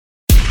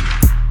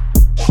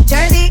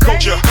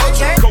Yo,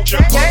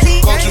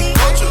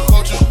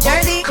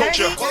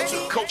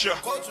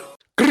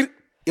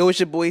 it's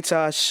your boy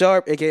Ty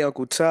Sharp, aka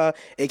Uncle Ty,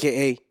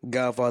 aka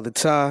Godfather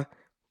Ty. You know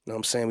what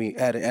I'm saying? We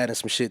adding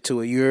some shit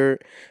to it. You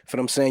heard? Feel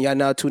what I'm saying? Y'all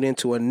now tuned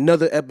into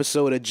another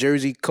episode of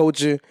Jersey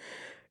Culture.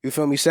 You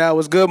feel me? Sal,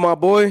 what's good, my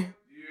boy?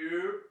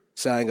 Yeah.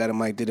 Sal ain't got a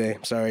mic today.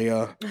 Sorry,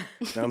 y'all. You know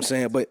what I'm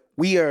saying? But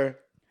we are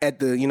at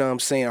the, you know what I'm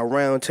saying, a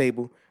round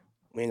table.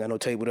 We ain't got no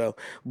table though.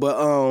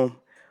 But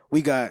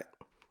we got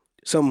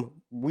some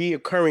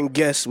reoccurring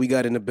guests we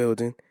got in the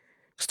building.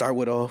 Start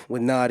off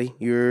with Naughty.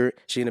 You heard?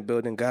 She in the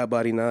building. God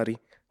body Naughty.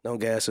 Don't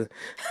gas her.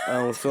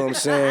 Feel what I'm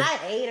saying? I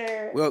hate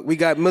her. Well, we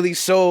got Millie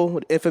Soul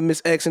with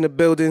Infamous X in the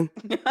building.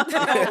 Oh,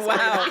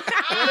 wow.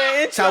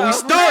 That's how we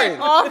started.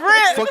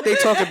 Fuck they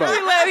talk about.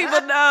 We let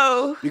people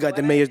know. We got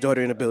the mayor's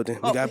daughter in the building.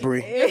 We got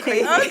Bree.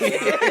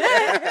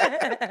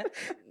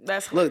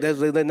 That's Look,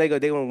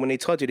 when they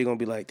talk to you, they're going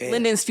to be like, damn.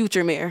 Lyndon's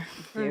future mayor.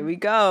 Here we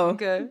go.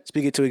 Okay.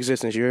 Speak it to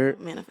existence, you heard?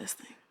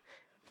 Manifesting.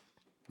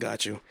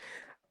 Got you.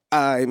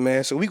 All right,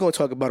 man. So we going to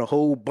talk about a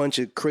whole bunch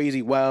of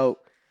crazy, wild,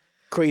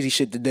 crazy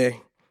shit today.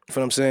 You know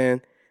what I'm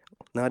saying?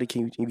 Naughty,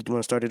 you want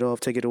to start it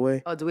off? Take it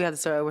away? Oh, do we have to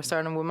start? We're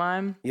starting with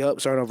mine?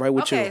 Yup, starting off right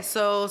with you. Okay,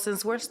 so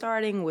since we're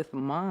starting with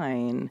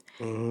mine,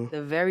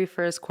 the very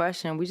first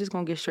question, we just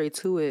going to get straight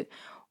to it.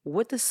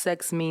 What does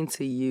sex mean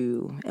to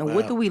you? And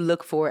what do we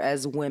look for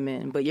as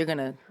women? But you're going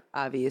to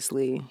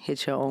obviously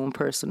hit your own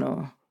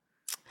personal.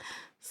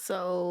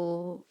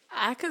 So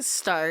I could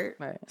start.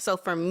 Right. So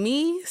for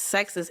me,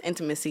 sex is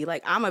intimacy.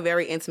 Like, I'm a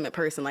very intimate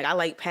person. Like, I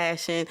like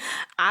passion.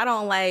 I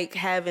don't like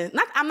having,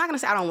 I'm not going to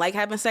say I don't like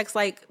having sex,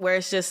 like, where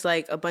it's just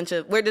like a bunch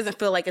of, where it doesn't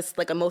feel like it's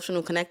like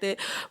emotional connected,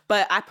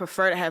 but I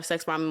prefer to have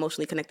sex where I'm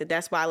emotionally connected.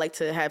 That's why I like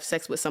to have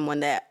sex with someone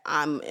that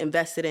I'm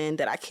invested in,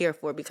 that I care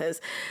for, because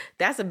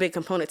that's a big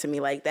component to me.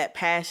 Like, that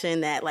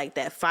passion, that like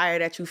that fire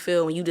that you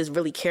feel when you just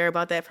really care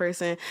about that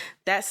person,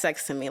 that's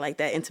sex to me, like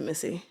that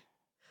intimacy.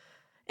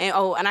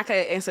 And I could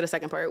answer the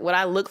second part. What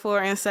I look for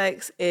in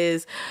sex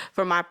is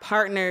for my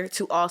partner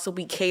to also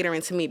be catering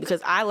to me,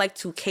 because I like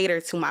to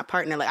cater to my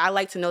partner. Like, I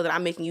like to know that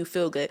I'm making you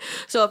feel good.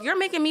 So if you're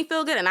making me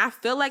feel good and I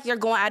feel like you're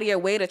going out of your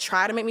way to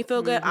try to make me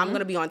feel good, I'm going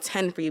to be on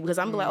 10 for you, because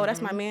I'm like, oh,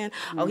 that's my man.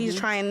 Oh, he's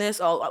trying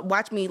this. Oh,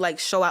 watch me like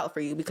show out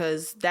for you,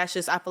 because that's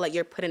just, I feel like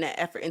you're putting that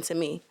effort into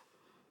me.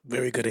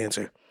 Very good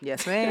answer.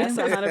 Yes, man.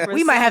 That's 100%.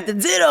 We might have to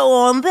ditto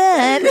on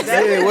that.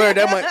 Yeah, word.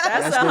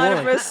 That's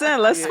 100%.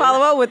 Let's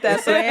follow up with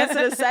that. So to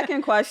answer the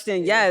second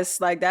question, yes,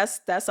 like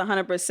that's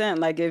 100%.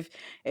 Like if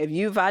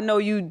I know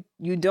you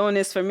doing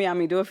this for me, I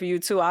mean, do it for you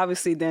too,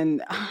 obviously,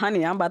 then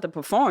honey, I'm about to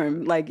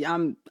perform. Like,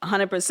 I'm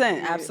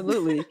 100%,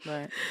 absolutely.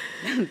 Right.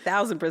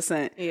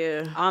 1000%.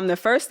 Yeah. The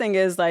first thing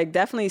is, like,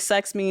 definitely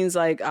sex means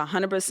like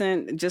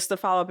 100%. Just to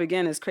follow up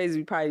again, it's crazy.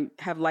 We probably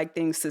have like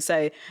things to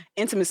say.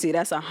 Intimacy,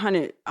 that's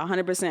 100%.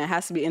 It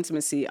has to be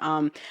intimacy.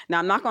 Now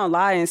I'm not gonna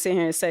lie and sit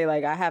here and say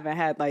like I haven't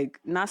had, like,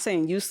 not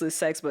saying useless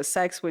sex, but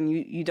sex when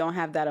you don't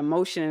have that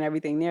emotion and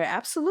everything there.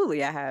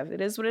 Absolutely, I have.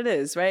 It is what it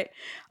is, right?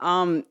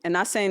 And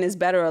not saying it's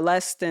better or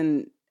less than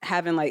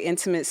having like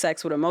intimate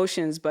sex with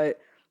emotions, but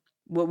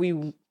what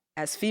we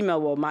as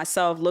female, well,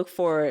 myself, look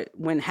for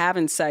when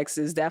having sex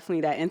is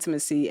definitely that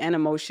intimacy and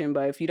emotion.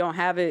 But if you don't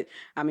have it,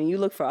 I mean, you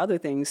look for other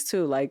things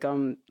too. Like,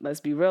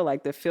 let's be real,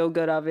 like the feel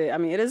good of it. I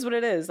mean, it is what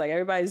it is. Like,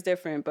 everybody's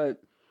different, but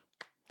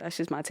that's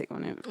just my take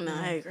on it. No,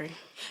 I agree.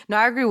 No,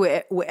 I agree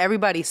with what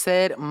everybody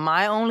said.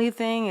 My only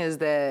thing is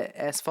that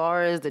as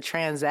far as the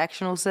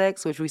transactional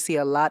sex, which we see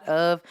a lot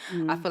of,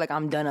 I feel like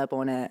I'm done up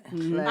on that.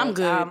 Like, I'm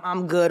good.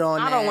 I'm good on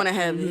that. I don't want to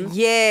have you.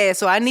 Yeah,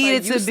 so I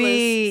needed to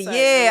be,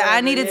 I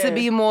needed to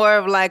be more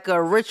of like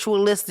a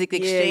ritualistic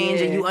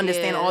exchange, and you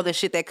understand all the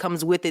shit that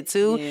comes with it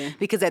too. Yeah.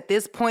 Because at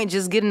this point,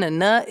 just getting a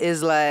nut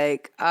is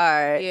like, all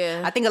right.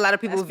 Yeah. I think a lot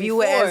of people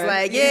view it as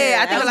like,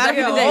 I think a lot of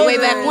people way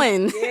back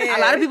when.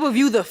 A lot of people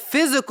view the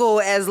physical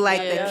as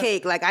like the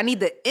cake. Like, I need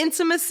the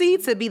intimacy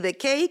to be the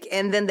cake,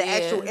 and then the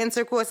actual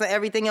intercourse and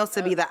everything else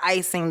to be the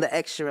icing, the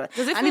extra.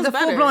 I need the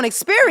full-blown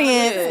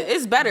experience.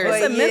 It's better.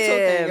 But It's a yeah. mental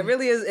thing. It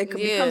really is. It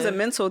becomes a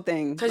mental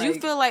thing. Because you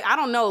feel like, I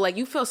don't know, like,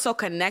 you feel so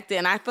connected,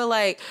 and I feel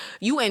like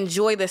you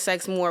enjoy the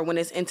sex more when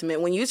it's intimate.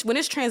 When it's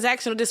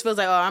transactional, it just feels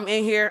like, oh, I'm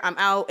in here, I'm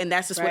out, and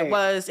that's just what it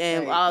was,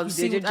 and I'll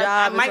see your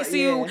job. I might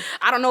see you.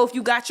 I don't know if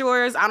you got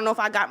yours. I don't know if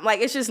I got,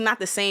 like, it's just not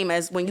the same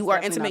as when you are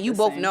intimate. You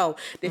both know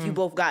if you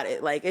both got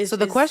it. Like, it's so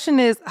the question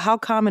is, how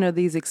common are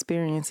these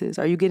experiences?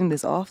 Are you getting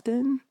this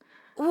often?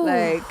 Ooh.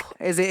 Like,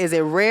 is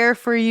it rare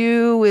for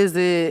you? Is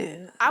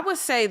it? I would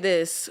say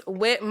this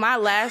with my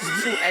last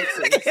two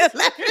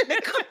exes.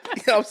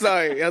 I'm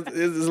sorry.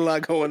 There's a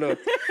lot going on.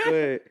 Go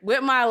ahead.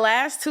 With my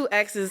last two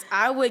exes,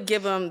 I would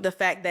give them the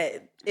fact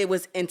that it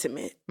was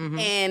intimate.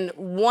 And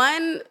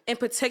one in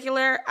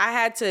particular, I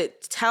had to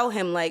tell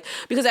him, like,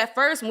 because at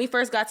first, when we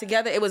first got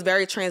together, it was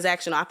very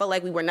transactional. I felt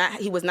like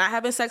he was not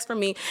having sex for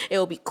me. It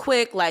would be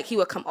quick. Like, he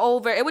would come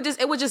over. It would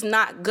just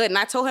not good. And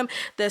I told him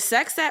the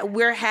sex that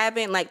we're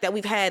having, like, that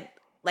we've had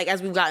like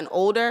as we've gotten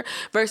older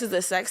versus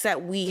the sex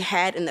that we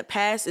had in the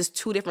past is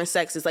two different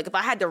sexes. Like if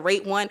I had to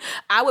rate one,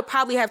 I would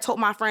probably have told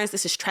my friends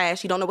this is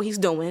trash. He don't know what he's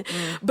doing.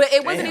 But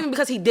it wasn't even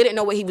because he didn't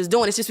know what he was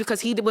doing. It's just because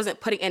he wasn't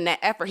putting in that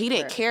effort. He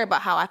didn't care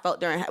about how I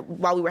felt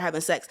while we were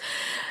having sex.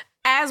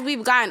 As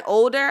we've gotten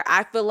older,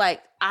 I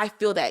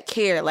feel that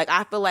care. Like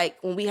I feel like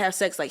when we have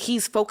sex, like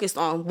he's focused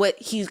on what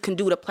he can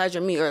do to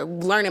pleasure me or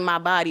learning my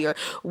body or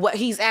what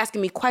he's asking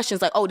me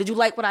questions like, oh, did you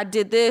like what I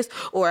did this?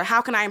 Or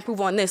how can I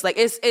improve on this? Like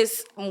it's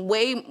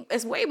way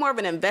more of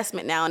an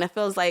investment now. And it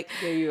feels like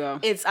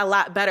it's a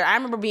lot better. I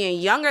remember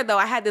being younger though.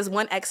 I had this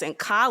one ex in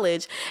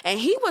college and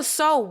he was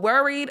so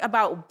worried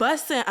about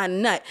busting a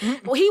nut.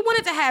 Well, he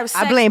wanted to have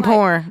sex. I blame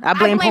porn. I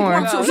blame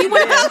porn too. He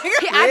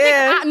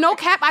wanted no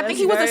cap. I think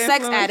he was a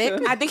sex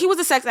addict. I think he was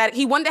a sex addict.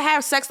 He wanted to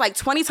have sex like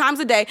 20 times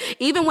a day,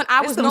 even when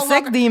I was some no sex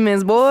longer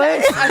demons,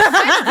 boy.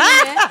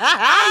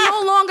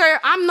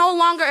 I'm no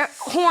longer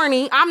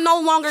horny. I'm no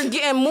longer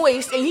getting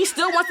moist, and he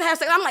still wants to have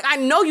sex. I'm like, I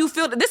know you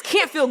feel that this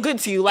can't feel good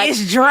to you. Like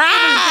It's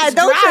dry. it's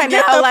Don't dry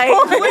forget now. the Like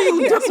point. what are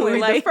you doing?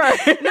 Like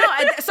Like, no.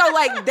 So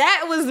like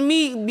that was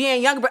me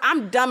being younger, but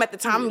I'm dumb at the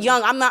time. I'm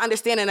young. I'm not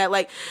understanding that.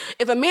 Like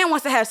if a man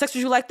wants to have sex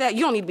with you like that,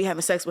 you don't need to be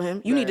having sex with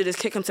him. You need to just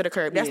kick him to the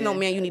curb. That's no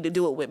man you need to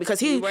do it with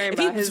because worried if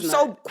about he's his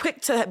so nut.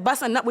 quick to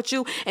bust a nut with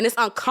you and it's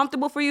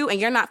uncomfortable for you and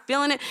you're not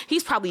feeling it,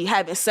 he's probably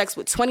having sex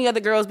with 20 other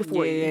girls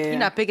before you. You're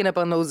not picking up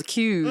on those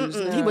cues.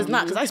 He was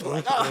not because I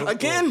was like,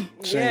 again.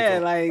 yeah,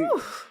 like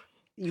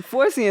you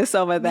forcing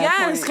yourself at that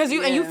point. Yes, because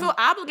you feel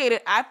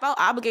obligated. I felt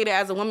obligated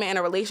as a woman in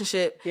a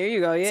relationship. Here you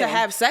go, yeah. To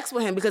have sex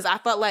with him because I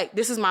felt like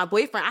this is my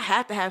boyfriend. I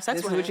have to have sex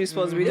This with is him. what you're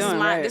supposed to be This doing,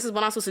 is right? This is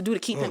what I'm supposed to do to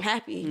keep him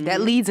happy.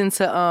 That leads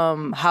into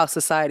how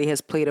society has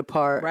played a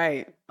part.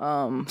 Right.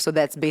 So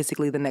that's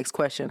basically the next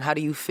question. How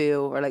do you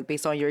feel, or like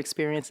based on your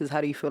experiences, how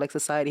do you feel like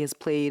society has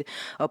played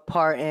a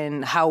part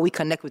in how we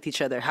connect with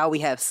each other, how we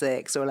have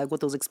sex, or like what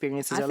those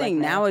experiences I are think like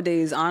now?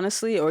 nowadays,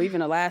 honestly, or even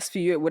the last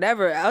few years,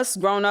 whatever, us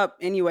grown up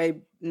anyway,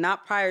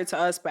 not prior to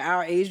us, but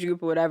our age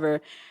group or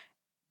whatever,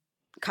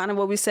 kind of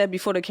what we said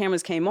before the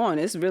cameras came on,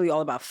 it's really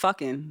all about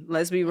fucking.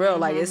 Let's be real.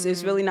 Like,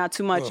 it's really not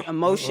too much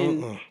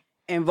emotion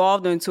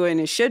involved into it, and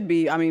it should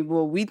be. I mean,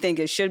 well, we think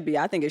it should be.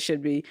 I think it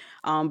should be.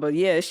 But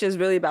yeah, it's just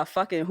really about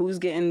fucking, who's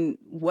getting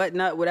what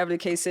nut, whatever the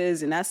case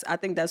is, and I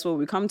think that's what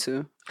we come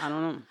to. I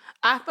don't know.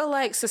 I feel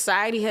like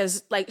society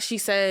has, like she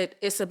said,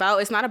 it's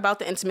not about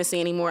the intimacy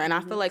anymore. And I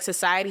feel like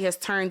society has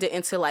turned it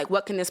into like,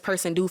 what can this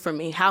person do for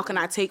me? How can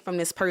I take from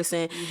this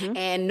person?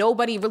 And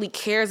nobody really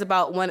cares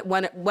about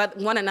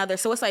one another.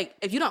 So it's like,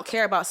 if you don't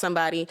care about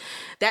somebody,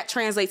 that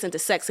translates into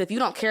sex. If you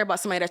don't care about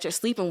somebody that you're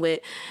sleeping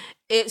with,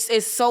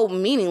 it's so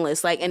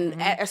meaningless. Like,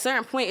 and at a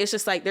certain point, it's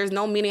just like, there's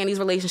no meaning in these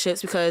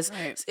relationships because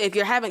if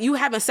you're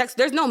having sex,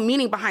 there's no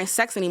meaning behind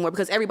sex anymore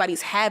because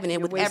everybody's having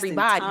it with Wasting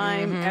everybody.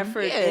 time,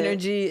 effort,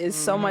 energy is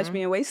so much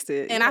being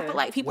wasted. And I feel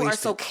like people are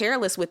so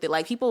careless with it.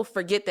 Like people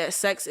forget that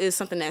sex is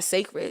something that's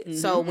sacred.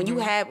 So when you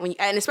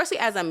and especially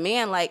as a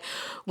man, like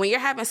when you're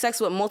having sex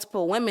with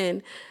multiple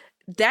women,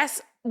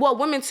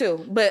 women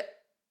too, but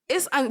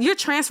you're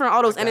transferring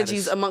all those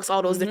energies amongst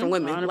all those different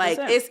women. 100%. Like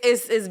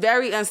it's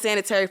very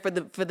unsanitary for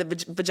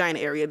the vagina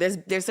area.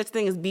 There's such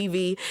thing as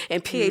BV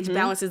and pH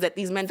balances that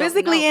these men don't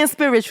Physically know. and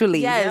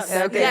spiritually. Yes,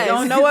 that they yes.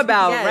 don't know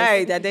about, Yes.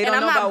 right? That they don't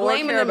and know I'm about not or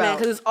blaming care the men about.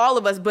 because it's all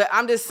of us, but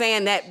I'm just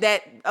saying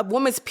that a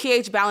woman's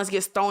pH balance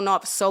gets thrown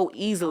off so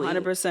easily.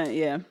 100%,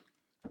 yeah.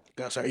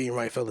 Gotta start eating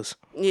right, fellas.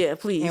 Yeah,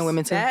 please. And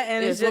women too. That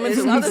and Yes, it's women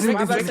too. other, Drink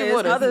I was about to say,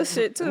 water. it's other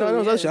shit too. No,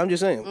 yeah. that's shit. I'm just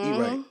saying, eat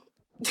right.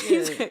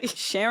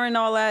 Sharing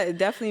all that, it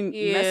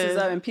definitely messes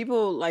up. And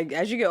people, like,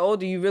 as you get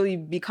older, you really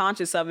be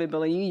conscious of it.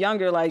 But like, you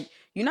younger, like,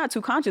 you're not too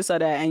conscious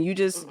of that. And you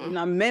just,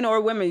 men or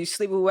women, you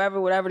sleep with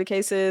whoever, whatever the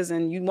case is,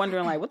 and you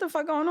wondering, like, what the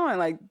fuck going on?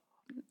 Like,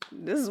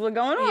 this is what's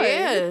going on.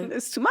 Yeah.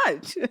 It's too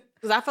much.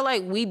 Because I feel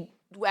like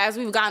as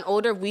we've gotten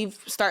older, we've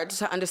started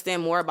to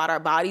understand more about our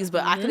bodies.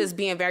 But I could just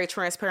being very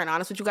transparent and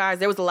honest with you guys.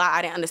 There was a lot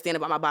I didn't understand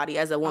about my body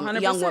as a woman,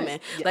 100%. young woman.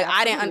 Yeah, like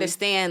I didn't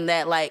understand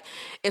that like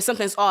if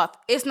something's off,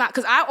 it's not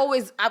because I've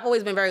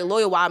always been very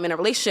loyal while I'm in a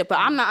relationship. But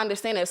I'm not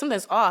understanding if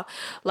something's off.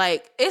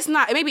 Like it's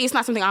not. Maybe it's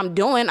not something I'm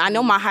doing. I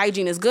know my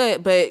hygiene is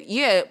good, but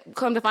yeah,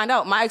 come to find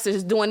out, my ex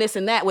is doing this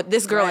and that with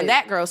this girl and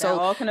that girl. So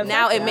all can affect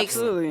now it it, makes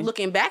absolutely.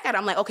 looking back at it,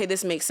 I'm like, okay,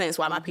 this makes sense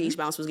why my pH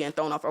balance was getting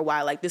thrown off or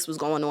why like this was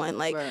going on.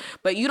 Like,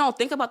 but you don't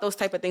think about those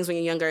type of things when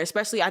you're younger.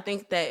 Especially, I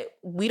think that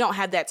we don't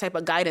have that type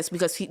of guidance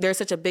because there's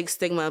such a big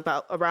stigma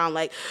around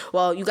like,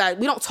 well, you guys,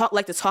 we don't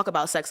like to talk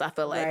about sex. I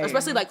feel like,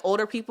 especially like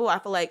older people, I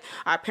feel like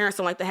our parents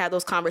don't like to have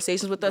those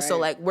conversations with us. So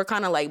like, we're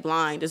kind of like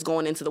blind, just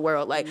going into the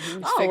world, like,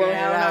 oh,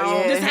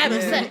 well, just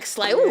having sex.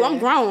 Like, ooh, I'm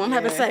grown, I'm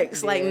having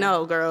sex. Like,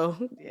 no, girl.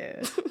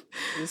 Yeah.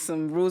 There's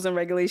some rules and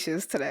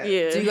regulations to that.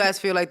 Yeah. Do you guys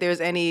feel like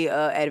there's any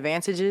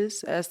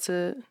advantages as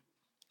to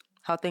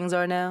how things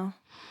are now?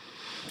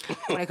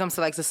 when it comes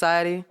to like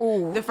society.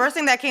 The first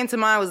thing that came to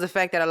mind was the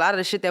fact that a lot of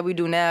the shit that we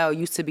do now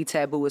used to be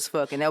taboo as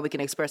fuck, and now we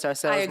can express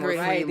ourselves I agree.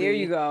 more Right, freely. there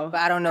you go.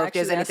 But I don't know if Actually,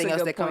 there's that's a anything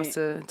else good that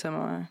comes to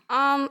mind.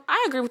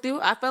 I agree with you.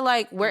 I feel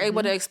like we're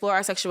able to explore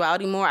our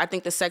sexuality more. I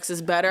think the sex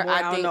is better. More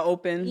I out think in the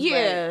open.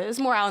 Yeah, it's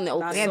more out in the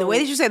open. Man, the way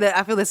that you say that,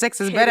 I feel the sex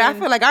is better. I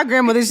feel like our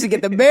grandmothers used to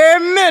get the bare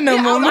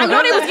minimum. I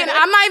know they was getting.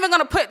 I'm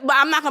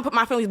not gonna put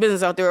my family's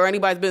business out there or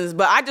anybody's business,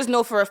 but I just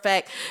know for a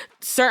fact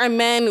certain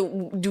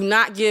men do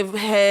not give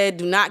head,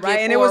 do not Right, give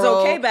and it was oral,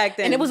 okay back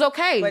then. and it was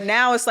okay. But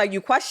now it's like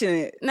you question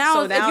it. Now,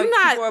 so if now you're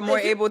not, people are more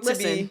if you- able to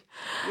listen, be.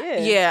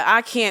 Yeah,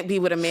 I can't be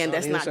with a man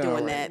that's you not sound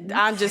doing right. that.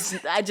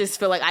 I just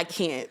feel like I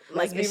can't. Let's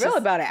Like, be it's real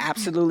just- about it.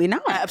 Absolutely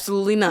not.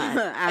 Absolutely not.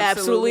 Absolutely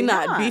Absolutely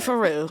not. Be not. for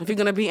real. If you're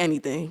gonna be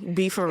anything,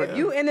 be for real.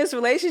 You in this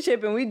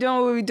relationship and we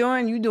doing what we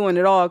doing, you doing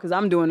it all because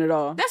I'm doing it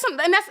all.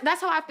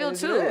 That's how I feel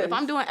is what too. it If is.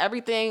 I'm doing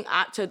everything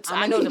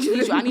I know to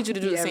please you, I need you to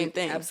do the Yeah, same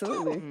thing.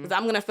 Absolutely. Because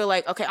I'm gonna feel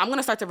like, okay, I'm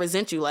gonna start to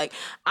resent you. Like,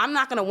 I'm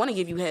not gonna want to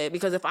give you head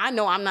because if I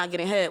know I'm not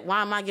getting head,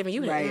 why am I giving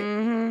you head?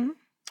 Right.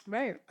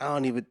 Right. I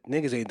don't even.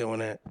 Niggas ain't doing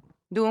that.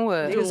 Doing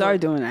what? Niggas are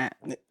doing that.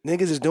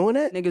 Niggas is doing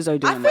that. Niggas are I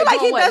doing feel that. like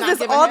he Doing what? does Not this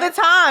giving all head?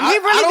 the time. He I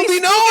really don't be be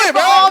knowing, speaking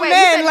bro. for all Wait,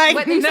 men. you Like,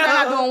 said, you said they're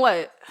not no. doing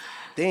what?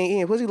 They ain't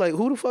eating pussy. Like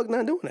who the fuck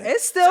not doing that?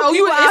 It's still So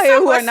you- people it's out here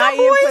some- who are it's not some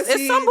eating boys- pussy,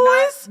 it's some not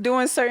boys.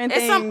 doing certain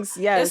It's some- things.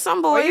 Yes, it's some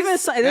Or boys. even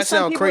some, That there's some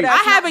sound people crazy.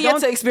 that I haven't yet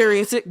don't- to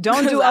experience it.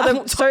 Don't do 'cause I other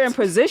don't talk certain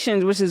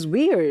positions, which is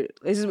weird.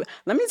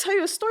 Let me tell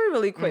you a story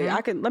really quick.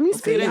 Let me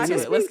speak. get I into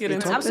can it. Let's speak. get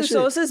into it. Absolutely.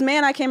 So it's this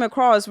man I came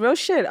across, real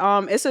shit.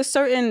 It's a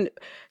certain.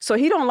 So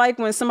he don't like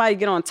when somebody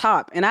get on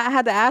top, and I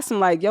had to ask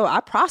him like, "Yo, I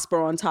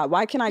prosper on top.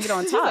 Why can't I get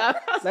on top?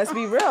 Let's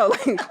be real.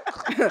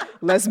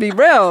 Let's be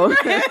real.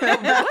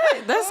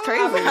 That's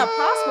crazy. I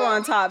prosper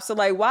on top. So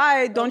like,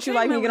 why don't you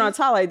like me to get on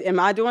top? Like, am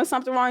I doing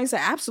something wrong? He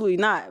said, absolutely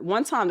not.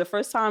 One time, the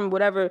first time,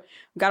 whatever,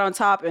 got on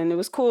top and it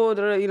was cool,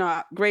 you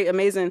know, great,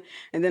 amazing.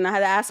 And then I had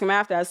to ask him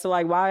after as to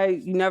like, why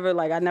you never,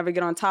 like, I never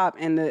get on top.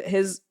 And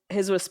his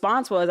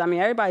response was, I mean,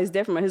 everybody's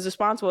different, but his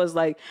response was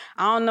like,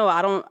 I don't know.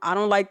 I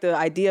don't like the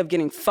idea of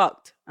getting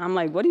fucked. I'm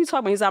like, what are you talking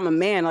about? He said, I'm a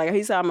man. Like,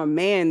 he said, I'm a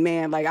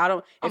man. Like, I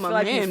I'm feel a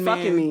like you're man,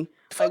 fucking man. me.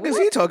 Fuck is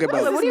he talking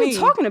about? What are you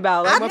talking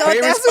about? Like, My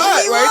favorite spot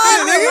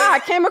right there, nigga. I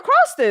came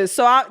across this,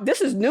 so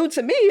this is new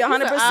to me,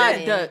 100%.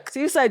 odd duck. So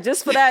you said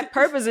just for that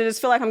purpose, I just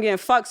feel like I'm getting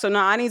fucked. So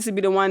now I need to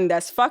be the one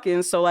that's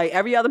fucking. So like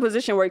every other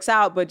position works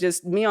out, but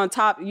just me on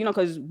top, you know,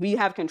 because we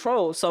have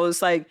control. So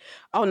it's like,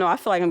 oh no, I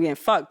feel like I'm getting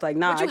fucked. Like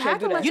nah, I can't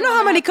do that. You know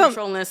how many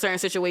control in certain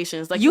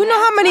situations. Like You know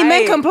how many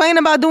men Right. complain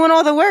about doing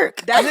all the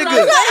work? That's Nigga, what I'm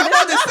saying. I'm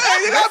about to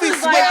say, nigga, I be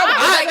sweating.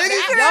 I-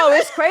 Nigga. Yo,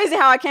 it's crazy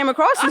how I came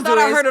across this I thought dude.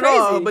 I It's heard it crazy.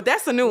 all, but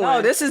that's a new one.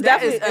 No, this is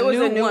That definitely it was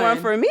a new one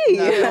for me.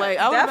 Yeah, like,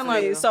 I would've been like-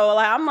 Definitely. So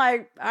like I'm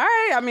like, all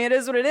right. I mean, it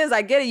is what it is.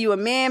 I get it. You a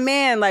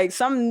man. Like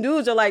some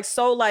dudes are like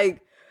so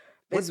like.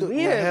 It's What the-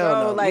 weird, hell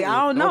bro. no. Like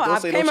I don't know. Don't I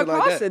say no came shit like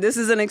across that. it. This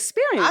is an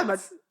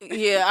experience.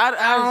 Yeah,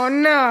 I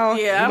don't know.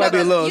 Yeah, You might be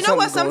a little You know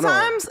what? something going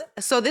on.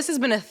 Sometimes, so this has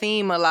been a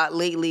theme a lot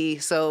lately.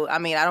 So I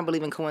mean, I don't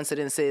believe in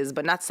coincidences,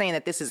 but not saying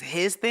that this is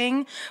his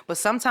thing. But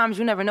sometimes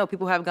you never know.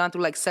 People have gone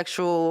through like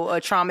sexual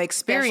trauma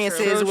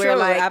experiences True, where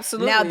like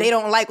absolutely. now they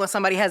don't like when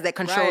somebody has that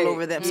control Right.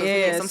 over them. So yeah,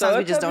 yeah, sometimes so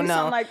we it just could don't be know.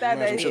 Something like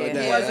that. Some shit like he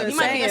that. wasn't You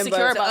might be saying, insecure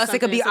but about us, it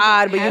could be something,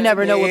 odd, but you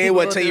never know what Yeah, people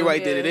what go tell you through.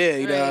 right there, there.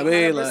 You know what I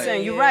mean? 100%.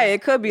 Like, You're right.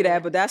 It could be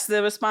that, but that's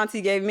the response he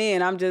gave me,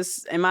 and I'm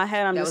just in my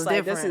head. I'm That just was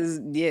like, different. this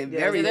is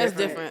very that's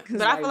different. different.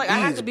 But I feel like I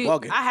have he's to be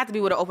bugging. I have to be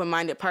with an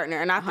open-minded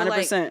partner, and I feel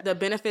 100%. like the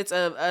benefits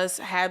of us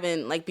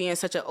having like being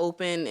such an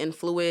open and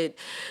fluid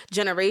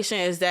generation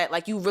is that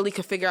like you really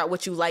can figure out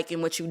what you like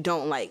and what you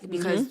don't like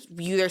because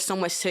there's so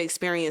much to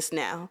experience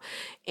now.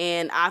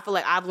 And I feel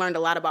like I've learned a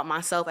lot about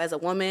myself as a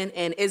woman,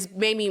 and it's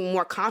made me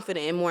more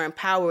confident and more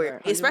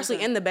empowered,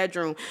 especially in the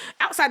bedroom,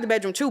 outside the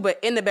bedroom too, but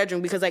in the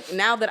bedroom, because like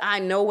now that I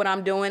know what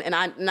I'm doing and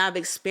I've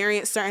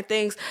experienced certain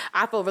things,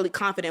 I feel really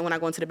confident when I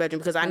go into the bedroom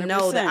because I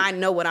know that 100%. I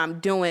know what I'm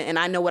doing and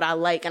I know what I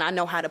like and I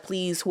know how to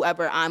please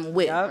whoever I'm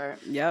with.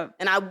 Yep.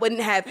 And I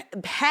wouldn't have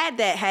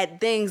had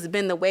things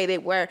been the way they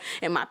were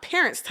in my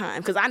parents'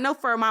 time. Because I know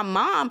for my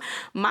mom,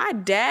 my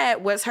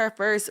dad was her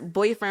first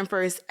boyfriend,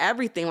 first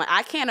everything. Like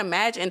I can't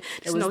imagine.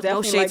 was No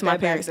definitely shade like to my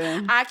that back parents.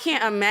 then. I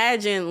can't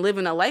imagine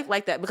living a life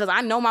like that because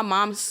I know my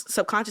mom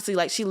subconsciously,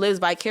 like she lives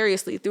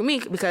vicariously through me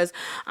because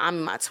I'm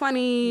in my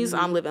 20s, Mm-hmm.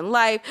 I'm living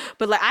life.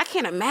 But like I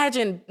can't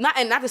imagine, not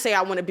to say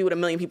I want to be with a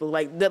million people,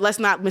 like let's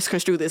not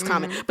misconstrue this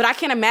comment, but I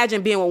can't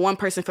imagine being with one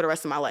person for the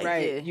rest of my life. Mm-hmm.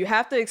 Right. Yeah. You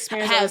have to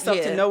experience Have- other stuff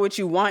yeah. to know what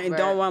you want and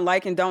don't Right. want,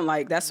 like and don't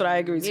like. That's what I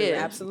agree to. Yeah.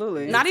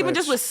 Absolutely. Not even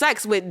just with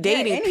sex, with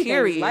dating, anything,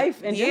 period.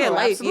 life in yeah, general,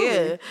 life,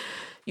 absolutely. yeah.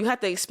 You have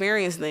to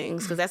experience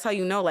things because that's how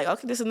you know, like,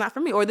 okay, this is not for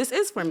me, or this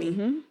is for me.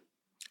 Mm-hmm.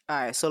 All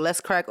right, so let's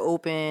crack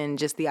open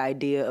just the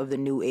idea of the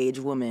new age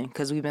woman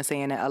because we've been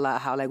saying that a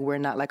lot. How like we're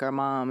not like our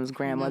moms,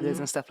 grandmothers,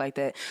 and stuff like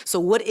that. So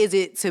what is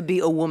it to be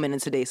a woman in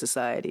today's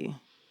society?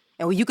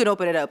 And you could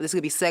open it up. This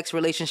could be sex,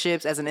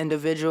 relationships, as an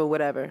individual,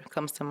 whatever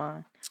comes to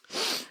mind.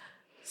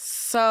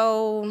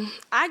 So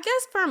I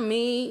guess for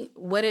me,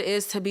 what it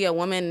is to be a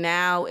woman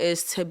now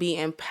is to be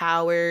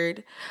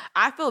empowered.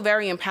 I feel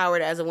very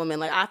empowered as a woman.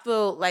 Like, I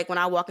feel like when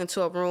I walk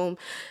into a room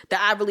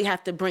that I really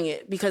have to bring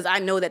it because I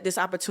know that this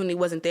opportunity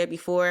wasn't there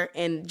before.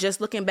 And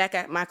just looking back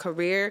at my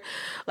career,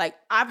 like,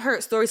 I've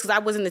heard stories because I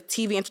was in the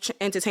TV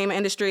entertainment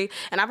industry,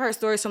 and I've heard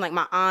stories from like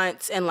my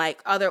aunts and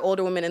like other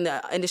older women in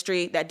the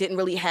industry that didn't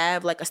really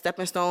have like a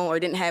stepping stone or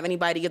didn't have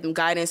anybody to give them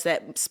guidance,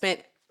 that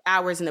spent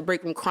hours in the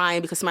break room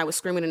crying because somebody was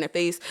screaming in their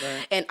face.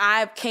 Right. And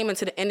I came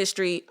into the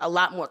industry a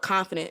lot more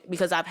confident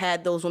because I've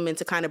had those women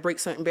to kind of break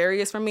certain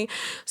barriers for me.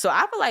 So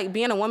I feel like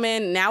being a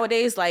woman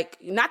nowadays, like,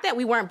 not that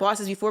we weren't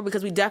bosses before,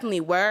 because we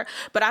definitely were,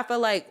 but I feel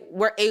like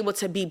we're able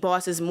to be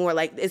bosses more.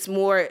 Like, it's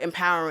more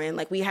empowering.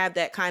 Like, we have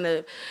that kind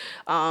of,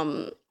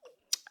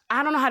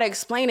 I don't know how to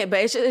explain it, but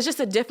it's just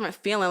a different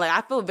feeling. Like,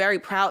 I feel very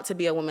proud to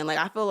be a woman. Like,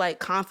 I feel like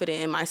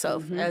confident in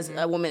myself as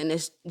a woman in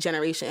this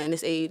generation, in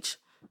this age.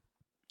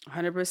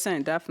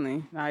 100%,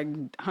 definitely. I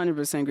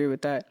 100% agree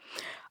with that.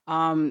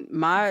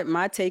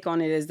 My take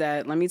on it is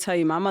that, let me tell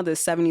you, my mother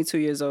is 72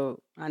 years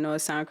old. I know it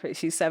sounds crazy.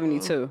 She's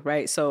 72,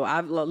 right? So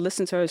I've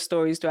listened to her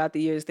stories throughout the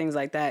years, things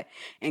like that,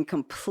 and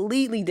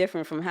completely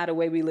different from how the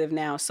way we live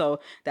now. So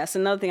that's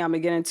another thing I'm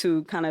beginning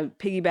to kind of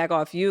piggyback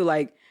off you,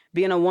 like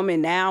being a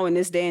woman now in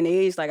this day and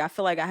age. Like, I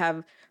feel like I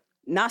have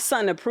not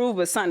something to prove,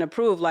 but something to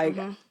prove. Like,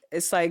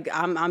 it's like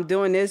I'm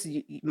doing this.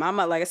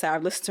 Mama, like I said,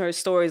 I've listened to her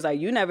stories. Like,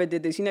 you never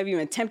did this. You never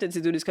even attempted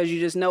to do this because you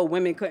just know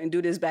women couldn't do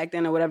this back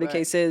then or whatever the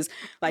case is.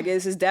 Like,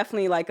 this is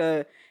definitely like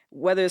a,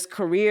 whether it's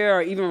career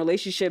or even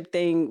relationship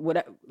thing,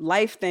 whatever,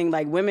 life thing.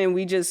 Like, women,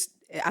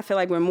 I feel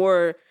like we're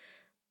more,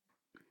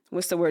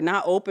 what's the word?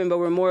 Not open, but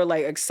we're more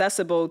like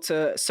accessible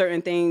to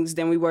certain things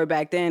than we were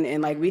back then.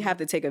 And like, we have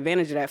to take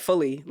advantage of that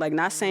fully. Like,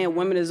 not saying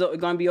women is going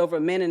to be over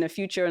men in the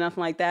future or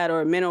nothing like that,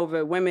 or men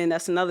over women.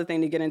 That's another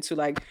thing to get into.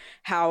 Like,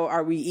 how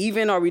are we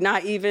even? Are we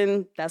not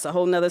even? That's a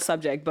whole nother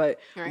subject. But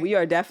we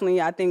are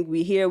definitely, I think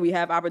we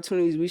have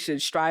opportunities. We should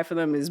strive for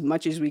them as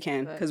much as we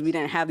can, because we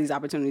didn't have these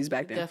opportunities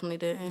back then. Definitely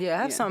didn't. Yeah,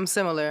 I have something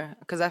similar,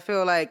 because I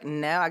feel like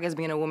now, I guess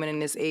being a woman in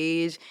this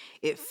age,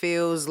 it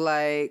feels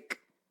like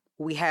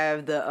we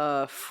have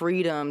the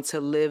freedom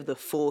to live the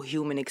full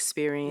human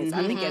experience.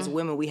 I think as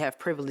women, we have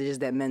privileges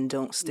that men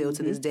don't still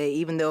to this day,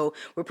 even though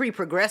we're pretty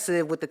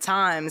progressive with the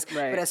times.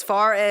 Right. But as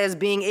far as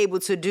being able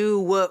to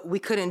do what we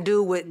couldn't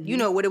do with,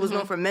 what it was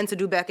known for men to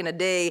do back in the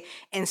day,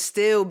 and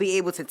still be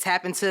able to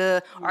tap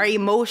into our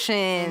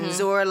emotions,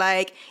 or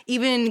like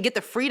even get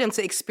the freedom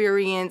to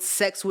experience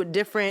sex with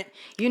different,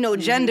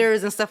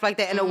 genders and stuff like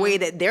that in a way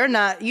that they're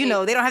not, they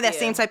don't have that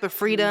same type of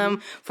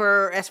freedom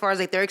for as far as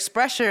like their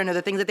expression or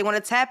the things that they want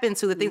to tap into.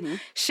 The things,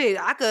 shit,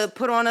 I could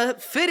put on a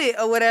fitted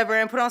or whatever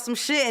and put on some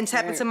shit and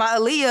tap into my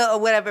Aaliyah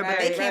or whatever, but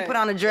they can't put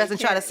on a dress and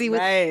try to see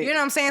what, you know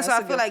what I'm saying? So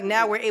I feel like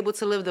now we're able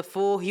to live the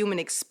full human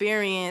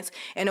experience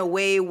in a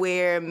way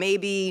where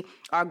maybe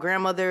our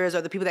grandmothers or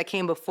the people that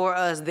came before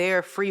us,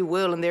 their free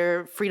will and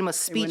their freedom of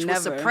speech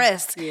was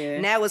suppressed.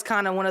 Now it's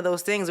kind of one of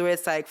those things where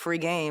it's like free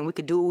game. We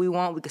could do what we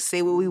want. We could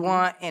say what we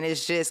want. And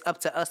it's just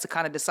up to us to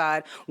kind of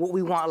decide what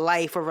we want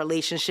life or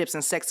relationships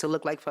and sex to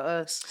look like for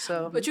us.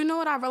 So, but you know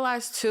what I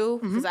realized too?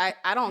 Because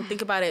I don't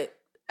think about it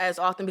as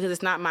often because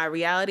it's not my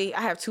reality.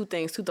 I have two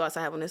thoughts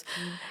I have on this.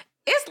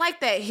 It's like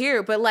that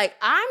here, but like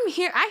I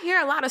hear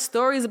a lot of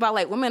stories about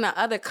like women in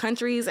other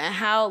countries and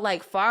how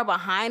like far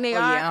behind they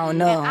are. Yeah, I don't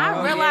know. And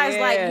I realized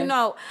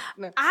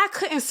like, I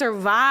couldn't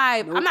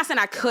survive. I'm not saying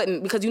I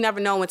couldn't, because you never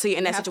know until you're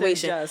in that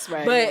situation.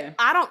 But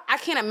I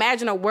can't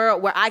imagine a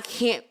world where I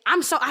feel like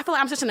I'm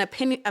such an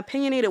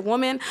opinionated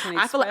woman.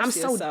 I feel like I'm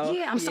so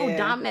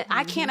dominant.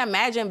 I can't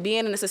imagine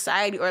being in a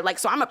society or like,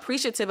 so I'm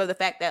appreciative of the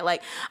fact that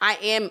like I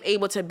am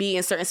able to be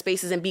in certain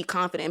spaces and be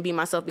confident and be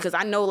myself, because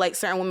I know like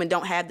certain women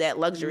don't have that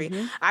luxury.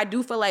 I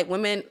do feel like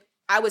women,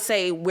 I would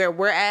say where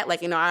we're at,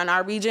 like, in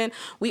our region,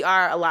 we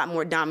are a lot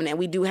more dominant.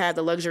 We do have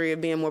the luxury of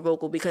being more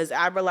vocal, because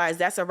I realize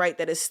that's a right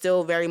that is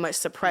still very much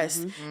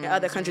suppressed in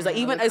other countries. Like,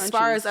 even as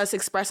far as us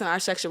expressing our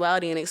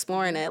sexuality and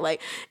exploring that,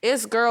 like,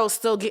 it's girls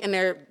still getting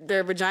their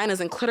vaginas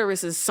and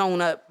clitorises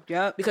sewn up.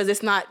 Because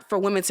it's not for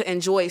women to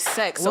enjoy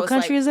sex. What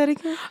country is that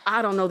again?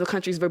 I don't know the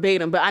countries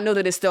verbatim, but I know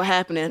that it's still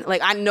happening.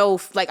 Like, I know,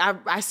 like,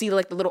 I see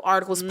like the little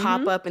articles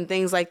pop up and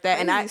things like that.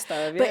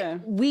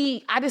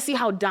 I just see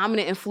how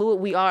dominant and fluid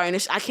we are, and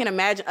I can't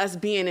imagine us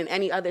being in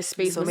any other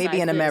space. So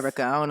maybe in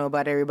America. I don't know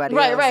about everybody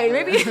else. Right.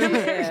 Maybe in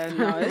America.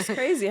 No, it's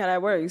crazy how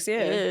that works.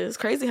 Yeah, it's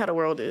crazy how the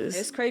world is.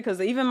 It's crazy, because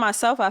even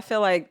myself, I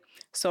feel like.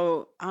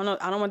 So I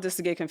don't want this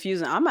to get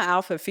confusing. I'm an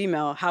alpha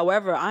female.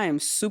 However, I am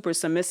super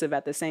submissive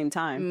at the same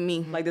time.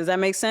 Me. Like, does that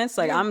make sense?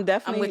 Like, I'm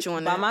definitely, I'm with you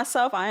on by that.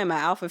 myself, I am an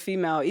alpha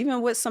female.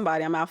 Even with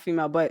somebody, I'm alpha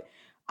female. But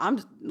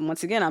I'm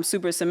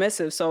super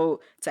submissive.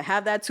 So to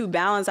have that two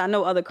balance, I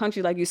know other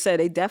countries, like you said,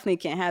 they definitely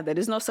can't have that.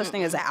 There's no such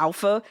thing as an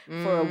alpha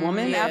for a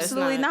woman. Yeah,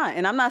 absolutely not.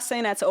 And I'm not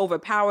saying that to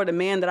overpower the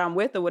man that I'm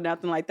with or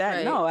nothing like that.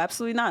 Right. No,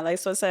 absolutely not. Like,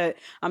 so I said,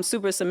 I'm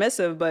super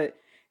submissive, but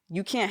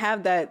you can't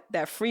have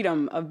that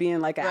freedom of being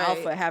like an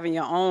alpha, having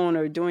your own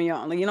or doing your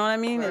own. Like, you know what I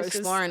mean? Or it's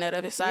exploring that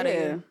other side of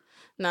you.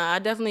 Nah, I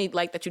definitely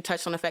like that you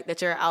touched on the fact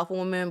that you're an alpha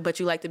woman, but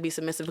you like to be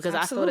submissive because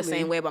I feel the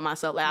same way about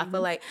myself. Like I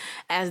feel like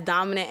as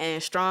dominant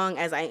and strong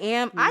as I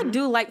am, I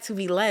do like to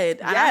be led.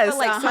 Yes, I feel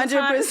like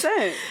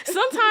 100%.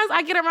 Sometimes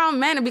I get around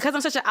men, and because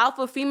I'm such an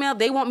alpha female,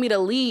 they want me to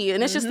lead,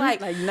 and it's just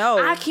like no,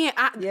 I can't.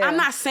 I'm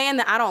not saying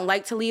that I don't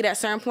like to lead at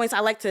certain points. I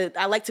like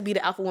to be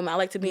the alpha woman. I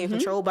like to be in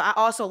control, but I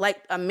also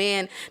like a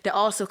man that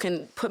also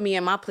can put me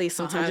in my place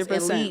sometimes 100%.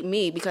 and lead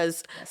me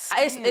because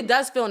it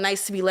does feel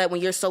nice to be led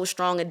when you're so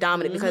strong and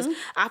dominant because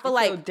I feel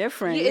like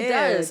different. Yeah, it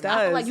does.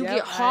 I feel like you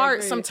get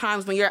hard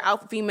sometimes when you're an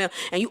alpha female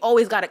and you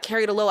always got to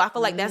carry the load. I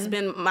feel like that's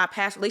been my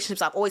past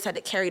relationships. I've always had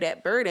to carry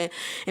that burden.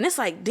 And it's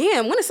like,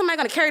 damn, when is somebody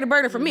going to carry the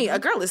burden for me? A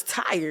girl is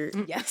tired.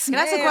 Yes, Can I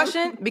ask a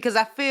question? Because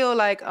I feel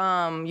like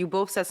you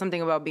both said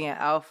something about being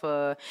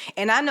alpha.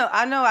 And I know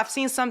I've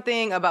seen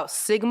something about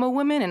Sigma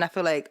women, and I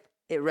feel like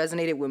it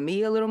resonated with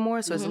me a little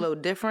more, so it's a little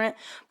different.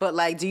 But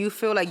like, do you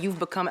feel like you've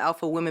become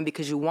alpha women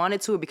because you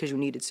wanted to or because you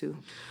needed to?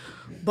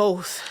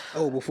 Both.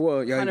 Oh,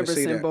 before y'all even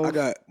say 100% that, both. I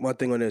got one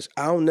thing on this.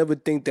 I don't never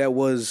think that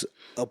was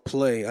a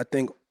play. I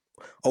think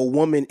a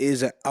woman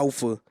is an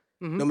alpha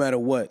no matter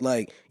what.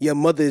 Like, your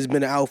mother has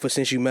been an alpha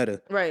since you met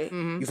her. Right.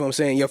 You feel what I'm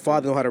saying? Your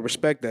father know how to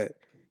respect that.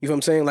 You feel what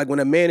I'm saying? Like, when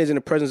a man is in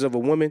the presence of a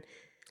woman,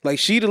 like,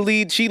 she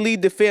lead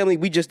the family,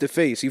 we just the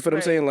face. You feel what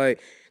I'm saying?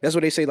 Like, that's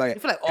what they say. Like, I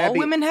feel like all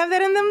women have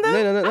that in them,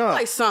 though? No. I feel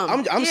like some.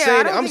 I'm Yeah, I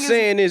saying don't I'm think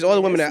saying is all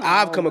the women that not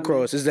I've all come women.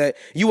 across is that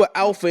you are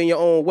alpha in your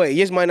own way.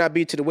 Yours might not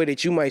be to the way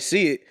that you might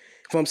see it.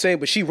 You know what I'm saying?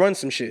 But she runs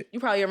some shit. You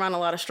probably around a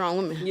lot of strong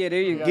women. Yeah,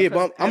 there you go. Yeah,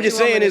 but I'm just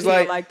saying is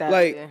like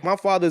that. my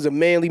father's a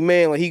manly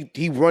man. Like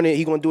he running,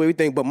 he gonna do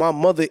everything. But my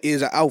mother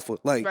is an alpha.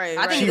 Like Right,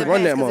 I think she it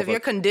run that depends, 'cause if you're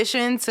motherfucker.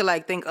 conditioned to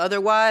like think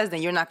otherwise,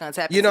 then you're not gonna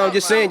tap. You know, I'm yourself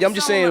just saying. out. I'm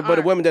just saying. But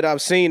the women that I've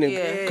seen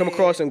and come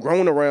across and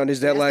grown around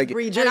is that like. And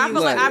I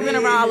feel like I've been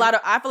around a lot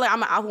of. I feel like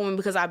I'm an alpha woman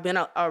because I've been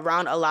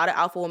around a lot of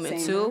alpha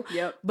women too.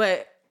 Yep.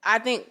 But I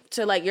think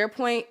to like your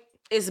point,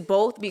 it's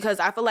both because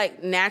I feel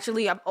like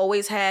naturally I've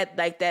always had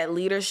like that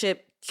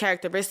leadership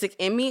characteristic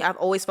in me. I've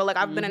always felt like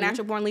I've been a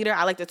natural born leader.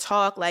 I like to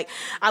talk. Like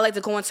I like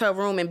to go into a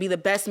room and be the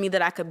best me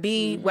that I could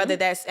be, whether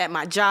that's at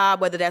my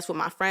job, whether that's with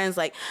my friends.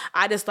 Like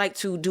I just like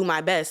to do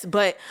my best.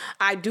 But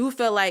I do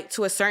feel like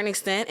to a certain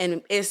extent,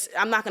 and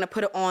I'm not gonna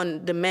put it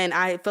on the men.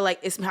 I feel like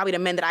it's probably the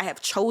men that I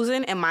have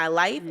chosen in my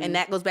life, and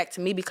that goes back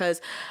to me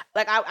because,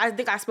 like I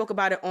think I spoke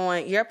about it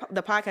on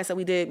the podcast that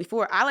we did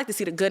before. I like to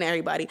see the good in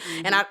everybody,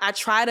 and I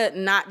try to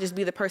not just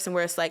be the person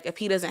where it's like if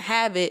he doesn't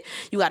have it,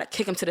 you got to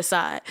kick him to the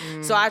side.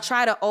 So I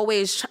try to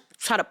always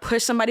try to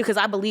push somebody because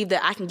I believe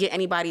that I can get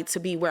anybody to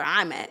be where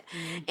I'm at.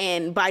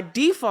 And by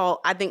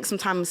default, I think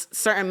sometimes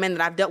certain men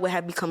that I've dealt with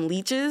have become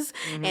leeches,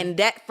 and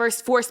that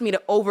first forced me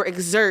to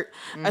overexert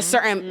a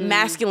certain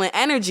masculine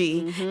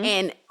energy,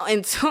 and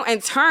in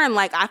turn,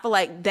 like I feel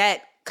like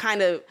that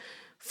kind of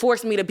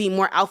forced me to be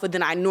more alpha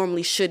than I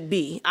normally should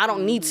be. I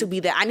don't need to be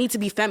that. I need to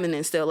be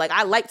feminine still. Like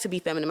I like to be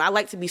feminine. I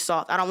like to be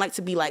soft. I don't like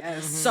to be like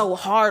so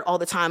hard all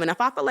the time. And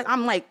if I feel like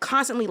I'm like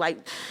constantly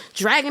like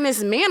dragging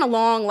this man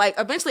along, like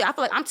eventually I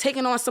feel like I'm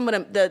taking on some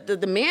of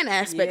the man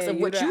aspects of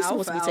what you're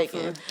supposed to be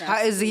taking.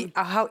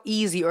 How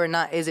easy or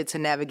not is it to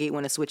navigate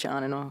when to switch it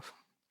on and off?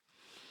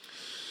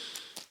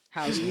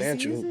 How It's easy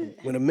natural. is it?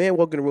 When a man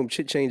walk in the room,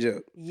 shit change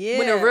up. Yeah.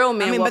 When a real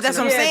man I mean, walks but that's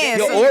in what the I'm room. saying.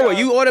 Your So- aura,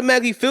 you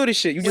automatically feel the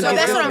shit. You just So get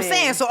that's what feel I'm it.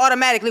 saying. So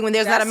automatically, when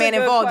there's not a That's man a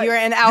good involved, point. you're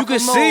in alpha can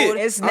see mode. it.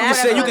 It's I'm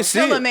just saying you natural. can see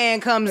Until it. a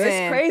man comes It's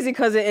in. crazy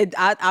because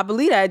I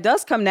believe that it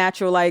does come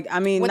natural. Like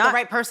I mean, With not the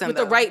right person, With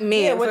though. the right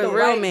man, Yeah, for with the the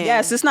real right man.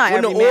 Yes, it's not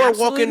When the every man. aura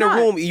walk in the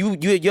Absolutely room,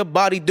 not. your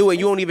body do it.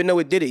 You don't even know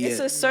it did it yet. It's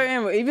a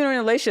certain, even in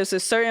relationships,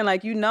 it's certain,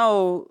 like, you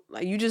know,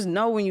 like, you just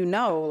know when you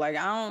know. Like,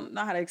 I don't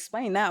know how to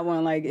explain that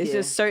one. Like, it's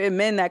just certain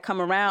men that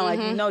come around, like,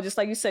 you know, just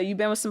like you said, you've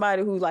been with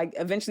somebody who, like,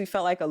 eventually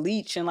felt like a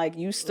leech, and, like,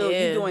 you still,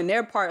 you doing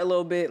their part a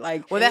little bit.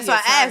 Like, Well, that's why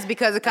I asked,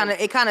 because it kind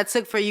of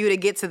took for you to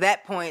get to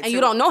that point. And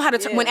you don't know how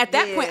to when at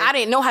that point I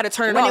didn't know how to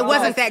turn it when off. it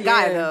wasn't that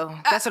guy Yeah. though.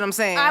 That's what I'm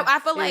saying. I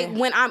feel like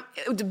when I'm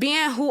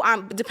being who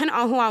I'm, depending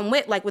on who I'm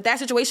with, like with that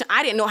situation,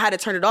 I didn't know how to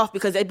turn it off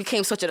because it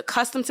became such a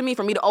custom to me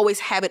for me to always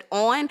have it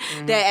on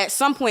that at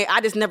some point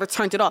I just never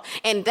turned it off.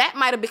 And that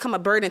might have become a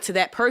burden to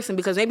that person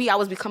because maybe I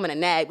was becoming a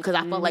nag because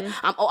I felt like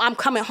I'm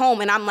coming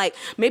home and I'm like,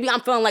 maybe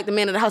I'm feeling like the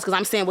man of the house because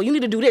I'm saying, well, you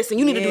need to do this and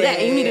you need to do that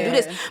and you need to do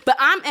this. But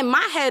I'm in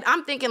my head,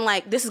 I'm thinking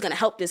like, this is going to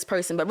help this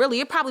person. But really,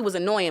 it probably was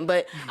annoying,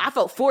 but I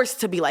felt forced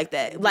to be like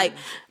that. Like,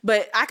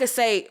 but I could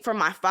say for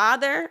my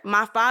father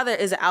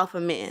is an alpha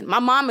man. My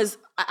mom is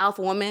an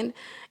alpha woman.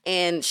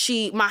 And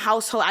my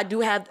household, I do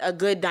have a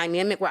good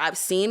dynamic where I've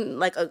seen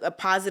like a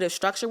positive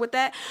structure with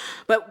that.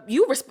 But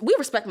we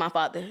respect my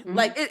father.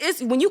 Like it's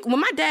when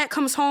my dad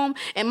comes home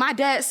and my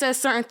dad says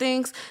certain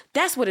things,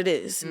 that's what it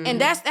is.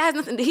 And that has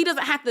nothing. He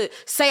doesn't have to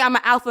say I'm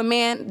an alpha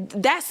man.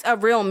 That's a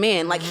real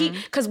man. Like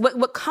because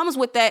what comes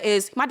with that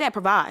is my dad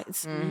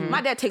provides. My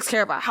dad takes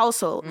care of our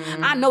household.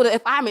 I know that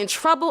if I'm in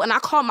trouble and I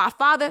call my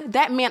father,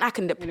 that man I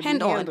can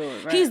depend on.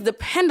 handled, right. He's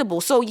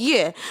dependable. So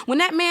yeah, when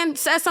that man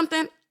says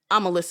something,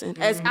 I'ma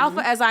listen. As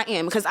alpha as I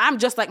am, because I'm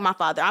just like my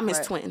father. I'm his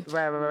twin.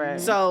 Right.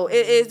 So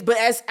it is, but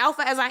as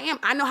alpha as I am,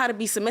 I know how to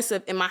be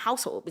submissive in my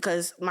household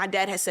because my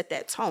dad has set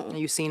that tone.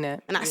 You've seen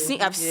it. And I've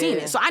seen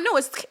it. So I know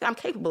I'm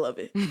capable of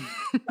it.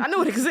 I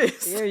know it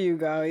exists. There you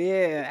go.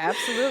 Yeah,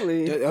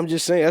 absolutely. I'm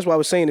just saying. That's why I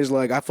was saying is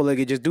like I feel like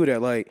it just do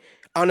that. Like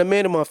I'm the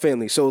man of my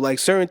family, so like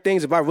certain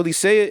things, if I really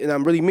say it and I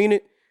really mean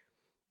it,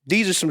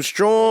 these are some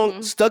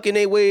strong, stuck in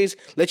their ways.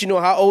 Let you know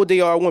how old they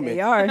are, women.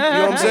 They are. You know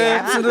what I'm saying?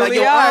 Absolutely like,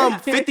 yo, are. I'm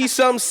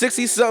 50-something,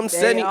 60-something,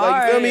 70.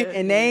 Like, you feel me?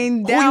 And they ain't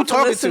Who you down for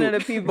talking listening to?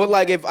 to people. But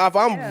like, if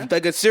I'm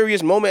like a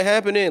serious moment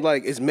happening,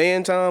 like it's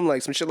man time,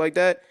 like some shit like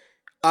that.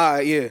 All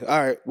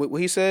right. What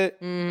he said?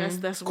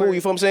 That's Cool.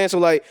 You feel what I'm saying? So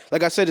like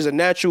I said, it's a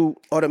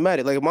natural,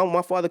 automatic. Like if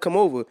my father come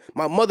over,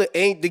 my mother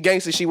ain't the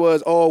gangster she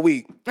was all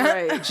week.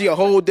 Right. She a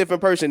whole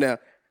different person now.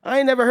 I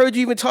ain't never heard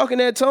you even talking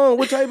that tone.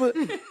 What type of?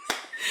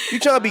 You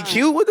trying to be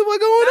cute? What the fuck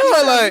going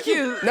on? Like,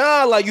 cute.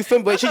 nah, like you feel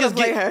me? But she just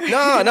get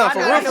nah, for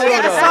real, though.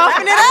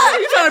 Soften it up.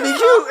 You trying to be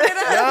cute?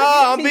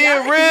 Nah, I'm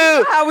being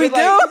real. How we 'Cause,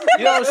 like, do?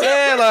 You know what I'm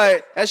saying?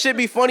 Like that shit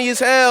be funny as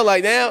hell.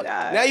 Like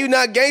now you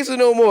not gangster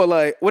no more.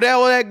 Like where the hell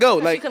will that go?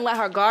 She Like can let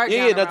her guard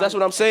yeah, down. that's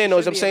what I'm saying. Though,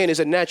 is I'm saying it's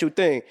a natural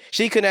thing.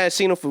 She couldn't have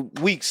seen him for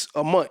weeks,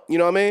 a month. You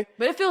know what I mean?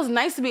 But it feels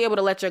nice to be able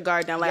to let your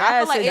guard down. Like I Yes,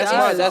 feel like it it's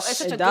does.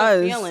 such a It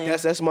does. good feeling.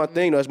 That's my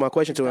thing. Though. That's my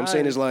question to her. I'm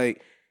saying is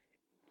like.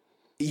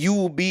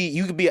 You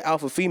could be an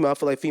alpha female. I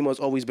feel like females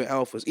always been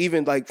alphas,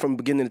 even like from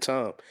beginning of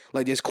time.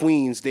 Like there's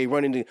queens, they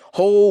run in the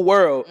whole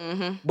world,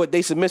 but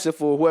they submissive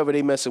for whoever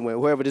they messing with,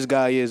 whoever this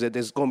guy is that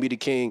there's gonna be the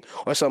king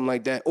or something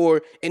like that.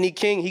 Or any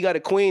king, he got a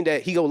queen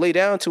that he go lay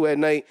down to at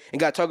night and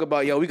got to talk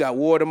about, yo, we got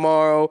war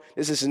tomorrow,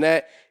 this and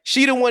that.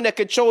 She the one that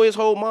control his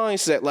whole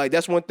mindset. Like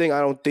that's one thing I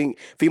don't think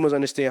females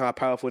understand how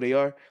powerful they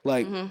are.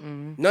 Like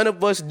none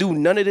of us do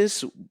none of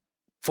this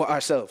for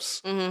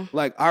ourselves.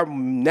 Like our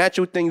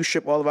natural thing, you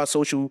strip all of our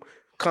social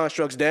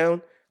constructs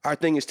down, our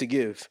thing is to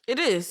give. It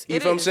is. You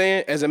feel what I'm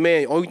saying? As a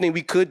man, only thing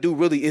we could do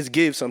really is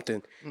give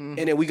something. And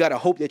then we gotta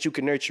hope that you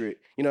can nurture it.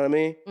 You know what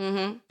I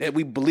mean? That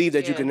we believe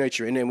that you can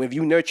nurture it. And then if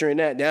you nurturing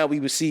that, now we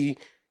would see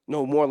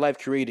more life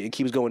created. It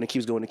keeps going, it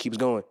keeps going, it keeps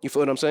going. You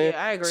feel what I'm saying?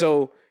 Yeah, I agree.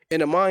 So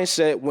in a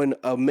mindset, when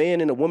a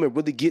man and a woman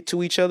really get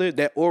to each other,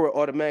 that aura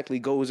automatically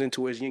goes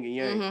into his yin and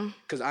yang.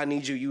 Because I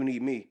need you, you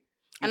need me.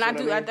 And I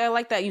do. I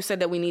like that you said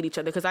that we need each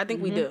other because I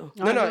think we do.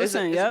 No, it's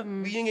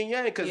 100%, we yin and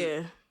yang because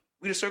Yeah.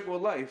 we the circle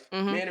of life,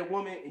 man and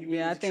woman. And you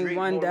Yeah, I think create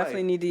one more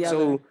definitely life. need the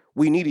So other.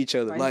 we need each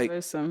other, Vice like,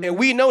 versa. and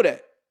we know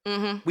that.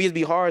 We just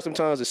be hard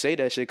sometimes to say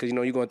that shit because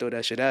you're gonna throw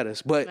that shit at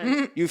us. But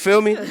you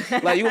feel me?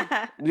 Like you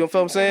feel what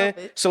I'm saying?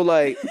 So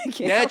like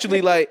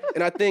naturally, like,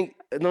 and I think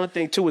another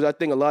thing too is I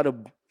think a lot of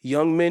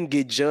young men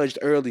get judged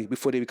early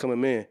before they become a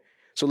man.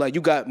 So like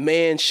you got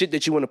man shit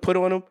that you want to put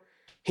on him.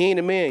 He ain't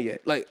a man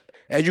yet. Like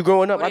as you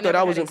growing up, Well, I thought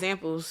I was.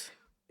 examples.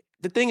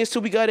 The thing is too,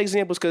 we got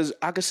examples because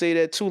I could say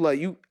that too. Like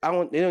there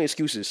ain't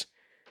excuses.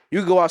 You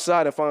could go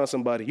outside and find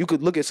somebody. You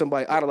could look at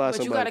somebody, idolize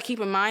But you somebody. got to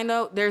keep in mind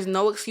though, there's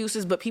no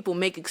excuses, but people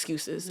make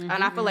excuses, and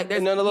I feel like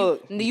there's No,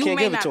 look, you can't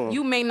may give it not, to 'em.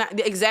 you may not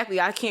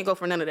exactly. I can't go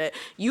for none of that.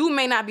 You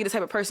may not be the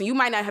type of person. You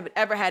might not have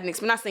ever had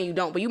I'm not saying you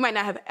don't, but you might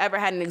not have ever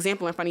had an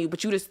example in front of you.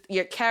 But you just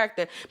your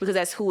character because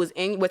that's what's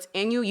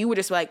in you. You were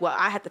just like, well,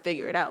 I have to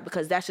figure it out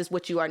because that's just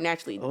what you are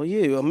naturally. Oh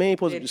yeah, a man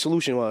supposed to be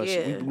solution wise.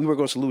 Yeah. We work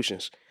on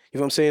solutions. You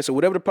know what I'm saying? So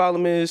whatever the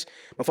problem is,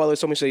 my father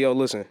told me, say, yo,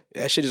 listen,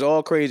 that shit is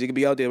all crazy. It could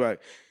be out there, right?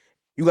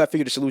 You gotta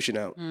figure the solution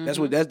out. That's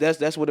what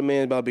a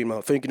man's about being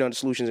about, figuring out the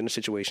solutions in the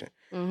situation.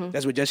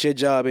 That's your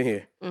job in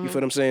here. You feel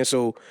what I'm saying?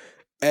 So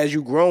as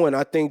you growing,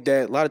 I think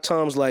that a lot of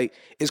times, like,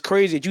 it's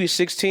crazy that you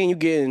 16, you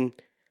getting,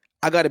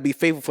 I gotta be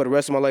faithful for the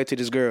rest of my life to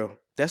this girl.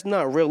 That's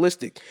not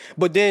realistic.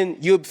 But then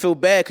you'll feel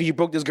bad because you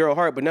broke this girl's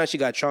heart, but now she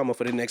got trauma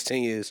for the next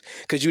 10 years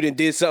because you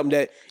did something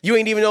that you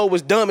ain't even know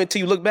was dumb until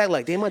you look back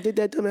like, damn, I did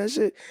that dumb ass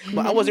shit.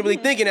 But I wasn't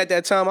really thinking at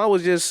that time. I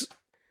was just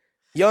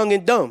young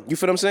and dumb. You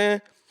feel what I'm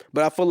saying?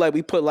 But I feel like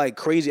we put like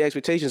crazy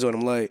expectations on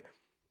them, like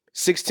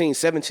 16,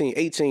 17,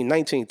 18,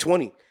 19,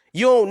 20.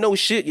 You don't know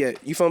shit yet.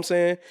 You feel what I'm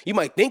saying? You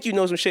might think you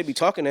know some shit, be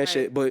talking that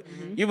shit, but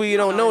you really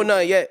don't know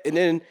nothing yet. And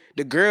then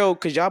the girl,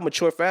 because y'all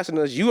mature faster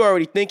than us, you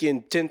already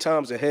thinking 10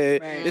 times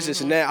ahead. This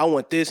and that. I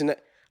want this and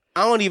that.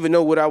 I don't even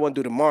know what I want to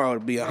do tomorrow to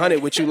be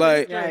 100 with you.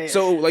 Like,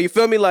 so, like, you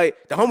feel me?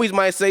 Like, the homies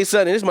might say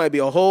something. This might be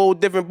a whole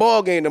different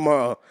ball game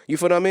tomorrow. You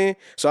feel what I mean?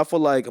 So I feel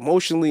like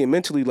emotionally and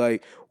mentally,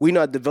 like, we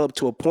not developed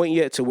to a point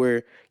yet to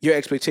where your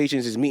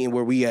expectations is meeting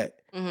where we at.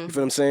 You feel what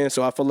I'm saying?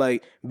 So I feel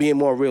like being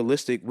more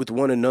realistic with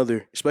one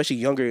another, especially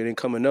younger and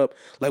coming up.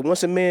 Like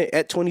once a man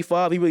at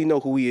 25, he really know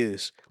who he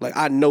is. Like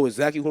I know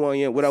exactly who I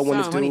am, what I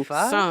want to do.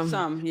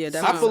 Some, yeah,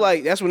 I feel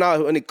like that's when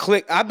it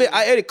clicked. I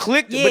had it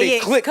clicked, but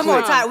it clicked. Come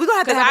on, Ty. We're gonna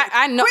have to have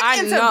I know, quick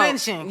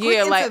intervention.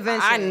 Yeah, Quick like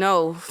intervention. I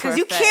know Because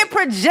you can't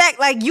project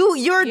like you're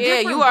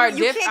different. you are You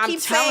different. can't I'm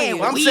keep telling saying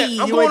you. I'm we.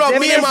 saying, I'm You going a off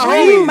me and my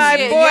different breed, homies. my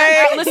Yeah,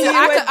 boy. yeah, listen, You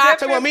I a could- I-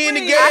 Talking about me in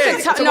the game. I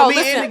could Talking about me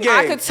in the listen, game.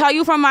 I could tell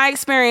you from my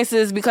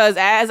experiences because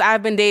as I've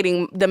have been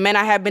dating, the men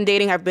I have been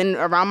dating have been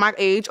around my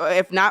age, or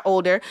if not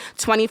older,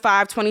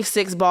 25,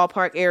 26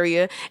 ballpark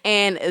area,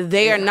 and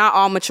they are not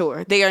all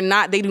mature. They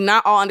do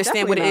not all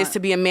understand what it is to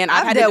be a man.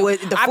 I've dealt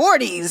with the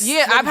 40s.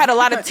 Yeah, I've had a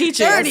lot of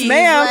teachers. 30s,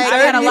 ma'am.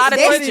 I've had a lot of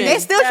teachers. They're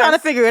still trying to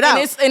figure it out.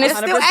 And it's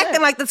still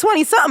acting like the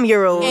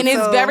 20-something-year-old. And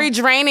it's very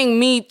draining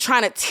me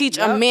trying to teach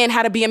a man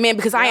how to be a man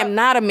because I am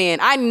not a man.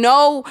 I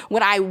know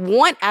what I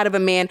want out of a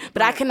man,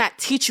 but I cannot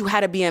teach you how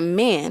to be a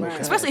man,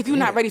 especially if you're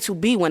not ready to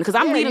be one. Because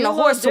I'm leading a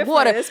horse to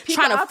water,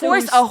 trying to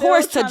force a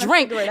horse to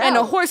drink, and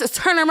the horse is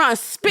turning around and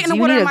spitting the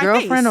water in my face. Do you need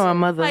a girlfriend or a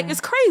mother? Like,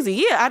 it's crazy.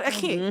 Yeah, I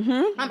can't.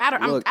 I'm out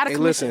of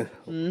commission.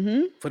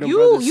 Listen. For them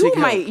brothers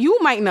seeking help. You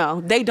might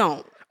know. They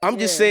don't. I'm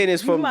just saying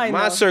this from might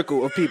my know.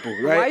 circle of people,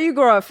 right? Why you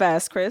grow up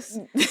fast, Chris?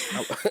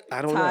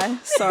 I don't know. Ty,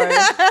 sorry.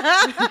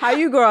 How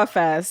you grow up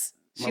fast?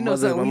 My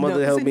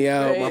mother helped me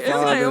out. My It's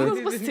like,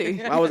 father. what's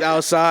tea? I was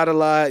outside a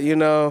lot, you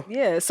know.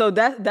 Yeah, so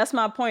that's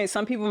my point.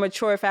 Some people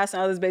mature fast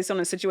and others based on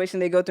the situation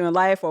they go through in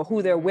life or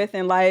who they're with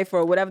in life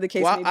or whatever the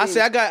case Well, may be. I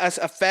say I got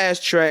a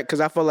fast track because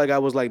I felt like I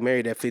was like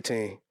married at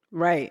 15.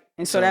 Right.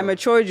 And so that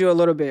matured you a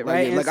little bit,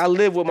 right? Like, And I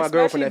lived with my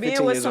girlfriend at especially 15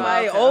 being with years old.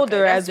 somebody Okay, older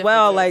that's as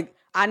well, different, like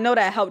I know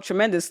that helped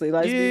tremendously.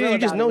 Let's be Yeah, real you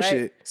just about know it, right?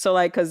 shit. So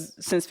like, because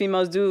since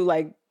females do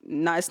like,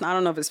 I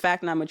don't know if it's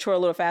fact, not mature a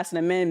little faster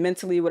than men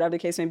mentally, whatever the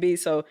case may be.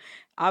 So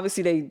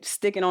obviously they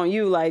sticking on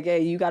you like,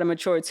 hey, you got to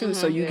mature too.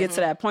 So you get to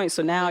that point.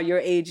 So now your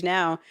age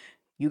now,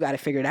 you got to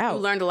figure it out. You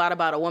learned a lot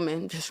about a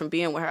woman just from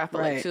being with her. I feel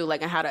like Right. too,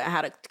 like and how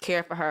to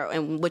care for her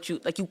and what you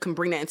can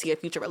bring that into your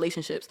future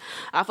relationships.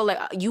 I feel like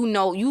you've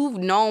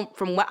known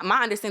from what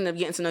my understanding of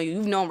getting to know you,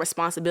 you've known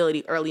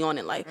responsibility early on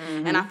in life,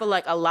 and I feel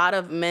like a lot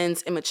of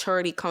men's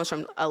immaturity comes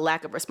from a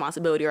lack of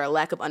responsibility or a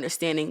lack of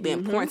understanding the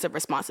importance of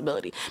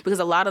responsibility because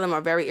a lot of them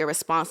are very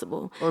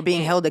irresponsible Or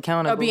being held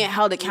accountable. or being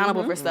held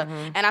accountable for stuff.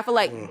 And I feel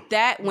like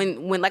that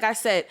when like I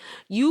said,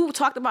 you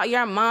talked about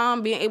your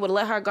mom being able to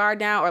let her guard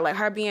down or like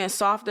her being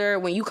softer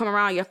when you come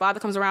around, your father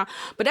comes around.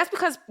 But that's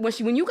because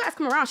when you guys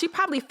come around, she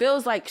probably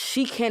feels like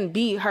she can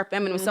be her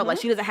feminine self. Like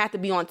she doesn't have to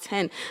be on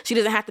 10. She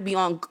doesn't have to be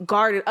on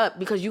guarded up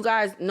because you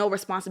guys know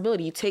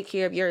responsibility. You take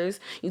care of yours.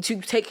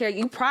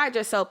 You pride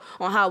yourself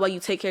on how well you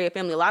take care of your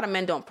family. A lot of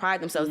men don't pride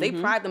themselves. They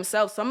pride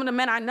themselves. Some of the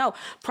men I know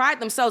pride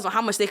themselves on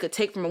how much they could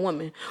take from a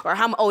woman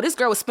or this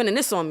girl was spending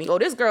this on me. Oh,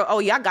 this girl,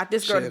 I got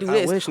this girl to do I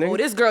this. wish, nigga. Oh,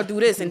 this girl do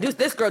this and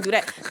this girl do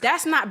that.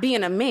 That's not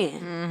being a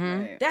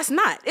man. That's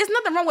not. There's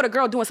nothing wrong with a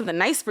girl doing something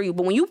nice for you,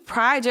 but when you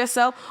pride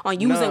yourself on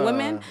using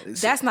women,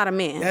 that's not a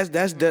man.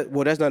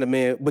 That's not a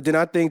man. But then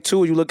I think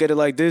too, you look at it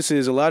like this: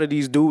 is a lot of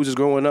these dudes is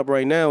growing up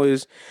right now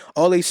is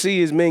all they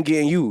see is men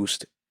getting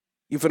used.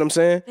 You feel what I'm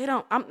saying? They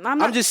don't. I'm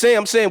not. I'm just saying.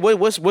 I'm saying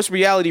what's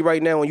reality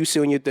right now when you see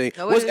on your thing?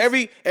 What's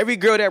every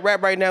girl that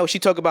rap right now? She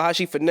talk about how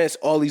she finesse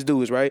all these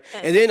dudes, right?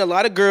 And then a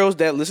lot of girls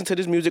that listen to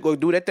this music or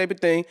do that type of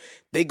thing,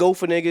 they go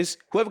for niggas.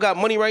 Whoever got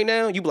money right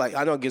now, you be like,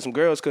 I know I get some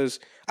girls because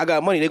I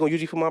got money. They gonna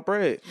use you for my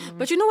bread.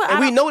 But you know what? And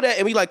we know that,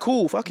 and we like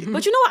cool. Fuck it.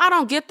 But you know what I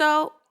don't get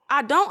though?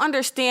 I don't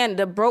understand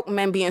the broke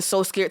men being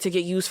so scared to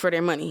get used for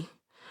their money.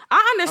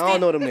 I understand. I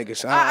don't know them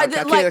niggas. I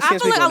can't I feel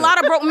speak like a on lot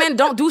that. of broke men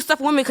don't do stuff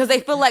with women because they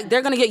feel like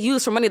they're gonna get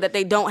used for money that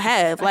they don't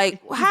have. Like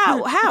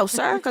how,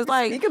 sir? Because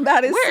like, Speak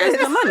about it, where is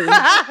sis. the money?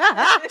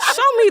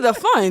 Show me the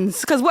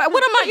funds. Because what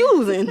am I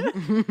using?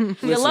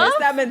 Your love? It's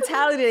that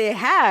mentality they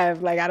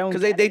have. Like I don't.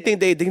 Because they think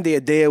they're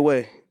a day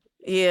away.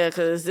 Yeah,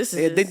 because this is.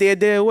 They think they're a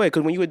day away.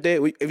 Because when you a day,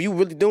 if you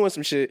really doing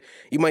some shit,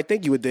 you might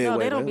think you a day No,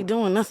 away. they don't be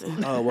doing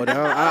nothing. Oh well,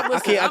 I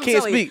Listen, I'm can't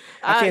telling you, speak.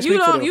 I can't you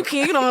speak for them.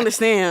 You don't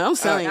understand. I'm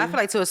telling I you. feel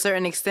like to a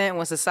certain extent,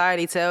 when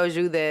society tells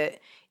you that,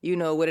 you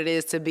know, what it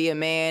is to be a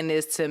man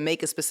is to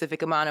make a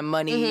specific amount of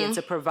money and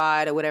to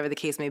provide or whatever the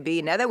case may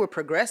be. Now that we're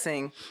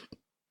progressing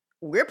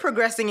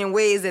in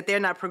ways that they're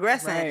not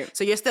progressing. Right.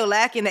 So you're still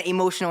lacking that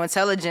emotional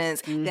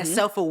intelligence, that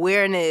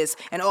self-awareness,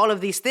 and all of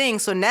these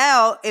things. So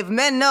now, if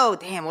men know,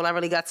 damn, well, I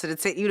really got to the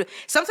table.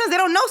 Sometimes they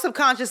don't know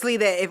subconsciously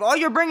that if all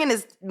you're bringing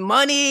is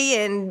money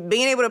and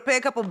being able to pay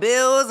a couple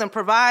bills and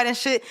provide and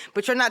shit,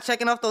 but you're not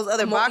checking off those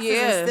other boxes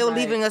and still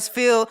leaving us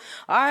feel,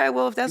 all right,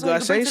 well, if that's You what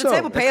gotta you bring say to the so.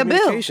 table, That's pay a bill.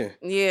 communication.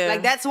 Yeah.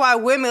 Like that's why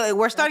women,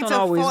 we're starting to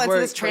don't always fall into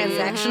this work.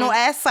 transactional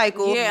ass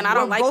cycle. Yeah, and I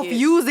don't we're like both it.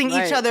 using each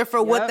Right. other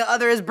for what Yep. the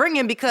other is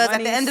bringing because at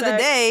Money, the end of the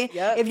sex. day,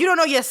 Yep. if you don't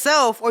know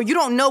yourself or you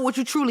don't know what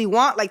you truly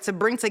want, like to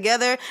bring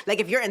together, like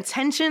if your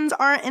intentions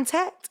aren't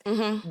intact,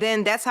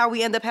 then that's how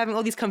we end up having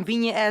all these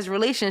convenient ass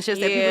relationships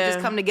that people just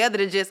come together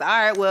to just, all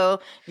right,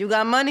 well, you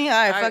got money, all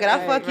right, fuck it,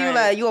 I'll fuck you, right.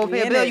 like you gonna pay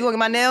a We in bill, it. you gonna get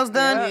my nails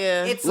done.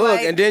 Yeah. It's Look,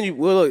 like, and then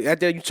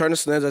after that you turn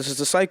that's just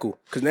a cycle.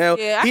 Because now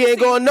Yeah, I he can ain't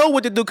see- gonna know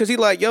what to do because he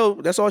like, yo,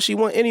 that's all she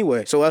want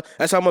anyway. So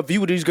that's how I'm gonna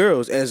view these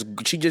girls as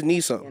she just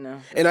needs something.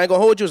 And I ain't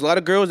gonna hold you. There's a lot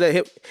of girls that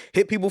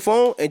hit people's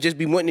phone and just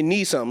be wanting to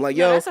need something. Like,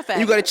 Yeah, yo, that's a fact.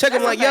 you gotta check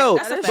them That's like, a yo,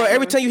 fact. That's a bro, fact.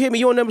 every time you hit me,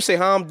 you don't never say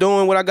how I'm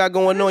doing, what I got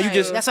going on. You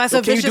just, That's why it's yo,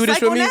 a can you vicious do this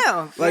for cycle me?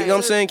 now. Like, you know what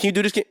I'm saying? Can you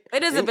do this?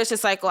 It is a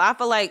vicious cycle. I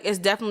feel like it's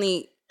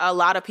definitely a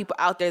lot of people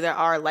out there that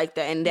are like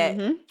that and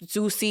that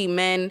do see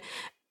men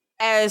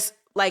as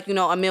like, you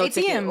know, a meal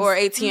ticket ATMs. or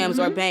ATMs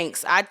or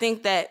banks. I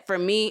think that for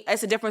me,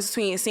 it's a difference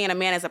between seeing a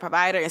man as a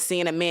provider and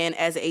seeing a man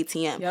as an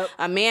ATM. Yep.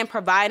 A man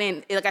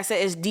providing, like I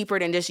said, is deeper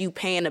than just you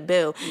paying a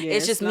bill. Yeah,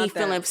 it's just it's me not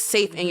feeling that.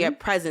 safe in your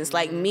presence.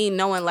 Like me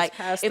knowing, like,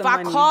 pass if the I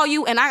money. call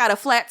you and I got a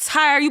flat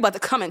tire, you about to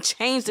come and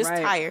change this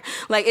Right. tire.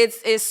 Like,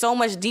 it's so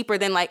much deeper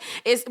than, like,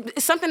 it's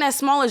something as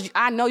small as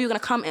I know you're going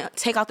to come and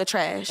take out the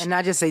trash. And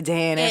not just say,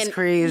 damn, that's And-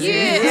 crazy.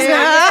 Yeah, it's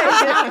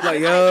not- Like,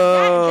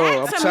 yo, that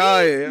I'm to me-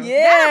 tired.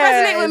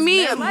 that resonate with it's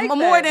me men like more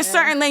that, than man.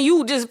 certain than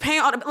you just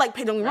paying all the, like,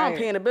 don't get me wrong, Right.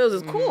 paying the bills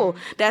is cool.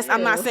 That's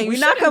I'm not saying you We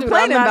not shouldn't do that.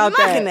 I'm complaining not about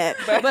that. knocking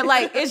that. But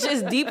like it's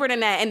just deeper than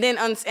that. And then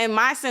in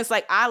my sense,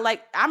 like I'm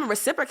a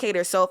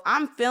reciprocator. So if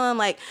I'm feeling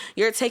like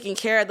you're taking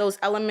care of those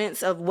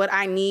elements of what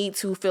I need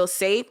to feel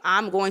safe,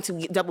 I'm going to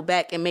double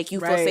back and make you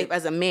feel Right. safe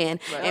as a man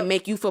and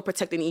make you feel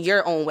protected in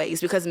your own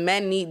ways because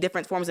men need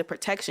different forms of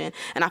protection.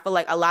 And I feel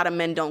like a lot of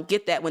men don't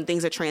get that when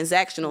things are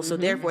transactional. So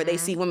therefore they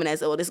see women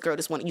as, oh, this girl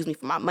just want to use me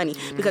for my money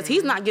because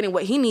he's not getting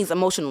what he needs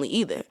emotionally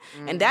either.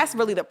 And that's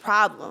really the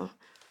problem.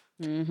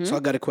 So I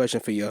got a question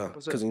for y'all,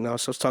 because I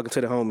was talking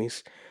to the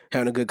homies,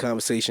 having a good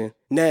conversation.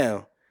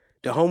 Now,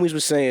 the homies were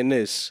saying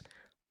this: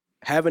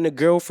 having a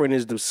girlfriend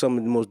is some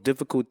of the most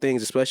difficult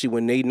things, especially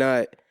when they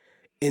not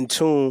in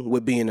tune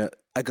with being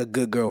a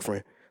good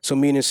girlfriend. So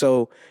meaning,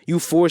 you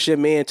force your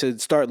man to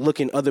start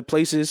looking other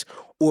places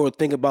or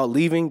think about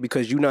leaving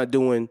because you're not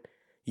doing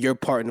your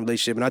part in the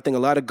relationship. And I think a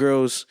lot of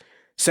girls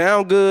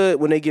sound good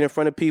when they get in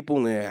front of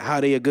people and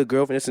how they a good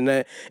girlfriend, this and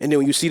that. And then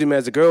when you see them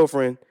as a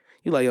girlfriend,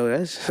 you're like, yo,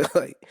 that's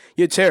like,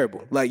 you're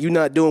terrible. Like, you're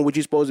not doing what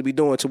you're supposed to be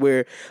doing, to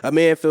where a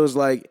man feels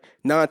like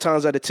 9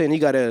 times out of 10, he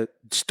got to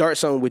start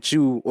something with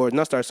you, or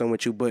not start something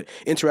with you, but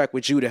interact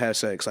with you to have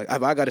sex. Like,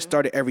 if I got to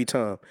start it every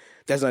time,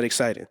 that's not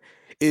exciting.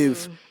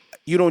 If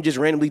you don't just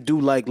randomly do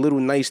like little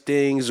nice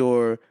things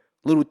or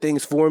little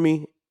things for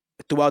me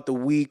throughout the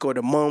week or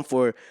the month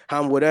or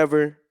how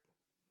whatever,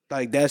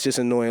 like, that's just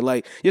annoying.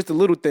 Like, just the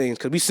little things,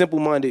 because we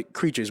simple-minded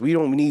creatures. We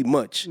don't need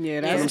much. Yeah,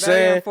 You know that's what I'm very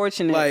saying?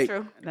 unfortunate. Like,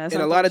 True. That's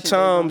and a lot of unfortunate, they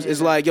times don't it's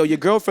do like, yo, your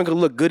girlfriend could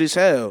look good as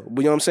hell,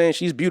 but you know what I'm saying?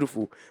 She's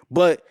beautiful,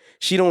 but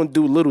she don't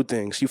do little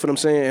things. You feel what I'm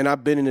saying? And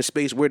I've been in a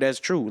space where that's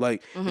true.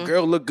 Like, the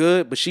girl look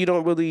good, but she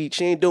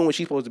ain't doing what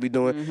she's supposed to be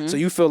doing. So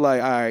you feel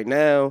like, all right,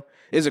 now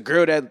there's a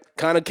girl that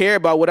kind of care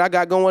about what I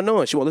got going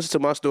on. She want to listen to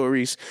my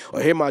stories or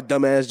hear my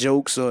dumbass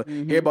jokes or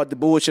hear about the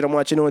bullshit I'm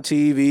watching on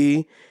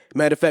TV.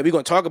 Matter of fact, we're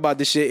going to talk about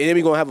this shit and then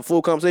we're going to have a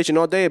full conversation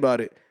all day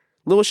about it.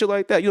 Little shit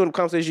like that. You know the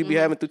conversation you be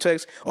having through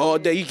text all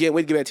day. You can't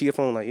wait to get back to your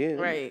phone. Like, yeah.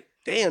 Right.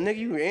 Damn, nigga,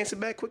 you answer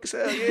back quick as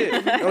hell. Yeah. You know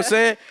what I'm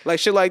saying? Like,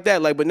 shit like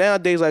that. Like, but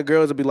nowadays, like,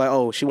 girls will be like,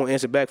 oh, she won't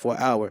answer back for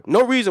an hour.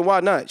 No reason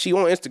why not. She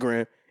on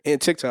Instagram and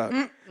TikTok.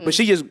 But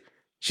she just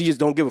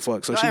don't give a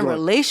fuck. So she In going,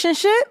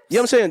 relationship? you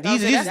know what I'm saying?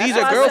 These that's are why I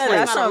said girlfriends.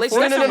 that's No,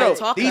 unfortunate.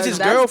 no. These is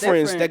That's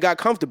girlfriends different. that got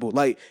comfortable.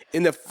 Like,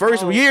 in the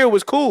first year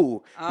was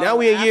cool. Now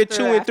we in year after-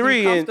 2 and after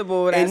you 3, and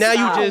comfortable, now that's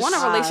you not- I just.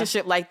 want a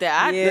relationship like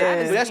that.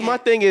 Yeah. But that's my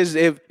thing is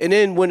and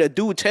then when a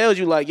dude tells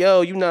you like,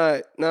 yo, you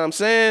not, know what I'm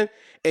saying?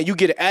 And you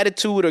get an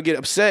attitude or get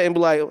upset and be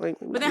like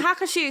But then how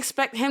could she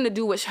expect him to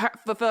do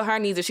fulfill her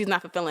needs if she's not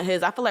fulfilling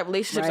his? I feel like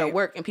relationships are Right.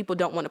 work and people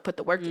don't want to put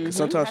the work in.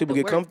 sometimes people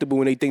You get have to work. comfortable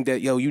when they think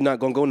that, yo, you not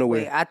gonna go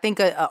nowhere. I think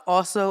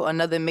also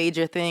another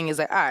major thing is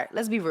like, all right,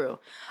 let's be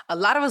real. A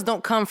lot of us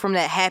don't come from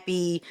that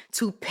happy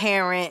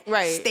 2-parent,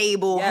 Right.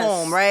 stable Yes.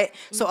 home, right?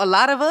 So a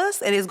lot of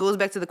us, and it goes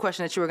back to the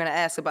question that you were going to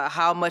ask about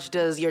how much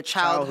does your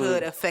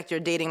childhood affect your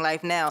dating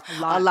life now?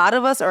 A lot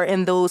of us are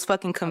in those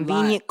fucking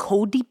convenient,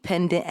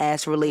 codependent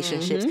ass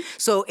relationships.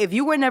 So if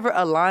you were never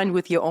aligned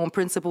with your own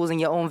principles and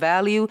your own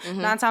value,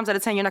 9 times out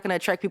of 10, you're not going to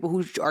attract people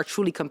who are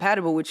truly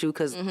compatible with you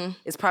because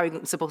it's probably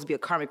supposed to be a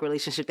karmic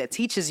relationship that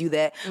teaches you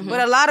that.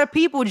 But a lot of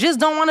people just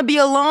don't want to be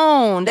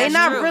alone. They're That's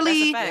not true.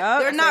 really, That's a fact.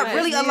 they're That's not a fact.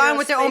 really Need aligned a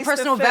with their own space to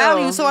personal fill.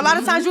 values. So a lot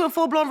of times you're in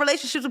full-blown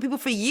relationships with people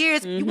for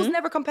years. You was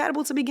never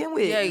compatible to begin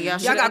with. Yeah, Y'all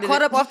should've got ended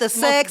caught it up off the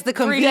sex, the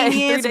 3 days, 3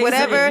 convenience, days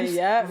whatever. in.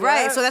 Yeah,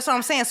 Right. yeah. So that's what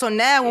I'm saying. So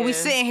now when we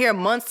sitting here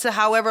months to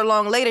however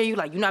long later, you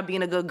like, you're not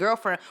being a good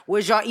girlfriend.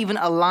 Was y'all even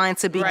aligned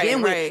to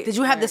begin with? right, Did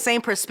you have the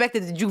same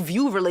perspective? Did you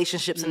view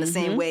relationships in the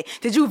same way?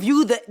 Did you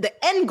view the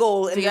end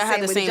goal in the y'all have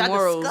same the way? same Did y'all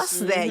morals? discuss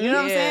that? You know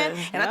what I'm Yeah. saying?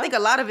 And I think a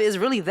lot of it is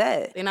really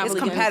that. They're not It's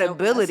really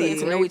compatibility.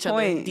 getting to know each other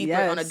point. deeper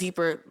on a Yes.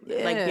 deeper,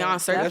 like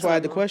beyond surface. That's why I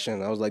had the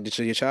question. I was like, this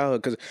is your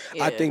childhood, because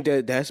I think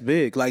that's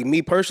big. Like,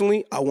 me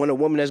personally, I want a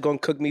woman that's gonna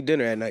cook me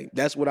dinner at night.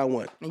 That's what I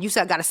want. And you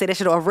said, gotta say that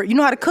shit over. You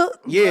know how to cook?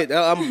 Yeah,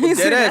 I'm dead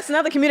That's ass.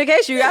 another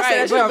communication. You got to say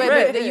Right, that shit on but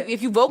red.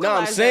 if you vocalize, No,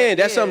 I'm saying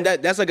that's yeah.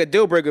 something that's like a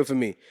deal breaker for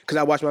me, because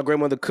I watch my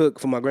grandmother cook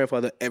for my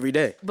grandfather every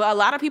day. But a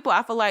lot of people,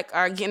 I feel like,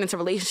 are getting into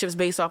relationships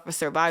based off of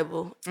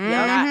survival, and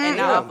not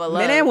off of love.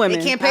 Men and women.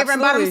 They can't pay rent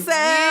by Absolutely.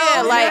 themselves.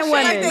 Yeah, like and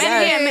women.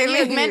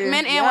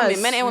 men, Yes.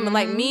 men and women.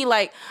 Like me,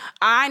 like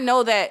I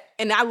know that,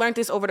 and I learned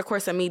this over the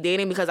course of me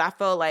dating, because I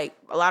felt like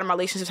a lot of my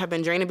relationships have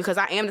been draining, because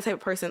I am the type of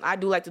person, I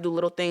do like to do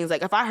little things.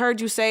 Like if I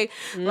heard you say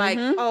like,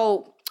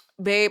 oh,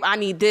 babe, I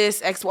need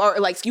this, X, or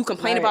like you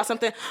complain about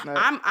something.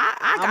 I'm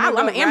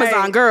an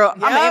Amazon right. girl.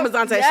 I'm an Yep.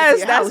 Amazon type Yes,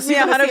 shit. that's me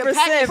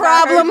 100%.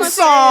 Problem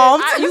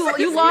solved.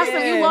 You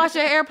lost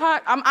your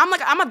AirPod.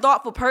 I'm a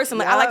thoughtful person.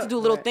 Like I like to do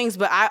little things,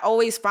 but I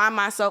always find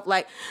myself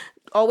like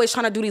always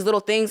trying to do these little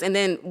things, and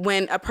then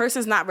when a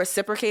person's not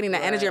reciprocating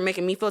that energy or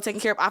making me feel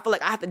taken care of, I feel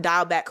like I have to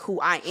dial back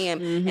who I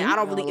am, and I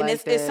don't really. And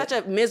it's such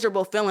a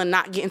miserable feeling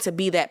not getting to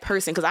be that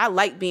person, because I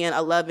like being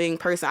a loving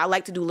person. I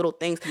like to do little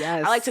things.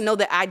 Yes. I like to know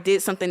that I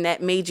did something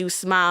that made you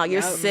smile.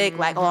 You're sick,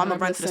 like I'm gonna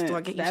run to the store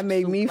and get you That some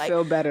made soup. me Like,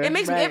 feel better. It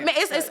makes Right. me.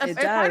 It's It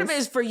part of it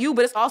does. is for you,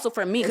 but it's also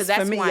for me because It's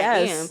that's for who me, I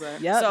yes.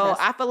 am. Yep, So that's-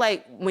 I feel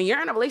like when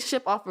you're in a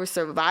relationship off of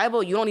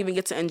survival, you don't even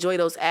get to enjoy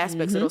those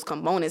aspects of those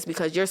components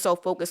because you're so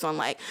focused on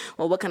like,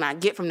 well, what can I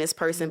get from this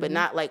person, but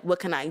not like what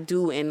can I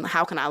do and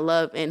how can I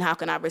love and how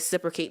can I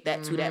reciprocate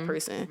that to that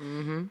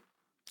person.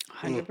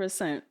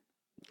 100%.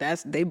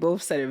 They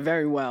both said it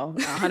very well.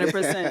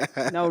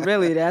 100%. No,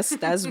 really,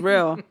 that's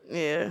real.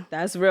 Yeah.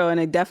 That's real. And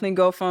it definitely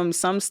go from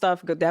some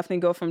stuff, definitely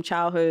go from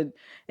childhood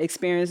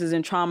experiences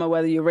and trauma,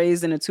 whether you're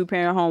raised in a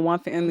 2-parent home, one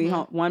family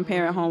home, one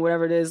parent home,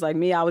 whatever it is. Like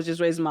me, I was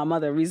just raised with my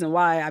mother. Reason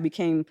why I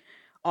became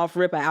off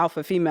rip an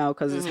alpha female,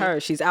 because it's her.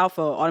 She's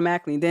alpha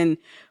automatically. Then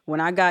when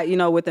I got,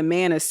 with a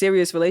man, a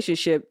serious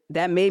relationship,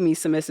 that made me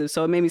submissive.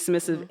 So it made me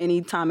submissive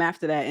any time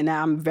after that. And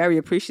I'm very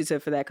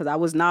appreciative for that, because I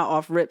was not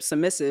off rip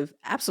submissive.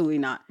 Absolutely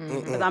not.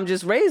 Because I was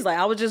just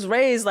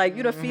raised like,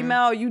 you the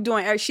female, you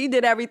doing, she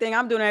did everything,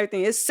 I'm doing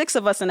everything. It's 6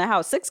 of us in the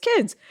house, 6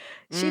 kids.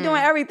 She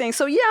doing everything.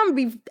 So yeah, I'm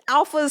gonna be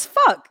alpha as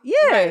fuck. Yeah.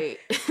 Right.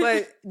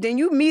 But then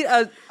you meet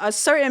a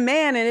certain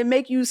man and it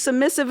make you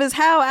submissive as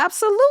hell.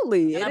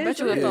 Absolutely. And I It bet is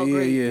you what it it felt is.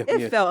 great.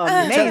 It felt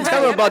amazing.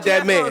 Tell him about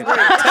that man. Tell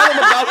him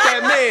about that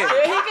man.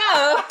 Here he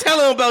go. Tell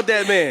him about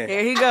that man.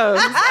 Here he goes.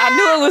 I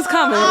knew it was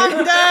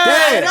coming.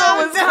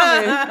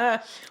 Damn.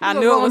 I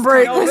knew it was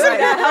coming. No, right.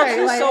 That helps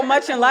you so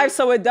much in life.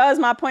 So it does.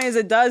 My point is,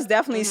 it does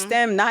definitely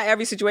stem. Not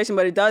every situation,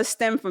 but it does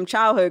stem from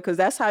childhood, because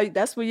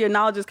that's where your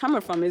knowledge is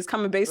coming from. It's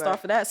coming based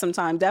off of that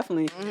sometimes,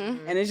 definitely.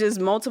 And it's just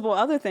multiple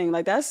other things.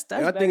 Like that's.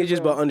 And I think it's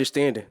just real. about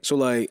understanding. So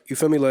like, you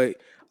feel me? Like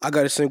I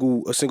got a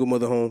single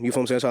mother home. You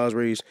feel me? That's how I was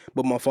raised.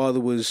 But my father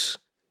was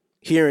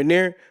here and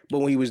there. But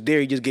when he was there,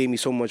 he just gave me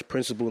so much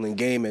principle and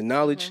game and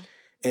knowledge.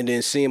 And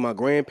then seeing my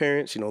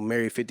grandparents,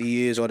 married 50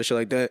 years, all that shit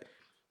like that.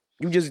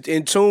 You just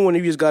in tune when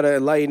you just gotta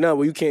lighten up.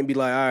 Where you can't be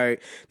like, all right,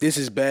 this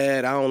is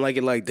bad. I don't like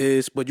it like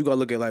this. But you gotta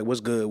look at like what's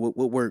good, what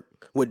work,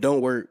 what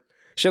don't work.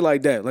 Shit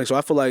like that. Like, so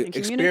I feel like And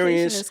communication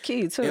experience is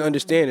key, too. and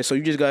understanding. So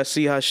you just gotta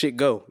see how shit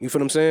go. You feel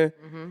what I'm saying?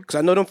 Because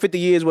I know them 50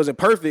 years wasn't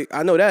perfect.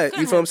 I know that.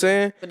 You feel what I'm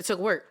saying? But it took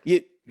work. Yeah,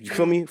 you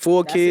feel me?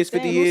 4 That's the kids,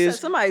 thing. 50 Who said- years.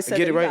 Somebody said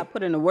get that it you right. gotta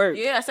put in the work.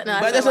 Yeah, I said no.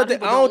 But that's not. I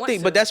don't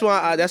think. But that's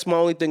why. That's my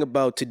only thing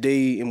about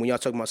today. And when y'all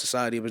talking about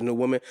society, if there's no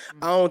woman,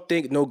 I don't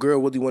think no girl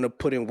really want to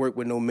put in work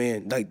with no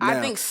man. Like now,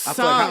 I think I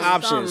feel like her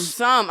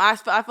options. I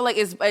feel like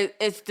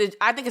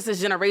I think it's this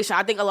generation.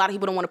 I think a lot of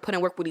people don't want to put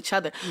in work with each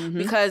other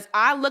because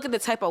I look at the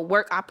type of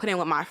work I put in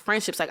with my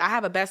friendships. Like I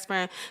have a best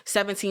friend,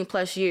 17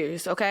 plus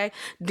years. Okay,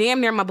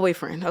 damn near my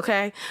boyfriend.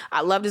 Okay,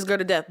 I love this girl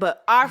to death.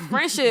 But our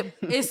friendship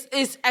is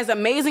as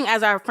amazing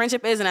as our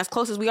friendship is, and as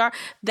close as we are.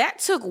 That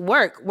took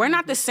work. We're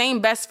not the same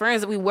best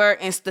friends that we were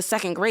in the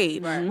 2nd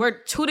grade. We're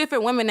 2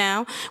 different women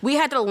now. We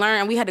had to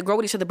learn. We had to grow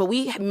with each other. But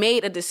we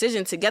made a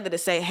decision together to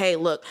say, hey,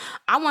 look,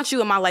 I want you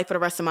in my life for the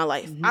rest of my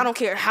life. I don't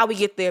care how we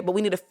get there, but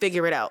we need to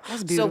figure it out.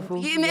 That's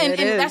beautiful. So, Yeah, and it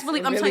is. that's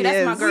really, It I'm really telling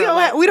you, that's my is.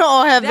 girl. We don't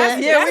all have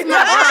That's, that. that's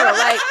my girl.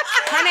 Like,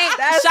 her name,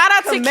 That's shout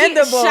out to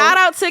commendable. Shout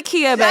out to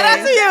Kia Bay. Shout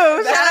out to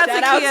you. Shout out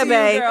Shout to out Kia to you,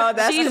 Bay. girl.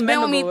 That's She's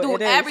been with me commendable.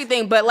 through It is.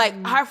 everything, but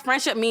like her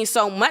friendship means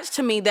so much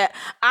to me that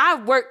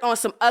I've worked on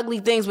some ugly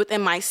things within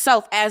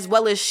myself as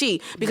well as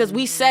she, because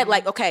we said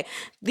like, okay,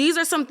 these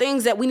are some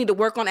things that we need to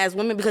work on as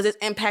women because it's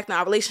impacting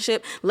our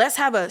relationship. Let's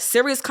have a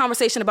serious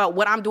conversation about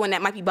what I'm doing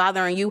that might be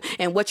bothering you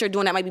and what you're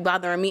doing that might be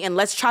bothering me, and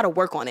let's try to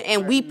work on it.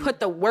 And we put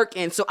the work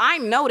in. So I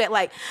know that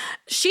like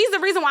she's the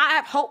reason why I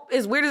have hope,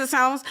 as weird as it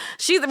sounds,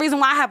 she's the reason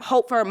why I have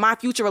hope for my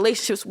future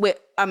relationships with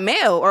a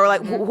male or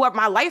like whoever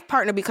my life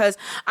partner, because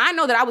I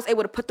know that I was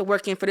able to put the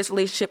work in for this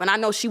relationship, and I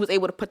know she was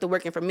able to put the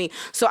work in for me.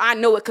 So I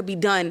know it could be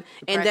done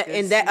in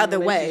that other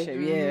way.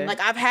 Yeah. Like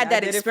I've had I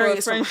that did it for a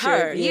experience from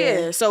friendship, her. yeah.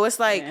 Yeah. So it's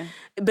like,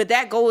 but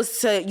that goes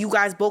to you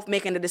guys both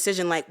making the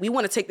decision. Like we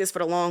want to take this for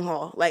the long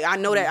haul. Like I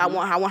know that I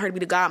want her to be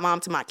the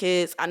godmom to my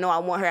kids. I know I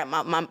want her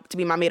at to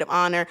be my maid of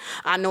honor.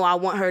 I know I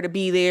want her to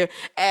be there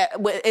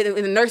in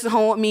the nursing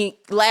home with me,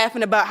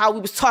 laughing about how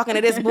we was talking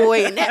to this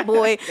boy and that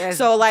boy.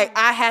 So like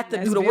I had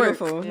to do the work.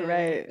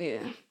 Right. Yeah.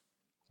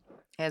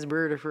 As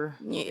beautiful.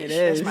 Yeah, It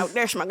is.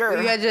 That's my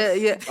girl.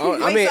 Yeah. Oh,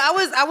 I Wait, mean-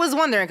 so I was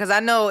wondering, because I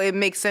know it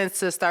makes sense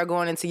to start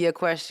going into your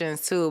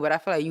questions too, but I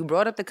feel like you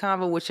brought up the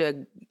convo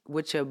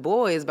with your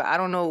boys, but I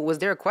don't know, was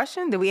there a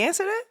question? Did we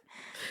answer that?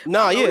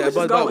 Nah, yeah,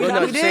 but no, We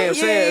I'm saying,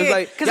 it's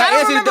like because y'all I don't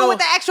answered it remember though, what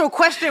the actual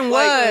question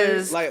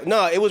was. Like,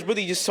 no, it was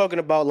really just talking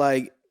about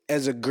like,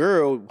 as a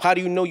girl, how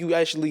do you know you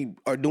actually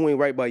are doing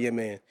right by your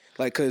man?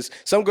 Like, cause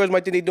some girls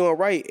might think they're doing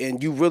right,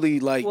 and you really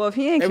like. Well, if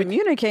he ain't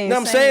communicating, No,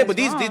 I'm saying, but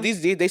it's wrong.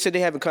 these they said they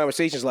having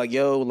conversations like,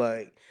 yo,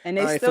 like, And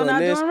I they ain't still feeling not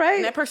this. doing right.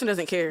 And that person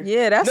doesn't care.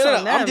 Yeah, that's No,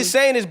 on them. I'm just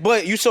saying this,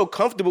 but you so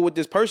comfortable with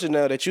this person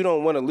now that you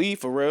don't want to leave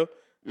for real.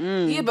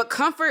 Yeah, but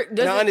comfort And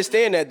I doesn't.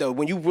 understand that though.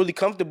 When you really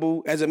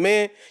comfortable as a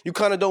man, you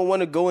kind of don't want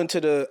to go into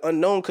the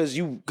unknown because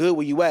you good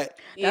where you at. That's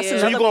Yeah. So you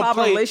another gonna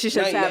problem play-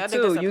 relationships now- have I think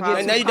too. that's a You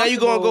problem. get And now you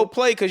gonna go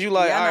play because you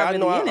like, Y'all all right, not I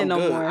know really I'm in it no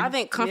good. more. I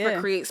think comfort Yeah.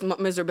 creates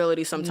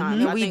miserability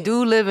sometimes. And I we think-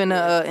 do live in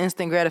a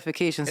instant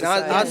gratification And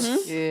I,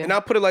 society. Yeah. and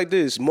I put it like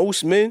this: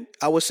 most men,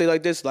 I would say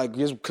like this, like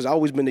just because I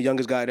always been the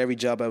youngest guy at every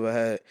job I ever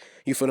had.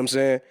 You feel what I'm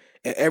saying?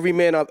 And every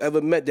man I've ever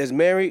met that's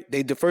married,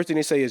 the first thing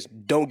they say is,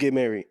 "Don't get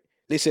married."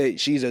 They say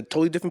she's a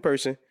totally different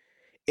person,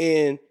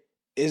 and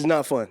it's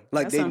not fun.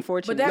 Like That's they,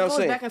 unfortunate. But that You know what goes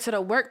I'm saying? back into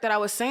the work that I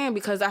was saying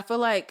because I feel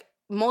like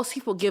most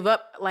people give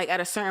up like at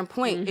a certain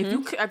point.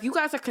 If you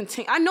guys are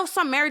I know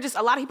some marriages.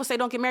 A lot of people say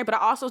don't get married, but I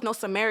also know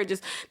some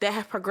marriages that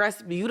have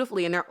progressed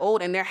beautifully and they're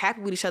old and they're happy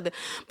with each other.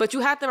 But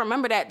you have to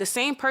remember that the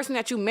same person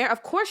that you marry,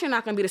 of course, you're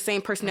not going to be the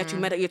same person that you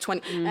met at your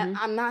 20. And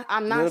I'm not.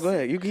 No, go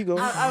ahead. You keep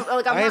going.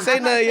 I ain't say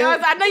nothing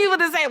yet. I know you were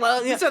to say,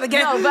 well, you said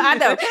again. No, but I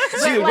know.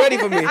 She was ready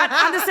for me.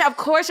 I'm just saying, of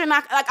course you're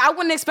not. Like, I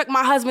wouldn't expect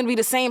my husband to be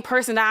the same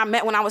person that I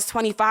met when I was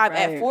 25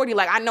 at Right. 40.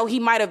 Like, I know he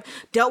might have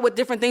dealt with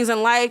different things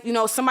in life. You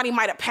know, somebody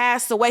might have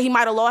passed away. He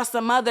might have lost a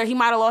mother. He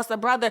might have lost a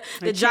brother.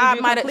 The changed job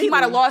you might have. He might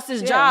have completely. lost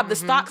his job. The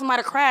stocks might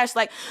have crashed.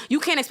 Like, you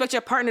can't expect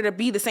your partner to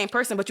be the same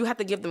person, but you have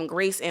to give them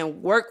grace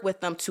and work with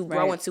them to grow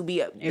Right. and to be.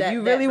 If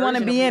you really want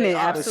to be in it,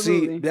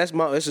 absolutely. See,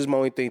 this is my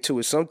only thing too.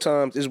 Is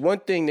sometimes it's one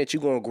thing that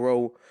you're gonna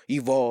grow,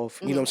 evolve.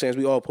 You know what I'm saying? As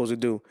we all supposed to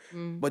do.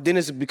 But then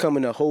it's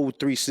becoming a whole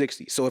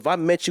 360. So if I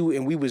met you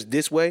and we was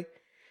this way,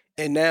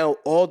 and now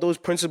all those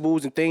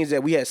principles and things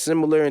that we had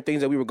similar and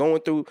things that we were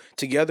going through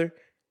together,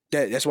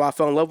 that's why I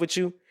fell in love with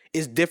you,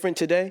 is different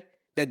today.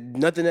 That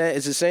nothing that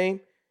is the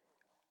same.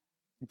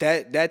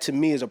 That to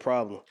me is a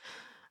problem.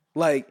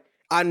 Like,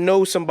 I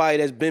know somebody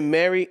that's been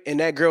married, and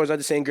that girl is not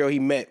the same girl he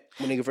met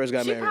when they first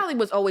got She married. probably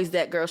was always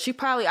that girl. I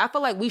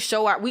feel like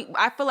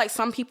I feel like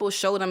some people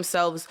show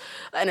themselves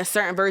in a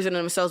certain version of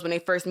themselves when they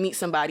first meet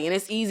somebody, and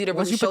it's easy to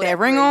Once really you show put that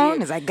for ring a on,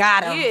 year. it's like,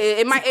 got him.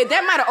 Yeah,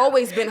 that might have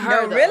always been her.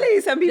 No, though.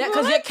 really? Some people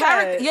because like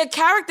that. your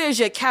character is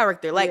your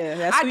character. Like, Yeah,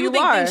 that's I who do you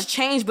think are. things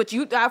change, but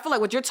I feel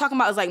like what you're talking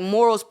about is like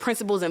morals,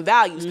 principles, and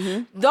values.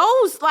 Mm-hmm.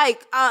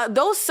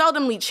 Those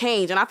seldomly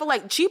change, and I feel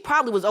like she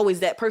probably was always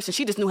that person.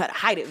 She just knew how to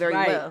hide it very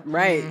well.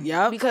 Right.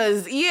 Yep.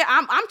 Because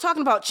I'm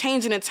talking about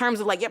changing in terms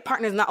of like your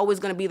partner's not always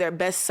going to be their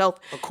best self.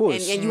 Of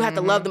course. And you have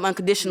to love them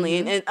unconditionally.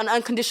 And an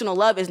unconditional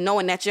love is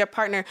knowing that your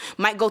partner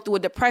might go through a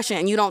depression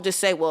and you don't just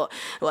say, well,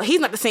 he's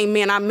not the same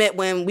man I met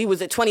when we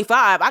was at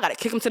 25. I got to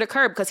kick him to the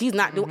curb because he's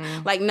not doing,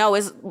 like, no,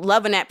 it's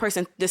loving that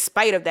person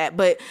despite of that.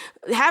 But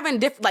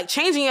having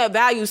changing your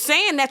values,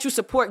 saying that you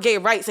support gay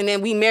rights and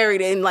then we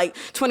married in like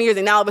 20 years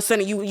and now all of a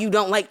sudden you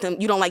don't like them,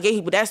 you don't like gay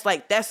people. That's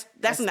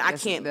something I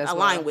can't that's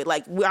align wild. with.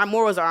 Like, our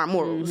morals are our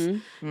morals.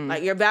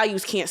 Like, your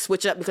values can't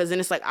switch up because then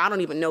it's like, I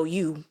don't even know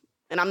you.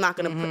 And I'm not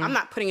gonna. I'm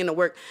not putting in the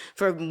work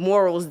for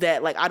morals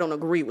that like I don't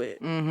agree with.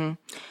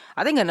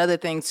 I think another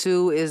thing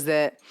too is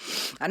that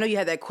I know you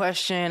had that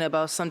question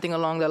about something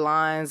along the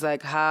lines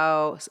like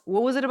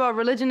what was it about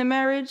religion and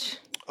marriage?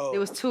 Oh. There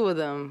was two of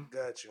them.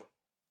 Got you.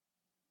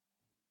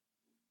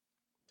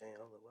 Damn, I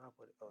don't know where I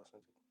put it. Oh,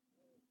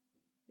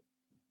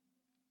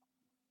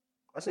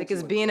 I sent Like, you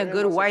is a being a gram,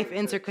 good I sent wife you a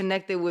text.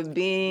 interconnected with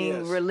being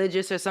Yes.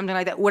 religious or something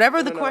like that?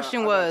 Whatever the No,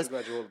 question I was.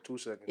 got you. Hold on 2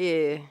 seconds.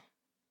 Yeah.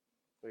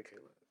 Wait,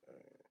 Kayla.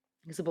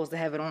 You're supposed to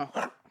have it on.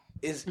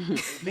 Is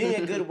being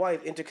a good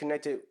wife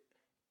interconnected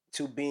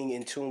to being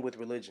in tune with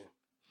religion?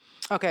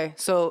 Okay,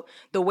 so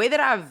the way that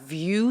I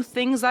view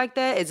things like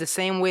that is the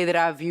same way that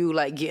I view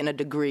like getting a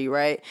degree,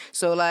 right?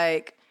 So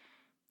like,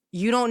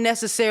 you don't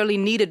necessarily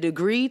need a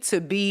degree to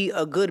be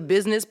a good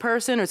business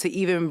person or to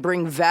even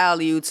bring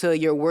value to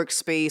your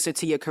workspace or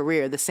to your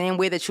career. The same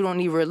way that you don't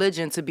need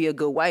religion to be a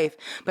good wife.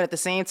 But at the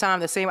same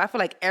time, I feel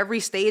like every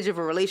stage of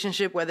a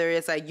relationship, whether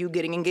it's like you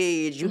getting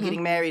engaged, you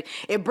getting married,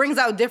 it brings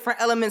out different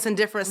elements and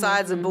different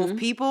sides of both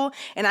people.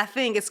 And I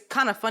think it's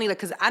kind of funny, like,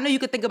 because I know you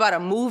could think about a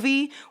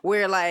movie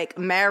where like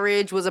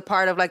marriage was a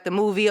part of like the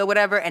movie or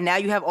whatever, and now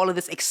you have all of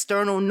this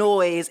external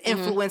noise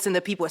influencing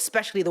the people,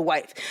 especially the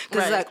wife.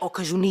 Because it's like, oh,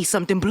 because you need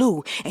something blue.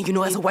 And you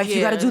know, as a wife,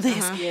 you got to do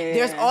this.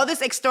 There's all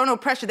this external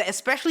pressure that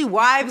especially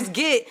wives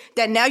get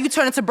that now you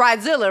turn into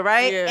bridezilla,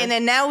 right? Yeah. And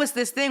then now it's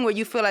this thing where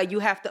you feel like you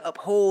have to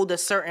uphold a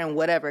certain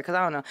whatever. Because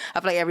I don't know. I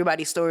feel like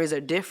everybody's stories are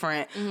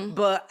different.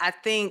 But I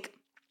think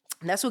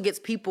that's what gets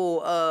people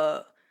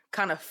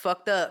kind of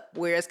fucked up,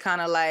 where it's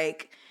kind of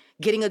like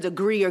getting a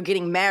degree or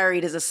getting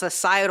married is a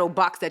societal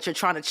box that you're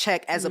trying to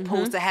check, as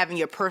opposed to having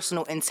your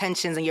personal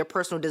intentions and your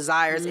personal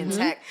desires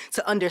intact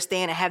to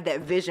understand and have that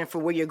vision for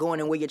where you're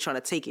going and where you're trying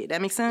to take it.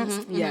 That makes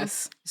sense?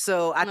 Yes.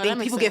 So I think that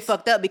makes people get sense.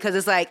 fucked up because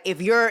it's like,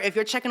 if you're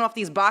checking off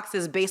these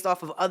boxes based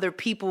off of other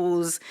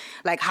people's,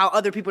 like how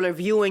other people are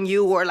viewing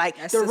you, or like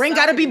the ring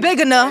got to be big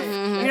enough. You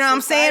know what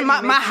I'm saying?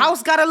 My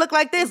house got to look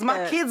like this.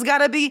 My kids got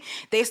to be.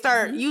 They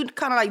start you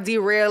kind of like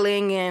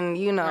derailing, and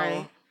you know.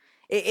 Right.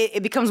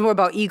 It becomes more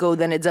about ego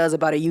than it does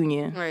about a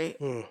union. Right.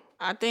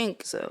 I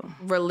think So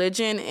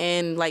religion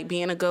and like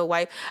being a good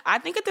wife, I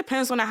think it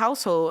depends on the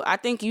household. I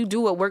think you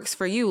do what works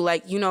for you.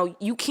 Like, you know,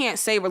 you can't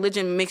say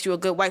religion makes you a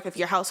good wife if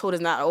your household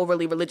is not an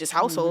overly religious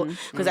household,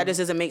 because that just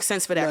doesn't make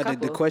sense for that Nah,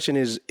 couple. the question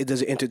is,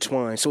 does it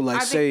intertwine? So,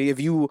 like, I say if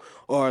you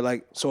are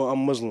like, so I'm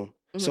Muslim.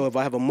 So if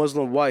I have a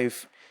Muslim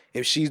wife,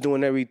 if she's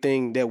doing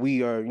everything that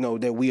we are, you know,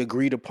 that we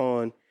agreed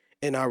upon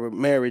in our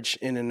marriage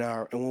and in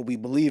our and what we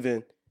believe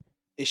in,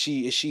 is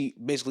she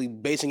basically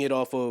basing it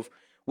off of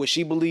what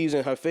she believes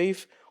in her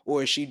faith,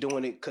 or is she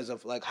doing it because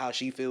of like how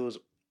she feels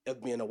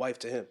of being a wife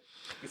to him?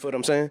 You feel what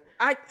I'm saying?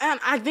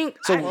 I think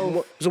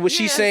So what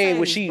she's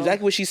saying,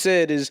 exactly what she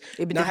said is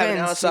not having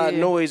depends, outside yeah.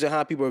 noise and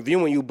how people are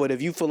viewing you. But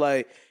if you feel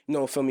like, you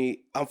know, for me,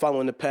 I'm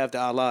following the path that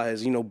Allah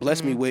has, you know,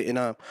 blessed me with, and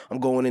I'm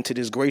going into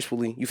this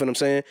gracefully. You feel what I'm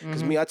saying?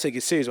 Because me, I take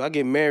it serious. When I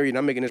get married and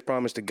I'm making this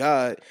promise to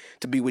God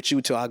to be with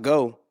you till I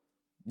go,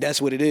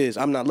 that's what it is.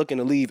 I'm not looking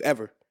to leave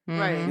ever.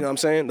 right. You know what I'm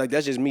saying? Like,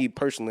 that's just me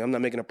personally. I'm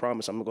not making a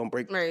promise I'm going to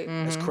break. Right.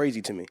 That's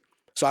crazy to me.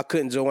 So I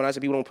couldn't. So when I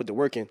said people don't put the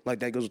work in,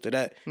 like that goes to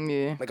that.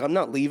 yeah. Like, I'm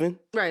not leaving.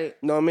 Right.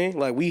 You know what I mean?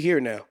 Like, we here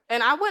now.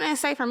 And I wouldn't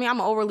say for me, I'm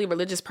an overly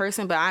religious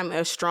person, but I'm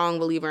a strong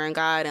believer in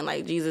God and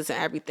like Jesus and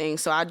everything.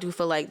 So I do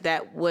feel like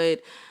that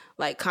would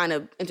like kind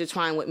of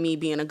intertwine with me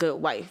being a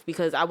good wife,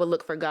 because I would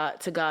look for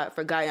God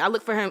for guidance. I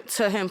look for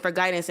him for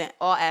guidance in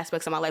all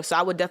aspects of my life. So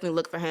I would definitely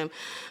look for him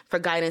for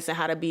guidance in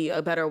how to be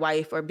a better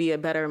wife or be a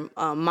better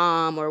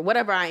mom or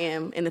whatever I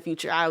am in the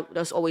future. I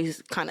just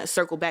always kind of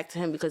circle back to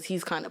him, because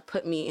he's kind of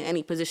put me in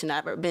any position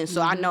I've ever been.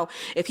 So I know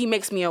if he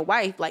makes me a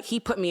wife, like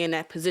he put me in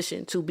that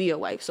position to be a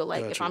wife. So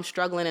like if I'm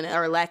struggling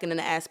or lacking in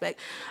the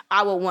aspect,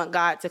 I would want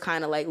God to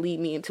kind of like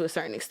lead me into a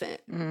certain extent.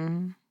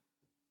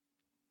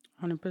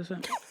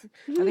 100%.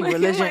 I think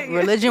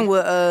religion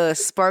will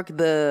spark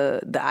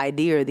the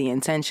idea or the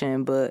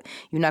intention, but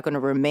you're not going to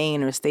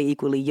remain or stay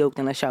equally yoked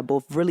unless y'all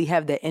both really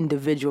have that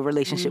individual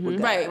relationship with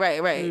God.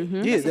 Right.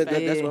 Yeah,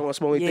 that's one of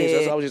my only things.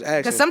 That's what I was just asking.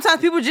 Because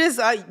sometimes people just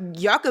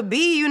y'all could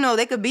be, you know,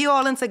 they could be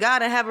all into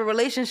God and have a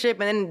relationship,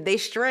 and then they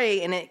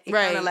stray, and it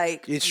kind of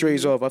like It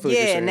strays off. I feel what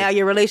you're yeah. saying. Now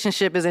your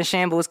relationship is in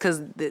shambles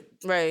because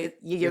Right.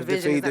 your The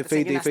vision is not the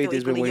same. You're not faith still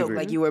has been equally yoked wavering.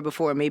 like you were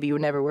before. Maybe you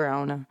never were. I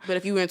don't know. But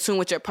if you in tune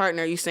with your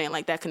partner, you saying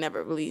like that can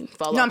never really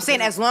fall off. No, I'm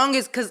saying as long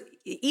as, because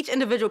each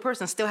individual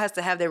person still has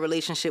to have their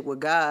relationship with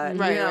God.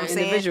 Right, You know what I'm right.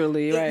 saying?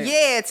 Individually, right.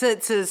 Yeah,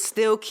 to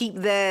still keep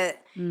that.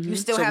 You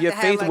still So have if your to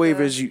have faith like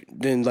wavers,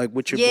 then like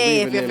what you're Yeah,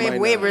 believing if your in faith might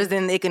not. wavers,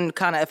 then it can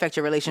kind of affect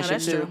your relationship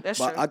That's too. true. That's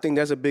But true. I think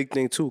that's a big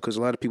thing too, because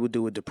a lot of people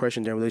deal with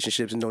depression in their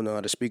relationships and don't know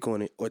how to speak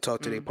on it or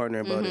talk to their partner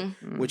about it,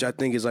 which I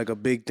think is like a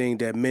big thing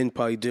that men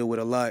probably deal with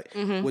a lot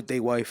with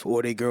their wife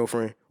or their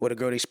girlfriend or the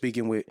girl they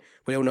speaking with.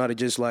 But they don't know how to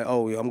just like,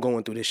 oh, yeah, I'm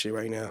going through this shit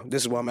right now.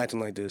 This is why I'm acting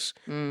like this.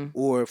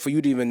 Or for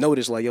you to even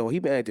notice, like, yo, he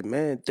been acting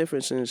mad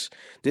different since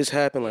this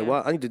happened. Like,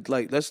 why? I need to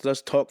like let's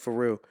talk for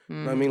real. You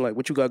know what I mean? Like,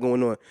 what you got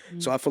going on?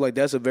 So I feel like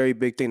that's a very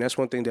big thing. That's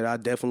one thing that I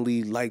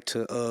definitely like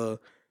to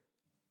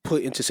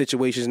put into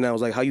situations now.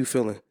 Is like, how you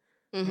feeling?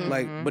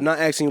 Like, but not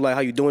asking you like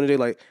how you doing today.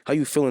 Like, how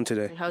you feeling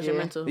today? How's your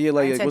mental? Yeah,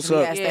 like, what's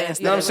intentionally up? ask that Yeah, instead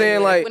You know what I'm of-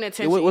 saying? yeah, Like, with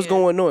intention, what's yeah.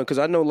 going on? Because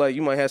I know, like,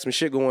 you might have some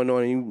shit going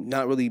on and you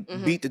not really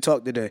beat to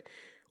talk today.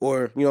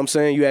 Or, you know what I'm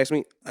saying? You ask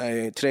me,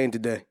 today ain't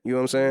today. You know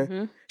what I'm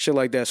saying? Shit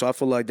like that. So I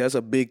feel like that's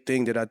a big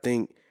thing that I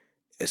think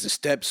is the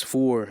steps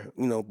for,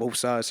 you know, both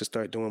sides to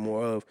start doing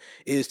more of,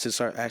 is to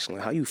start asking,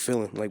 like, how you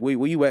feeling? Like, where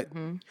you at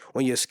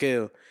on your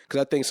scale?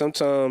 Because I think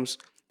sometimes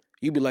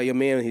you be like, your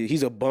man,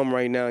 he's a bum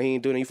right now. He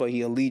ain't doing it. You feel like he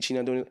a leech. He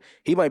not doing it.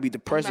 He might be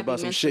depressed might about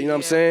be some shit. You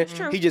mentally, know what I'm yeah.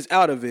 saying? He just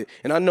out of it.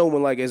 And I know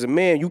when, like, as a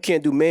man, you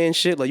can't do man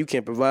shit. Like, you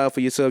can't provide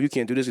for yourself. You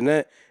can't do this and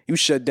that. You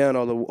shut down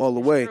all the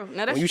way. true. No,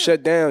 that's When you true.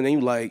 shut down, then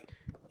you like,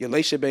 your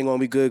relationship ain't gonna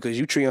be good because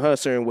you treating her a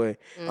certain way.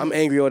 I'm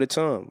angry all the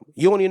time.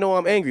 You don't even know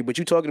I'm angry, but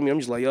you talking to me. I'm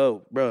just like,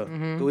 yo, bro,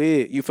 go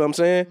ahead. You feel what I'm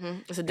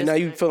saying? It's a And now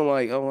you disconnect. feeling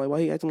like, oh, like,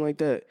 why he acting like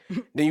that?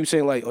 Then you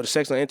saying like, oh, the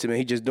sex not intimate.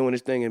 He just doing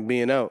his thing and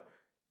being out.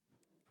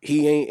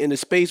 He ain't in the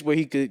space where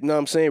he could, you know what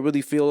I'm saying,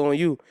 really feel on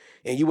you.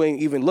 And you ain't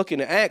even looking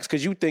to ask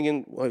because you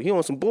thinking, well, he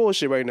on some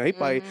bullshit right now. He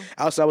probably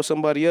outside with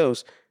somebody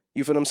else.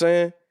 You feel what I'm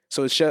saying?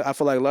 So it's, I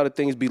feel like a lot of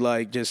things be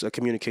like just a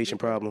communication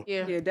problem.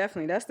 Yeah. Yeah,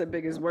 definitely. That's the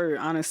biggest word,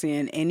 honestly,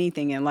 in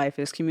anything in life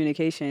is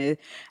communication.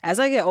 As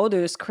I get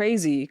older, it's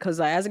crazy because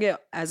like,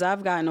 as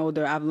I've gotten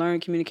older, I've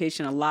learned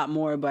communication a lot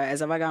more. But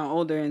as I've gotten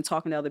older and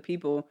talking to other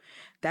people,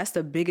 that's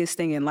the biggest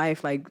thing in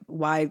life. Like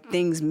why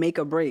things make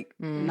or break,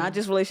 not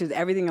just relationships,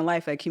 everything in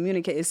life. Like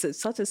communicate. It's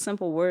such a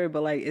simple word,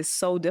 but like it's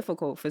so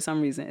difficult for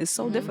some reason. It's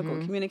so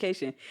difficult.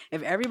 Communication.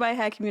 If everybody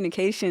had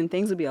communication,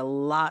 things would be a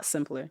lot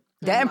simpler.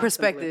 That in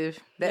perspective.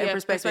 That in Yeah,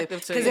 perspective.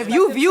 perspective too, Because yeah. if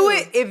you view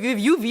it, if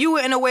you view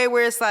it in a way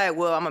where it's like,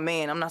 well, I'm a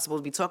man, I'm not supposed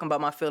to be talking about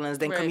my feelings,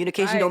 then Right.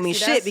 communication Right, don't mean see,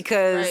 shit that's-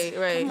 because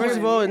Right. First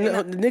of all, the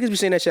niggas be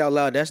saying that shit out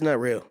loud. That's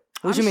not real.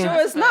 What you mean? Sure,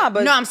 it's not.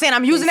 But No, I'm saying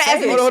I'm using that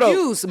as an Hold on.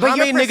 excuse. But How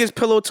your many niggas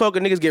pillow talk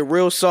and niggas get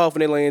real soft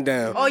when they laying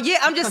down? Oh yeah,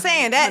 I'm just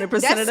saying that 100%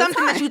 that's of the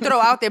something that time. you throw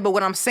out there. But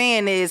what I'm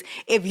saying is,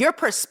 if your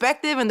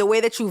perspective and the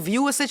way that you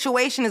view a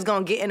situation is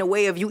gonna get in the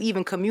way of you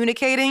even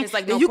communicating, It's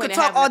like then no you point could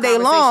in talk having all a day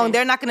long. conversation.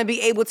 They're not gonna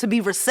be able to be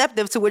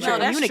receptive to what you're No,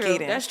 that's communicating.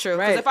 true. That's true.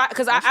 Right.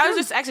 Because I was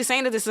just actually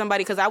saying it to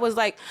somebody because I was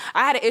like,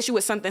 I had an issue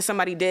with something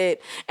somebody did,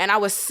 and I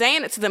was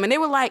saying it to them, and they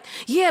were like,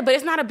 "Yeah, but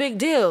it's not a big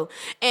deal."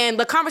 And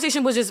the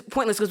conversation was just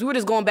pointless because we were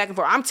just going back and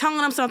forth. I'm telling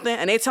them something,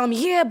 and they telling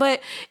me, "Yeah,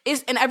 but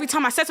it's." And every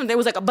time I said something, there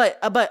was like a but,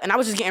 and I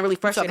was just getting really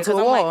frustrated to a because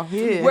I'm wall. like,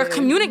 Yeah. we're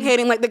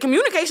communicating, like the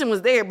communication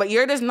was there, but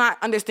you're just not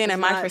understanding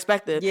my not-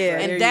 perspective. Yeah,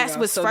 there you and that's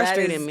go. what's So that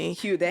frustrating is me.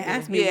 huge. There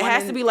has to be Yeah, it one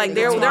has in- to be like in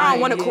they're on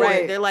one line. accord.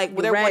 Right. They're like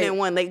You're they're one right. and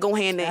one. They go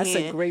hand in hand. That's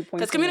a great point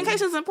Because to make.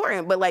 communication is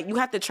important, but like you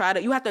have to try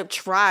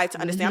to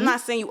understand. I'm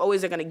not saying you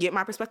always are gonna get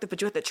my perspective,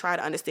 but you have to try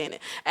to understand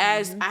it.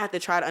 As I have to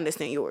try to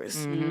understand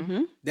yours.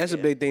 That's a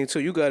big thing too.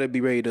 You gotta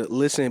be ready to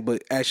listen,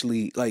 but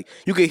actually, like,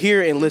 you can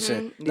hear and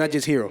listen, not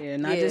just hear 'em. Yeah,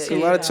 not Yeah, just yeah. A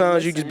lot of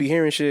times you just be listen.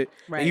 hearing shit,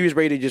 and you just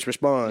ready to just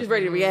respond. Just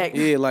ready to react.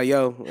 Yeah, like,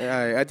 yo, all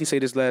right, after you say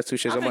this last two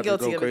shits, I've I'm been about to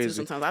guilty go of it too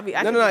crazy.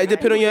 sometimes. No, it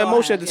depends on your we all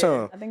emotion at have, the yeah.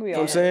 time. I think we You know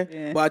all what I'm saying?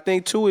 have, yeah. But I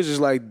think too is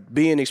just like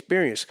being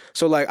experienced.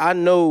 So like I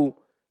know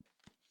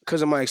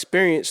because of my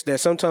experience that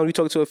sometimes we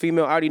talk to a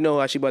female, I already know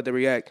how she about to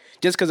react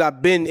just because I've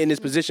been in this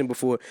position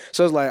before.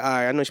 So it's like, all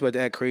right, I know she about to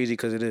act crazy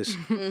because of this.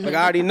 Like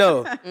I already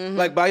know.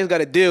 Like, but I just got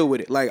to deal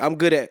with it. Like I'm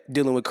good at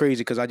dealing with crazy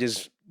because I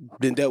just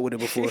been dealt with it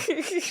before.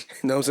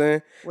 You know what I'm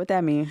saying? What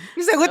that mean?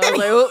 You said what I that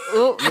was mean?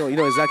 like, oh, You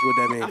know exactly what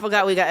that I means.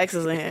 forgot we got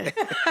exes in here.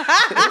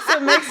 That's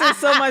what makes it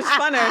so much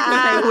funner.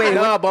 Like, wait,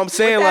 Nah, but I'm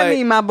saying what that like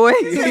mean, my boy?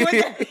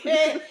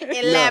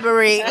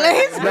 Elaborate.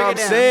 No, I'm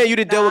saying you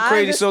done dealt with Nah, I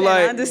crazy. So understand,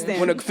 I like, understand.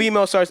 when a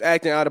female starts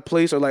acting out of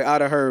place or like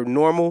out of her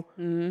normal,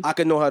 I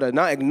can know how to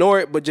not ignore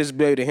it, but just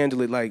be able to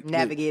handle it. Like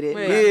Navigate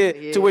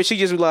it. yeah, to where she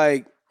just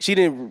like she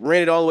didn't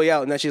ran it all the way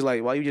out, and now she's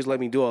like, why you just let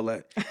me do all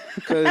that?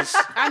 Because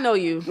I know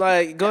you.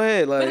 like, go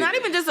ahead, like. But not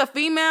even just a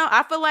female.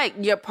 I feel like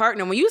your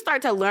partner, when you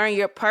start to learn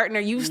your partner,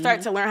 you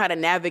start to learn how to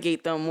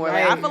navigate them more.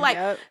 Like, I feel like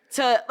Yep.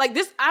 to like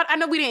this. I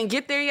know we didn't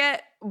get there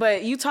yet,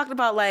 but you talked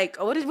about like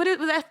what is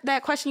was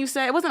that question you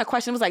said? It wasn't a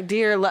question. It was like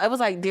dear. It was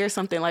like dear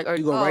something like or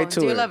You go right to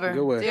Dear it. lover.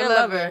 Good way. dear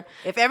lover.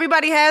 If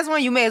everybody has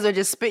one, you may as well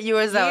just spit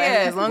yours out.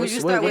 Yeah. As long as you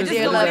What- start what with is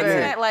dear it? What does lover.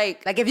 that mean?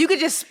 Like Like if you could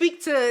just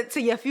speak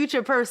to your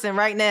future person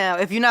right now,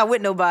 if you're not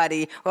with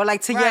nobody, or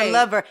like to Right. your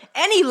lover,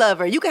 any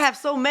lover. You can have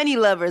so many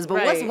lovers, but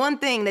what's Right. one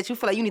thing that you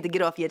feel like you need to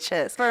get off your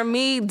chest? for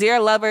me, dear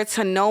lover,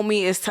 to know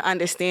me is to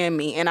understand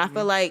me. And I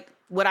feel like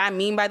what I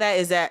mean by that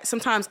is that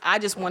sometimes I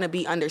just want to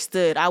be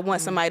understood. I want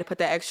somebody to put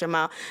that extra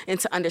mile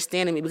into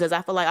understanding me because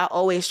I feel like I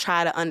always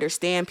try to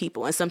understand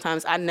people. And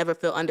sometimes I never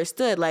feel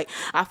understood. Like,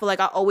 I feel like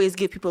I always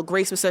give people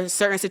grace with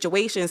certain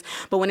situations.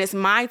 But when it's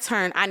my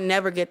turn, I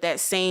never get that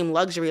same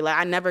luxury. Like,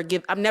 I'm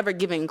never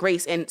given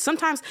grace. And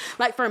sometimes,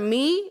 like, for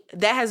me,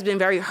 that has been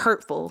very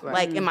hurtful.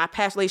 Like, in my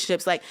past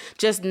relationships, like,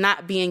 just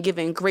not being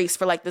given grace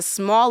for, like, the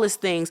smallest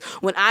things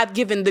when I've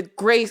given the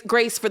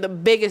grace for the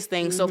biggest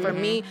things. So for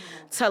me,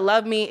 to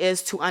love me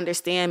is to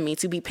understand me,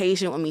 to be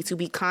patient with me, to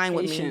be kind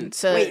with me.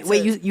 Patience.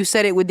 Wait, you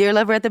said it with dear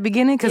lover at the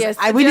beginning? Because Yes,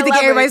 we need dear to get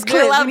lover, everybody's dear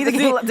clips. lover, We need to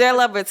get... dear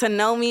lover, to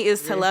know me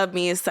is to love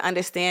me, is to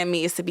understand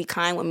me, is to be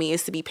kind with me,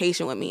 is to be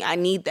patient with me. I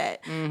need that.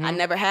 I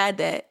never had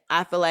that.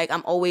 I feel like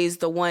I'm always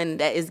the one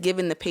that is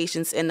given the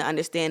patience and the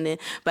understanding,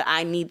 but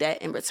I need that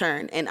in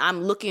return. And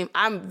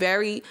I'm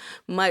very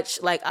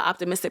much like an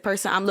optimistic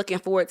person. I'm looking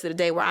forward to the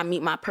day where I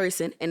meet my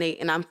person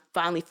and I'm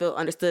finally feel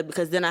understood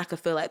because then I can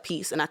feel at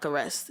peace and I can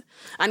rest.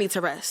 I need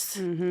to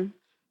rest.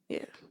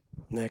 Yeah.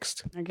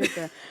 Next. I get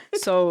that.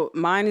 So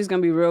mine is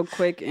gonna be real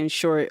quick and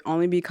short,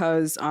 only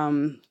because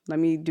let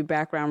me do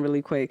background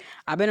really quick.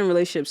 I've been in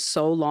relationships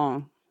so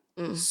long,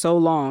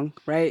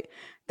 right?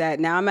 That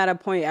now I'm at a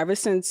point. Ever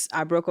since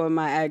I broke up with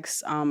my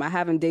ex, I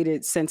haven't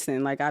dated since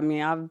then. Like, I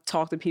mean, I've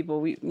talked to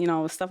people,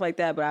 stuff like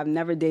that, but I've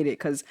never dated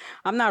because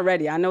I'm not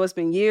ready. I know it's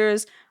been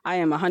years. I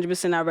am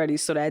 100% not ready.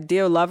 So that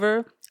dear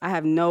lover, I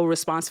have no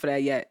response for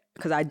that yet.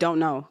 Because I don't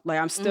know. Like,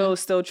 I'm still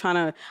trying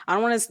to, I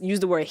don't want to use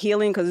the word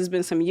healing because it's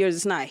been some years.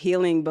 It's not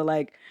healing, but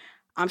like,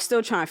 I'm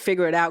still trying to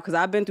figure it out because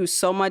I've been through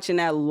so much in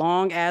that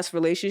long ass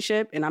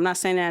relationship. And I'm not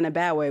saying that in a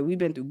bad way. We've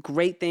been through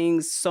great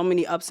things, so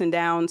many ups and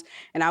downs.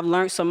 And I've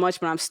learned so much,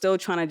 but I'm still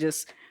trying to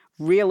just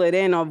reel it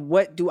in of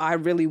what do I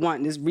really want.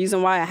 And this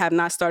reason why I have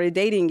not started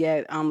dating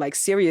yet, like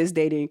serious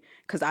dating,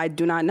 because I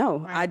do not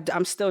know.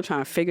 I'm still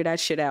trying to figure that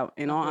shit out.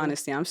 In all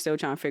honesty, I'm still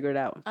trying to figure it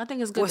out. I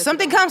think it's good. Well, that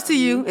something you don't comes to know.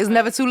 you, it's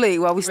never too late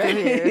while we still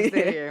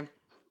here.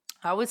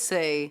 I would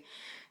say,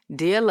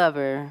 dear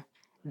lover,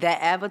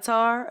 that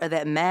avatar or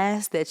that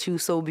mask that you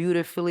so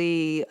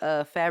beautifully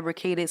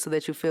fabricated so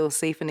that you feel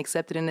safe and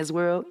accepted in this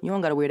world, you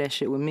don't gotta wear that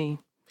shit with me.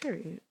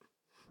 Period.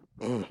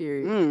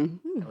 Period.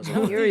 That was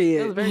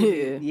Period.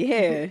 very deep.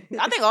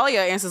 Yeah. I think all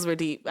your answers were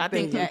deep. I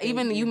think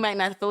even you might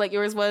not feel like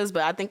yours was,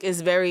 but I think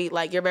it's very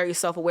like you're very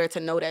self aware to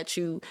know that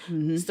you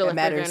still are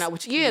matters. figuring out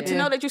what to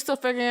know that you're still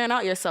figuring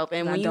out yourself.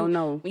 And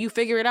when you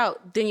figure it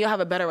out, then you'll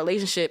have a better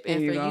relationship. And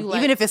for you, like,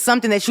 even if it's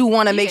something that you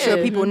want to make sure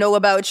people know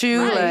about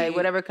you, Right. like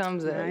whatever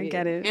comes up. I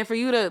get it. and for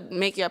you to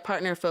make your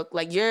partner feel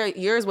like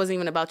yours wasn't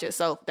even about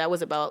yourself. That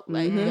was about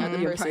like the other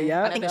person.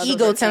 yeah. I think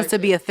ego tends to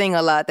be a thing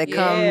a lot that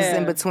comes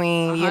in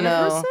between, you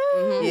know.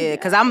 Yeah,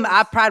 because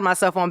I pride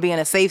myself on being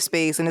a safe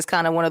space, and it's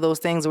kind of one of those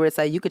things where it's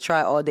like you could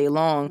try all day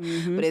long,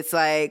 but it's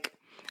like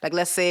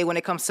let's say when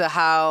it comes to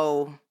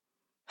how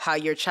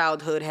your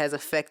childhood has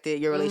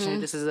affected your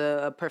relationship, this is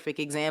a perfect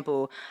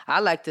example. I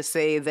like to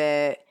say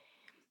that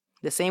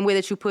the same way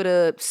that you put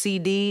a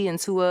CD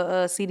into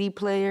a CD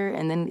player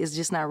and then it's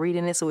just not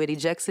reading it, so it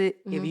ejects it.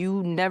 If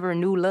you never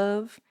knew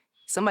love,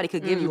 somebody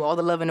could give you all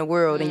the love in the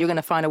world and you're going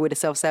to find a way to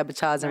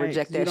self-sabotage and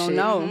reject that You don't shit.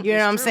 know. You know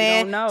what I'm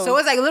saying? You don't know. So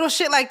it's like little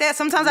shit like that.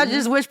 Sometimes I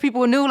just wish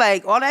people knew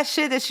like all that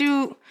shit that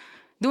you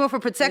doing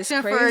for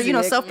protection, for, crazy. you know,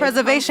 It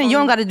self-preservation. You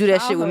don't got to do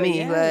that shit with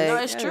me. childhood, Like,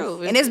 No, it's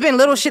true. and it's been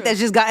little shit that's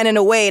just gotten in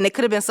the way, and it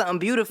could have been something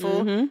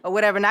beautiful or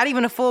whatever. Not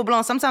even a full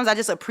blown. Sometimes I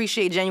just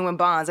appreciate genuine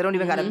bonds. It don't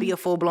even got to be a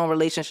full blown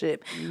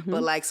relationship.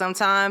 But like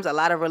sometimes a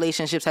lot of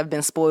relationships have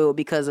been spoiled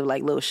because of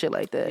like little shit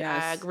like that.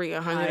 I agree I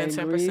 110%.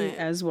 agree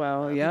as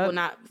well. People Yeah.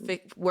 not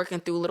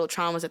working through little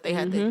traumas that they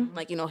had to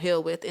like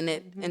heal with, and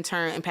it in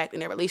turn impacting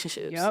their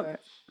relationships.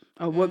 Yep.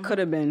 Or what could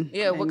have been.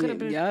 Yeah, what could have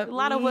been? Yep. A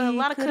lot of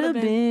could have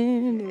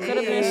been. Could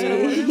have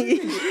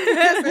been.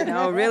 Should have.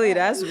 No, really,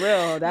 that's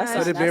real. That's Could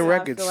have that's been how I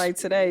records. feel like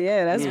today.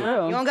 Yeah, that's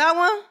real. You don't got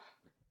one?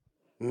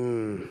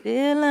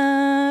 Dear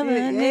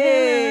lover,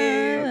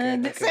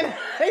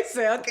 They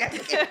say okay.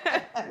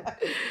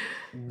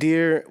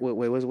 Dear,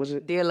 wait, what was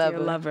it? Dear lover.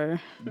 Your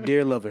lover.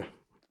 Dear lover.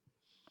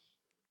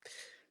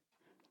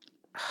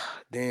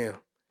 Damn.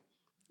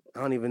 I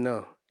don't even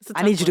know.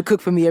 I need you to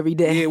cook for me every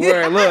day. Yeah,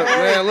 word. Look,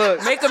 man,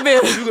 look. Make a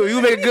meal.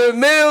 You make a good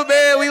meal,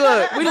 man. We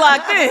look. We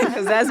locked in.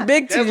 Because that's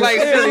big to That's you. like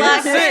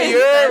locked 50%. in. You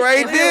heard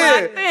right We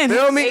there. locked in.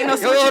 Feel me? Ain't no Hold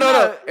switching on.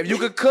 up. If you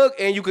could cook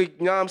and you could,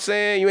 you know what I'm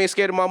saying? You ain't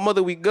scared of my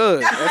mother, we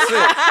good. That's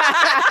it.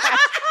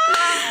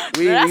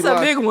 That's a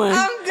locked. big one.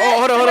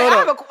 Oh,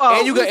 hold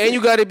on. And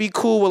you got to be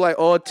cool with like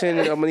all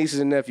 10 of my nieces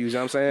and nephews. You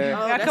know what I'm saying?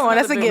 Yeah, come on,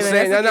 that's a another big given.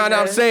 I'm saying, no,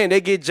 I'm saying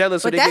they get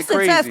jealous, so But they that's get the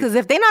crazy. test, because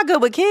if they not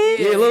good with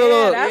kids, Yeah,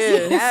 look.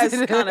 That's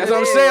kind of That's what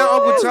I'm saying,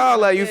 Uncle Ty.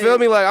 Like, you feel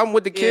me? Like, I'm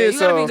with the Yeah, kids, you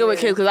gotta so be good with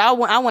kids because I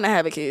want to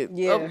have a kid.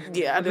 Yeah. I do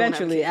wanna have a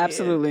Eventually, kid, yeah.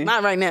 absolutely.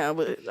 Not right now,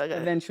 but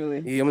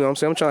Eventually. yeah, I'm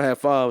saying I'm trying to have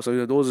 5,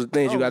 so those are the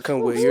things you got to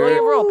come with. You Slow heard?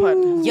 your roll,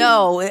 partner.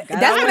 yo, that's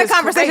been a is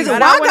conversation. crazy.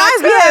 Why When I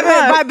guys be could,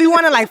 having, might be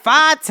wanting like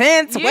 5,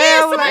 10, 12. Yeah,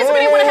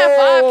 somebody want to have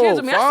 5 kids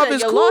with me. I 5 said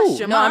is you cool. lost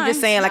your No, mind. I'm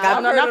just saying, like, I've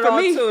I've not heard for it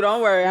all me. too.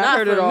 Don't worry. I've Not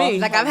heard for it all. me.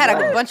 Like I've had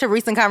a bunch of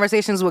recent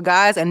conversations with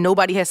guys, and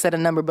nobody has said a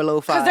number below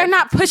 5. Because they're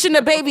not pushing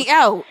the baby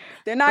out.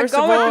 They're not First of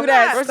going all, through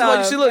that first stuff. of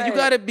all, you see, look, you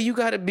Right.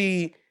 gotta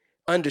be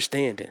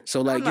understanding.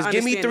 So like, not just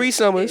give me 3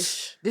 understanding.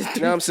 summers. You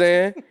know what I'm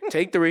saying?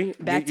 Take 3.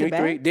 Back give to me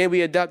 3. back? Then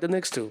we adopt the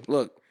next 2.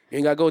 Look, you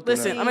ain't gotta go through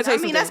Listen, that. I'm gonna tell you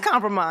I mean, something. that's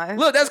compromise.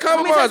 Look, that's Let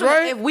me tell you compromise, something.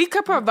 right? If we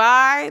could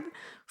provide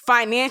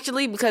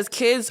financially, because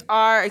kids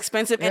are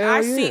expensive, and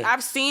Hell yeah.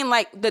 I've seen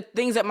like the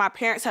things that my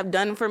parents have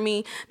done for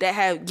me that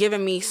have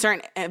given me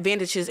certain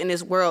advantages in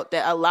this world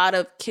that a lot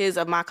of kids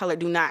of my color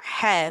do not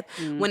have.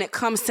 When it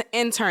comes to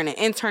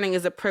interning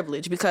is a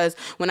privilege, because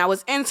when I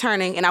was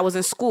interning and I was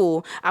in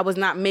school, I was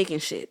not making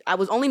shit. I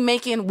was only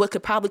making what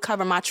could probably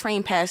cover my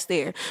train pass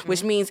there,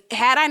 which means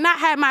had I not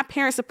had my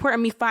parents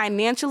supporting me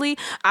financially,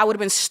 I would have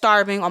been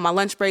starving on my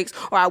lunch breaks,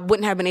 or I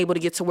wouldn't have been able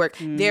to get to work.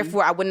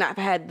 Therefore, I would not have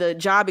had the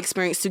job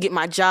experience to get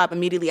my job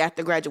immediately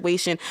after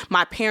graduation.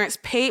 My parents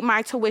paid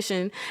my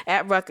tuition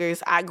at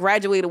Rutgers. I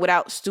graduated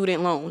without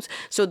student loans.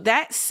 So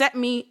that set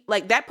me,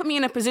 like, that put me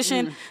in a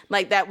position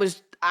like that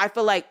was, I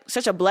feel like,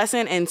 such a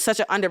blessing, and such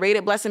an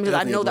underrated blessing, because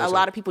Definitely I know a that a blessing.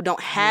 lot of people don't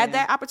have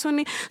that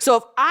opportunity. So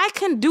if I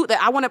can do that,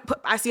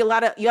 I see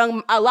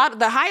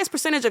the highest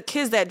percentage of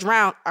kids that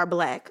drown are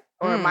Black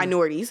or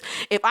minorities.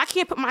 If I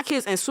can't put my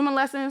kids in swimming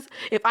lessons,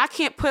 if I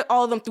can't put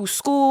all of them through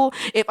school,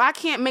 if I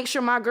can't make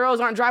sure my girls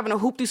aren't driving a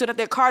hoopty so that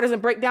their car doesn't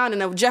break down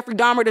and if Jeffrey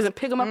Dahmer doesn't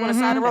pick them up on the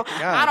side of the road,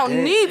 I don't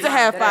damn. need to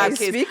have 5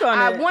 kids. Speak on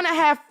I it. want to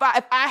have 5.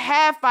 If I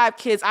have 5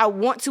 kids, I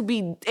want to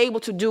be able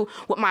to do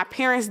what my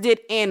parents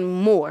did and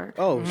more.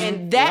 Oh,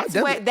 and that's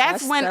well, when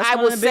That's I one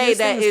will of the say biggest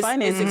that things, is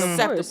finances, of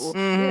course. acceptable.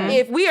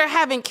 If we are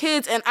having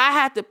kids and I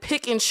have to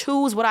pick and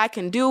choose what I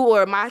can do,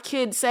 or my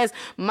kid says,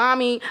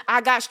 "Mommy, I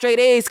got straight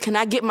A's, can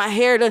I get my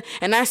hair done?"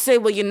 And I say,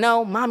 "Well, you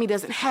know, Mommy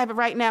doesn't have it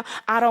right now.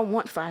 I don't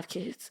want 5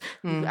 kids.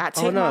 I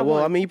take Oh my no, well,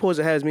 one." I mean, you supposed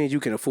to have as many as you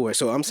can afford.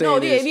 So I'm saying No,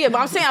 this. yeah, but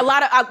I'm saying a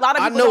lot of I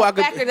people know don't I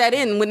could- factor that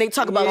in when they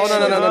talk about. Oh,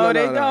 no,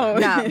 they no. don't.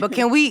 Nah, but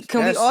can we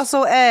That's-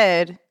 also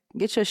add,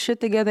 get your shit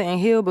together and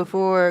heal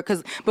before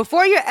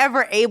you're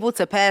ever able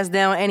to pass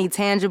down any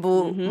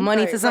tangible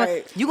money to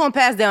someone, you gonna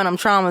pass down them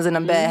traumas and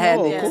them bad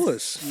Oh, habits. of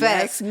course.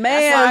 Facts. Yes, ma'am.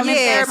 That's why I'm in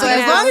Yeah, therapy so as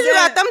now. long as you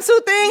got got them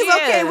two things. Yeah,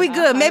 Okay, we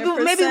good. Maybe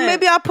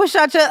 100%. I'll push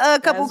out your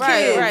couple That's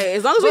kids. Right.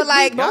 As long as But we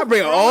like, Y'all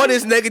bring all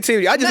this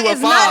negativity. I just want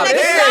it's not 5.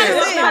 negative. Damn.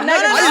 It's not No,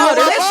 negative. I just want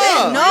my listen.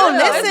 five. No, Yeah,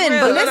 listen. it's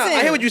But real. No, no, I hear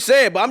listen. what you're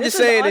saying, but I'm just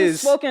saying is.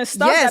 unspoken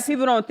stuff Yes. that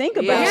people don't think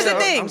about. Here's the I'm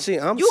thing.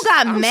 saying, You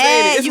got I'm mad.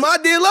 saying it's You- my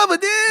dear lover,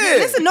 then.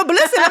 Listen, no, but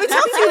listen, let me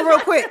talk to you real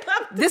quick.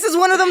 This is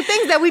one of them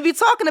things that we be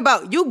talking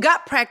about. You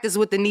got practice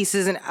with the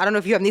nieces, and I don't know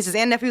if you have nieces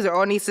and nephews or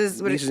all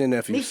nieces. Nieces and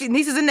nephews.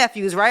 Nieces and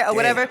nephews, right? Or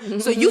whatever.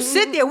 So you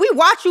sit there, we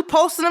watch you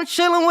posting them,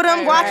 chilling with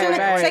them, watching it,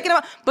 right. taking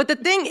them. But the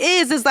thing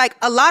is like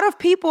a lot of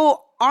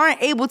people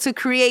aren't able to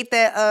create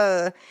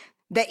that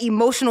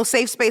emotional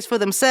safe space for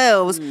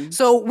themselves.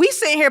 So we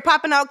sitting here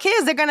popping out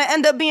kids, they're gonna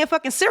end up being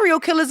fucking serial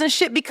killers and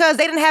shit because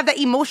they didn't have that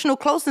emotional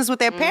closeness with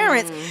their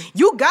parents.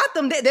 You got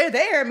them, they're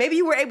there. Maybe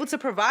you were able to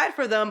provide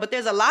for them, but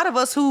there's a lot of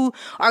us who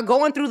are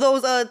going through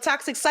those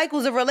toxic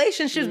cycles of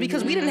relationships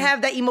because we didn't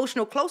have that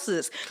emotional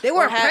closeness. They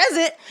weren't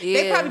present.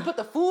 They Yeah. probably put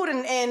the food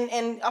and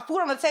food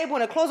on the table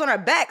and the clothes on our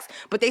backs,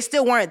 but they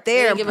still weren't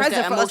there and didn't give us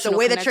present that for us the emotional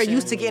way that you're connection.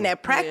 used to getting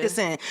that practice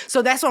in.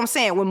 So that's what I'm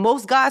saying. When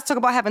most guys talk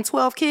about having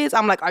 12 kids,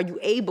 I'm like, are you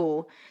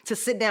able to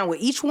sit down with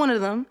each one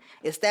of them,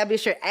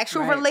 establish your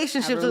actual Right.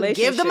 relationships, A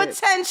give them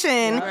relationship.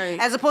 attention, Right.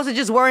 as opposed to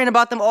just worrying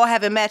about them all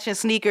having matching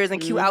sneakers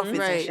and cute outfits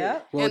and Right. shit.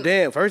 Yep. Well,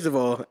 damn, first of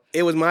all,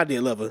 it was my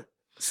dear lover.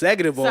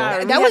 Second of all,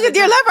 Sorry. That was your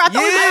dear lover. I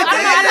thought,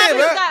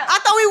 Yeah, I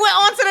thought we went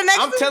on to the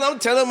next. I'm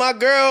telling my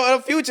girl in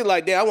the future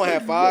like that. I want to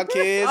have 5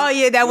 kids. Oh,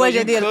 yeah, that was You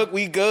your deal. cook,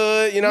 we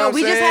good. You know No, what I'm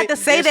we just saying? had to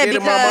say Get that shit to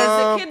my because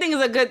mom. The kid thing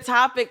is a good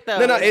topic,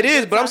 though. No, it It's a is.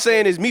 good But I'm topic.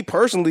 saying is me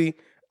personally,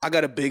 I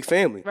got a big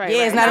family. Right, Yeah,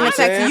 right. it's not an I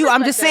attack to respect you.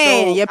 I'm just that.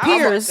 saying, So, your I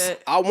respect peers. that.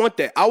 I want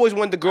that. I always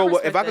wanted to grow up. If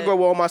respect I could that. grow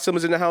with all my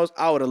siblings in the house,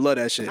 I would have loved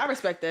that shit. I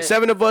respect that.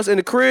 7 of us in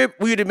the crib,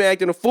 we would have been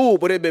acting a fool,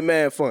 but it'd been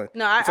mad fun.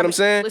 No, you know what I'm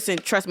saying? Listen,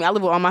 trust me, I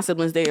live with all my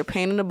siblings. They are a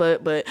pain in the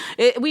butt, but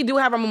we do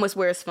have our moments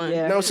where it's fun. Yeah.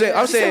 You know what I'm saying?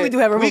 I'm saying we do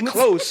have our we moments.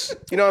 close.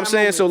 You know what I'm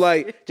saying? So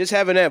like just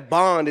having that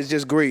bond is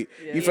just great.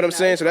 You feel what I'm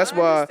saying? So that's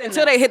why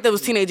Until they hit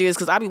those teenage years,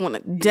 because I be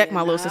wanting to deck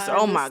my little sister.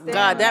 Oh my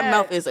God, that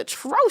mouth is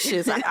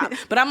atrocious.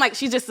 But I'm like,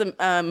 she's just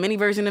a mini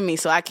version of me,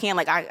 so I can't,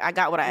 like, I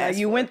got what I asked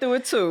You for. went through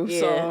it too. Yeah,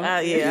 So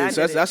yeah, I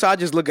so get it. that's how I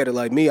just look at it.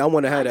 Like me, I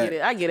want to have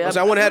that. I get it. So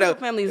I want to have Little that.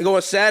 families-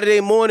 Going Saturday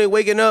morning,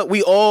 waking up,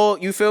 we all,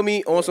 you feel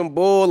me, on some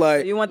bull.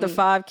 Like you want the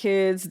 5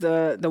 kids,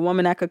 the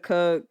woman that could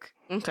cook.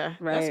 Okay,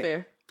 Right. that's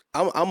fair.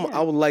 I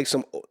would like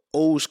some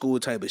old school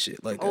type of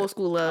shit like that. Old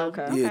school love.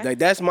 Okay. Yeah, like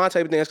that's my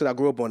type of thing. That's because I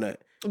grew up on that.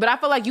 But I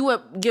feel like you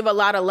would give a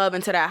lot of love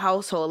into that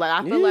household. Like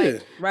I feel Yeah.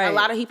 like Right. a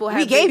lot of people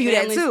have. We gave big you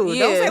that families. too.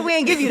 Yeah. Don't say we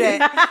ain't give you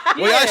that.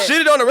 Well, y'all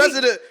shitted on the rest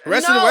of the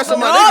rest of No,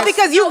 my No, niggas.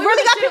 because you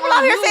really got people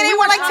out here saying they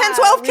want like 10,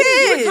 12 We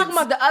kids. were talking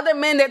about the other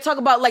men that talk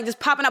about like just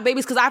popping out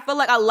babies because I feel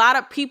like a lot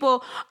of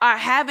people are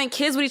having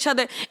kids with each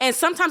other, and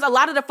sometimes a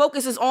lot of the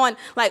focus is on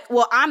like,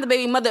 well, I'm the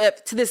baby mother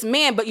to this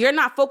man, but you're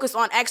not focused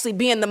on actually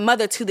being the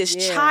mother to this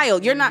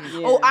child. You're not.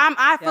 Oh,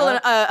 I feel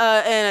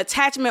an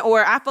attachment,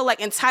 or I feel like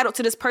entitled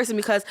to this person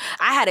because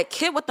I had a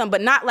kid with them,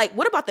 but not like,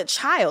 what about the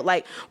child?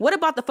 Like, what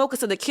about the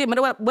focus of the kid?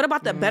 What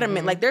about the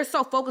betterment? Like, they're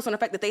so focused on the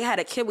fact that they had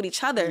a kid with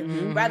each other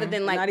rather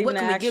than like, Not what even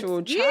can the we give?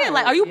 actual Yeah, child.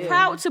 like, are you Yeah.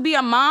 proud to be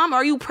a mom? Or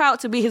are you proud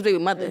to be his baby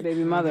mother?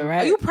 Baby mother,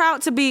 right? Are you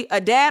proud to be a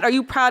dad? Are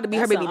you proud to be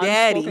That's her baby an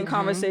daddy? unspoken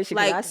conversation.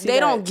 'cause I Like see they that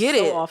don't get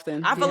so it.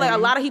 often. I feel like a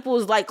lot of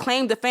people's like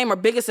claim to fame or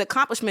biggest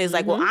accomplishment is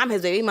like, well, I'm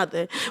his baby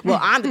mother. Well,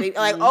 I'm the baby.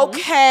 Like,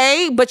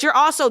 okay, but you're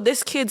also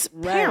this kid's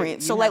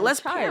parent. So You like, have a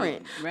let's child.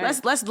 parent. Right.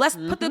 Let's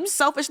put the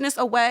selfishness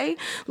away.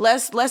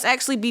 Let's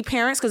actually be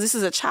parents because this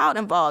is a child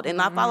involved.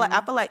 And I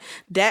feel like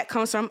that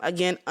comes from,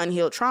 again,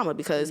 unhealed trauma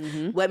because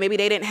what maybe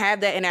they didn't have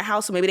that in their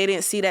house, so maybe they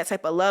didn't see that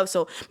type of love.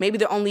 So maybe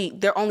their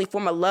only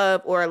form of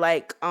love or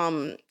like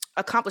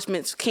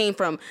accomplishments came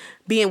from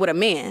being with a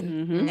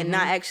man and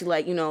not actually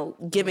like, you know,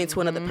 giving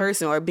to another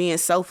person or being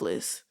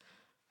selfless.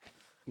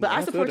 But I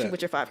feel support you that.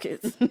 with your 5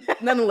 kids.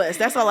 Nonetheless,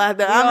 that's all I have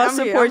to. all I'm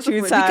here. support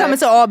you, I'm Ty. Coming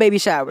to all baby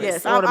showers.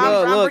 Yes, All the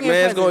I'm- baby- Look, bringing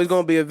man, it's presents.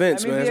 going to be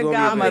events, Let me man. be It's a going to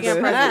be godmother.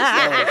 events.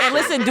 presents. And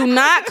listen, do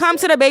not come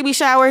to the baby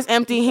showers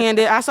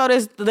empty-handed. I saw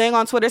this thing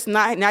on Twitter. It's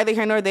not neither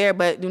here nor there,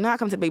 but do not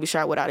come to the baby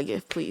shower without a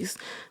gift, please.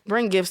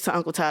 Bring gifts to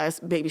Uncle Ty's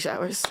baby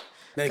showers.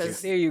 Thank you.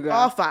 There you go.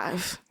 All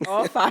 5.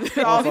 All 5.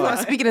 All five.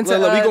 Speaking into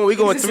Look, we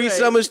going 3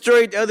 summers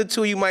straight. The other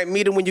 2, you might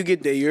meet them when you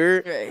get there. You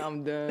heard?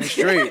 I'm done.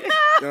 Straight.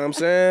 You know what I'm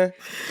saying?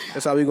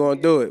 That's how we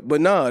gonna do it. But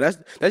no, that's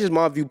just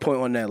my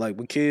viewpoint on that. Like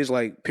with kids,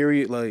 like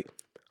period, like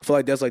I feel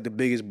like that's like the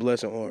biggest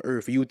blessing on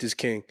earth. Youth is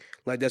king.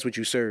 Like that's what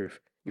you serve.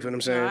 You feel what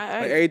I'm saying?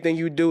 I- Like everything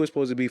you do is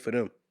supposed to be for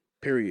them.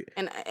 Period.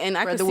 And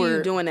I can the see you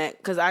word. doing that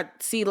because I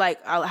see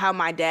like how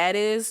my dad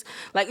is.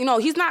 Like, you know,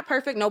 he's not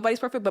perfect. Nobody's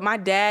perfect. But my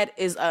dad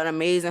is an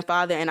amazing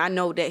father. And I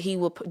know that he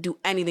will do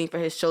anything for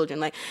his children.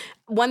 Like,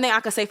 one thing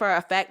I can say for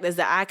a fact is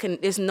that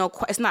it's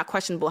not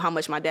questionable how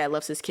much my dad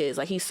loves his kids.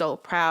 Like, he's so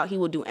proud. He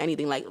will do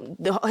anything. Like,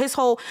 I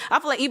feel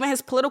like even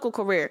his political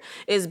career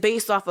is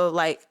based off of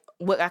like,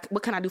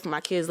 what can I do for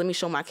my kids? Let me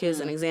show my kids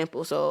an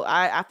example. So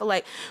I feel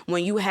like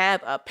when you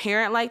have a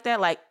parent like that,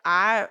 like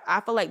I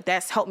feel like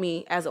that's helped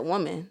me as a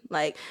woman.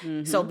 Like,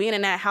 so being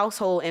in that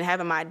household and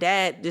having my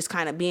dad just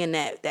kind of being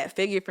that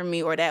figure for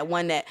me, or that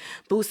one that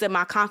boosted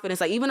my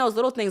confidence. Like even those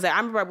little things, like I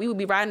remember we would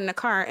be riding in the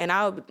car and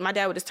my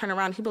dad would just turn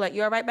around and he'd be like,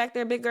 "You all right back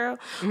there, big girl?"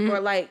 Or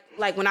like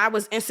when I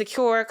was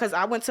insecure, cause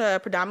I went to a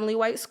predominantly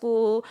white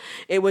school,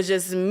 it was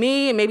just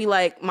me and maybe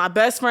like my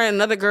best friend,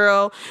 another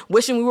girl,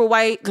 wishing we were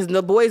white, cause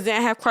the boys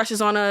didn't have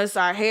crushes on us.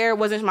 Our hair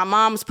wasn't, my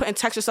mom was putting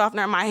texture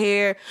softener in my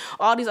hair,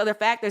 all these other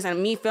factors,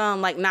 and me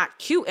feeling like not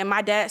cute. And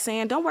my dad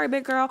saying, "Don't worry,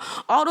 big girl,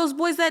 all those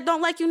boys that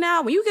don't like you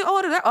now, when you get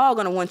older, they're all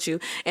gonna want you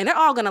and they're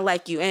all gonna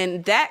like you."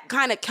 And that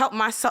kind of kept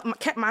my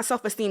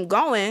self-esteem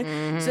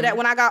going, so that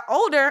when I got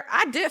older,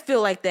 I did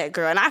feel like that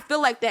girl. And I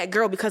feel like that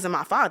girl because of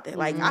my father.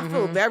 Like I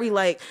feel very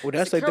like, Well,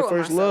 that's like the secure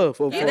with first myself.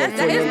 love. Yeah,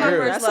 that is my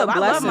first That's love. a I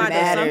love blessing. my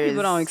dad. Some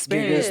people don't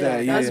experience that,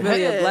 that. yeah. That's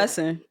really Yeah. a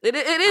blessing. It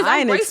is. I I'm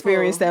ain't grateful.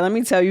 experienced that. Let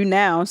me tell you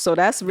now. So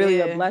that's really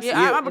Yeah. a blessing.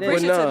 Yeah, I'm It is.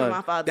 appreciative of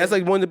my father. That's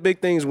like one of the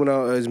big things when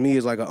as me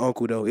as like an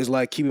uncle though. It's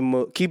like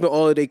keeping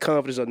all of their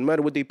confidence up, no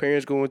matter what their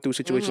parents going through,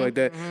 situations like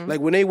that. Like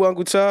when they with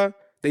Uncle Ty,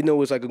 they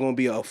know it's like gonna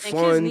be a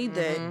fun need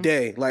that.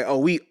 day. Like, oh,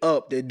 we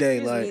up the day.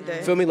 Kids Like, need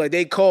that. feel me? Like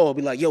they call,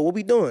 be like, "Yo, what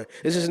we doing?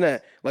 This is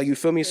that." Like, you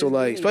feel me? So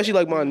like, especially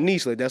like my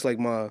niece, like that's like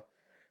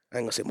I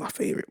ain't gonna say my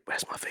favorite, but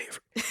that's my favorite.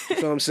 You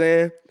feel what I'm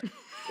saying?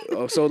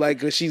 So like,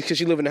 cause she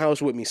live in the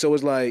house with me, so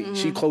it's like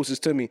she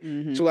closest to me.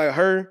 So like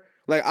her,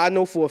 like I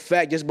know for a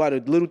fact just by the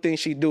little things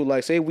she do.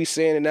 Like say we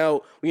standing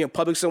out, we in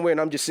public somewhere,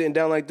 and I'm just sitting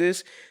down like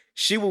this,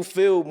 she will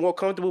feel more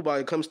comfortable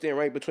by come standing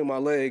right between my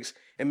legs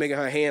and making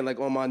her hand like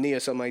on my knee or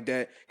something like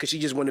that, cause she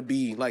just want to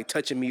be like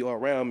touching me or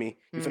around me.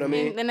 You feel what I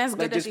mean? And that's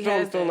good like that just she feeling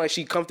has that. like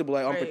she comfortable,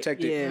 like I'm Right.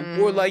 protected. Yeah.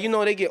 Or like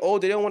they get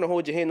older, they don't want to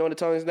hold your hand all the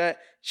time. It's that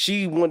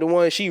she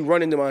she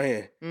running to my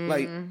hand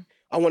like.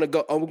 I want to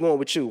go. Oh, we're going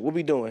with you. What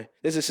we doing?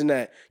 This and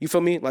that. You feel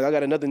me? Like I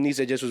got another niece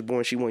that just was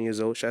born. She 1 year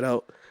old. Shout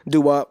out,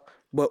 Doo-Wop.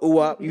 But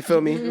Ooh-Wop, you feel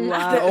me?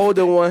 The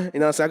older one. You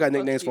know what I'm saying? I got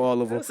nicknames for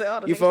all of them.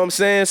 You feel what I'm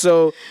saying?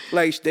 So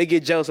like they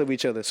get jealous of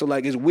each other. So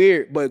like it's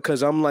weird, but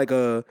because I'm like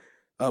a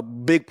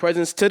big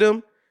presence to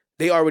them,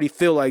 they already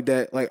feel like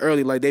that. Like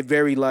early, like they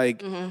very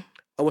like.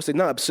 I would say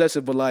not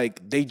obsessive, but like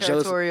they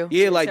jealous. Territorial.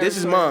 Yeah, like this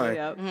is mine.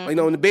 Yep. Like,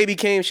 when the baby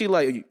came, she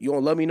like, "You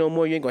don't love me no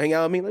more. You ain't gonna hang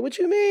out with me." Like, what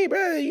you mean,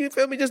 bro? You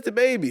feel me? Just the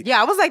baby.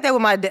 Yeah, I was like that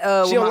with my She with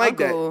don't my like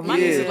that. uncle. My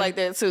niece Yeah. is like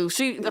that too.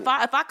 She if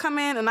I come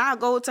in and I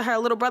go to her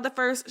little brother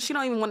first, she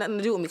don't even want nothing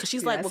to do with me because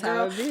she's like, That's "Well,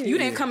 how girl, it be. you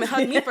didn't come and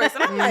hug me first."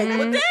 And I'm like,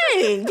 "Well,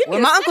 dang." Give me When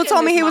a my uncle second,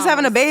 told me Miss he was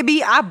having a Mama.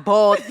 baby, I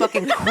bawled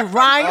fucking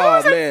crying. I Oh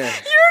was like, man.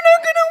 "You're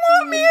not gonna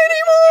want me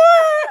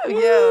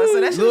anymore." Yeah,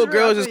 so that's Little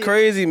girls is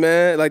crazy,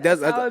 man. Like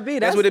that's how it be.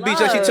 that's what it be.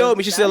 So she That's told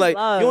me. She said love. like,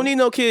 That's "You don't need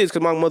no kids,"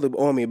 because my mother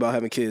on me about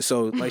having kids.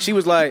 So like she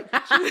was like,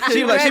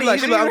 she was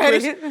like, "I'm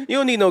Chris, you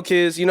don't need no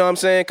kids." You know what I'm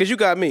saying? Because you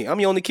got me. I'm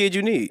the only kid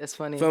you need. That's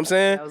funny. Feel what I'm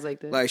saying? I was like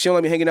that. Like she don't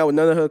let me hanging out with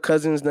none of her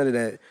cousins, none of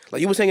that.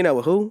 Like you was hanging out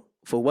with who?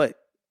 For what?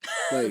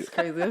 Like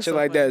Crazy. That's shit so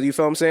like funny. that. You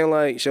feel what I'm saying?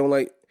 Like she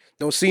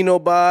don't see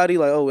nobody.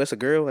 Like, oh, that's a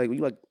girl. Like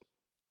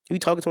you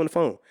talking to on the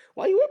phone.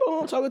 Why you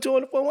ever talking to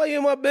on the phone? Why you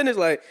in my business?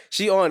 Like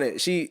she on it.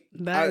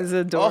 That is all her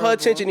adorable.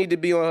 attention need to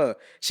be on her.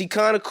 She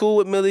kind of cool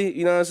with Millie,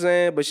 you know what I'm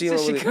saying? But she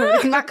don't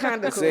really. Not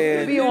kind of cool.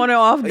 saying- Be on and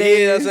off Yeah, days.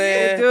 you know what I'm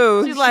saying?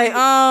 Dude. She's like,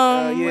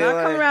 yeah, When I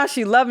come like- around,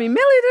 she love me, Millie.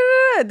 Da,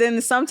 da, da.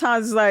 Then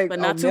sometimes it's like, but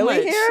not oh, too Millie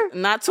much. here,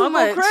 Not too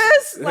Uncle much.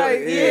 Chris. Like,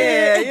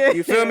 yeah.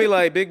 You feel me?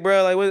 Like big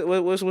bro,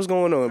 like what's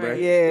going on, bro?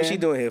 Yeah. What she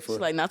doing here for? She's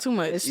like, not too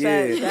much. It's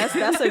Yeah. facts.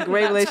 That's a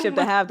great relationship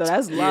to have, though.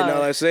 That's love. Yeah, no,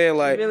 like saying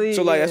like Really,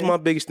 so like that's yeah. my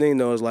biggest thing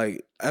though. Is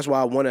like that's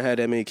why I want to have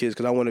that many kids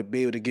because I want to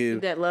be able to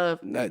give that love.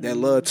 that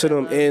love to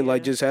them and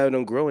like just having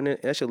them grow and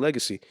that's your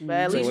legacy. But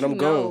at So least when you I'm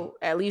know. gone,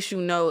 At least you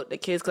know the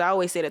kids. Because I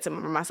always say that to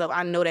myself.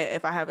 I know that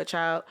if I have a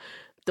child,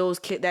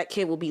 that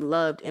kid will be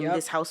loved in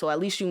this household. At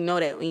least you know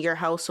that in your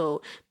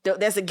household,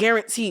 that's a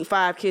guaranteed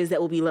 5 kids that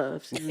will be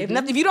loved. If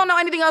nothing, if you don't know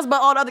anything else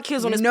about all the other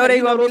kids on this, know planet,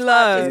 they gonna those be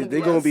 5 kids loved.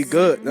 they gonna be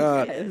good.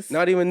 Yes.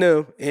 Not even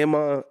them and my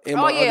Oh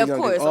other yeah, of youngest,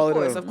 course, all of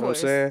course, them, of you know what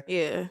I'm course. saying?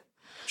 Yeah.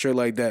 Shit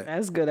like that.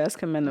 That's good. That's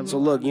commendable. So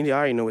look, you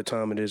already know what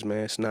time it is,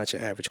 man. It's not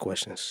your average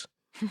questions.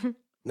 Know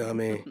what I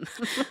mean?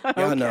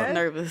 Y'all know.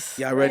 Nervous.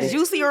 Y'all ready?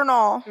 Juicy or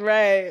no?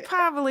 right.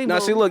 Probably. Now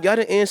both. see, look, y'all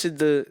didn't answer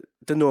the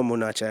normal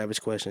not your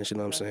average questions. You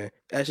know what I'm saying?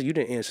 Actually, you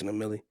didn't answer them,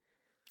 Millie.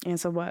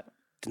 Answer what?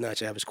 The not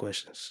your average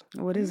questions.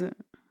 What is it?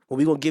 Well,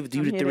 we gonna give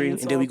you I'm the here to 3, and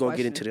answer then we all gonna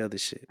get questions. into the other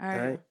shit. All All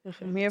right. right.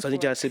 I'm here So I for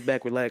need y'all to sit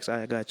back, relax.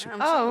 I got you. Oh.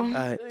 All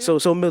right.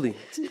 So Millie,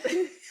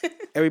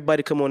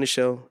 everybody come on the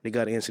show. They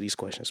gotta answer these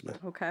questions, man.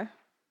 Okay.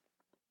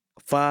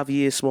 5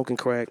 years smoking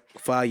crack,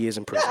 5 years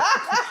in prison.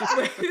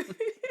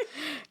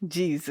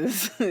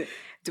 Jesus.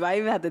 Do I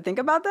even have to think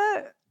about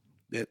that?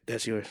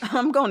 That's yours.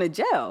 I'm going to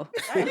jail.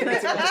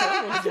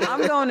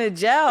 I'm going to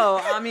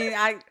jail. I mean,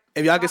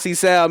 If y'all can see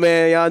Sal,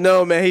 man, y'all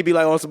know, man, he be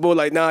like on some bull,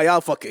 like, nah,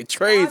 y'all fucking 5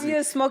 crazy.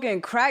 years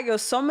smoking crack,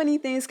 so many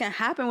things can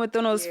happen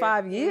within those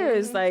 5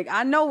 years. Like,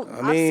 I've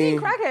seen mean-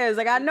 crackheads.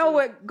 Like, I know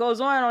what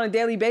goes on a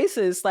daily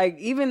basis. Like,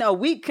 even a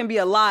week can be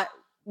a lot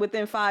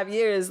within 5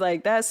 years,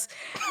 like that's,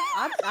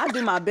 I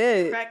do my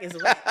bid. Crack is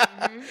wet.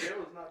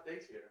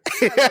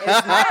 It's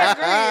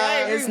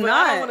It's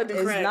not.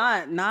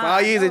 It's not.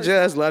 5 years of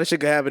just a lot of shit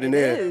could happen in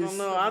there. I don't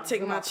know. I'll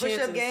take my Push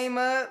chances. up game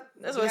up.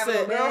 That's what I Have a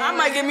said. little I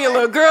might give me a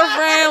little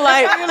girlfriend.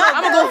 Like, I'm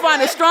gonna go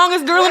find the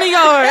strongest girl in the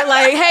yard.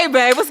 Like, hey,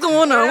 babe, what's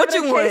going on? What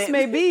Whatever you the case want?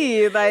 may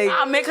be, like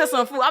I'll make her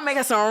some food. I'll make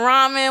her some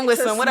ramen with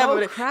some whatever.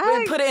 smoke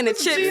crack? Put it in the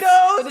chips.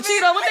 Cheetos. The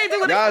Cheetos. What they do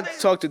with Y'all it?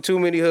 talk to too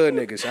many hood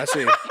niggas. I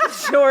see.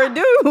 sure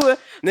do.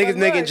 Niggas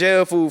making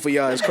jail food for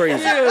y'all. It's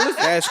crazy.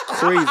 That's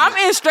crazy. I'm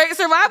in straight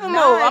survival mode.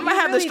 Nah, I'm gonna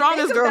you have the really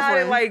strongest think about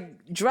it, girlfriend.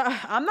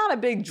 like, I'm not a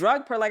big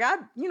drug per. Like,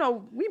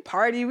 we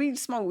party, we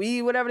smoke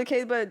weed, whatever the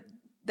case, but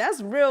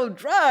that's real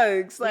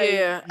drugs. Like,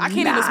 yeah, I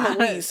can't even smoke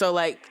weed, so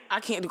like I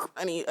can't do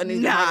any.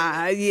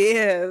 Nah,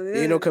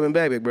 Ain't no coming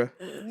back, big bro.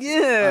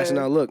 yeah. Alright, so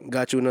now look,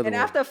 got you another And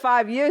one. after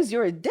 5 years,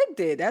 you're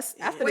addicted. That's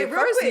after Wait, the real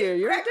first quick. year.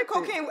 You're Crack or addicted.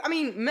 cocaine? I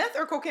mean, meth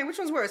or cocaine? Which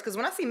one's worse? Because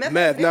when I see meth,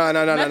 Meth, no.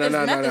 Meth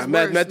is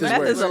Meth worse. is Meth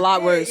worse. is a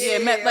lot worse. Yeah,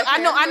 man. Like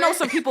I know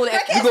some people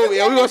that. We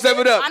gonna step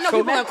it up. I know people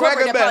in crack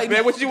corporate or that meth, probably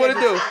man. What you want to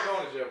do?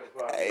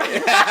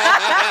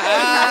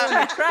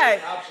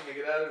 Crack.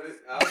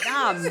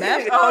 Nah,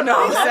 meth. Oh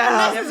no,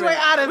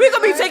 Sal. We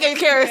gonna be taking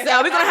care of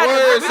Sal. We gonna have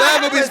Word, to.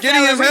 Sam gonna be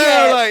skinny as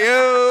hell. Like,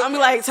 yo. I'm be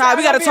like, Ty,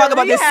 we gotta talk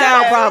about this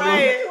Sal problem.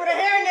 with a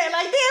hairnet,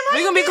 like damn.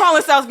 We gonna be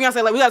calling Sal's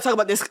fiance like, we gotta talk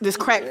about this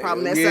crack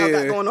problem that Sal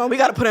got Yeah. going on. We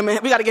gotta put him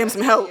in. We gotta get him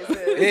some help.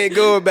 He ain't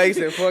going,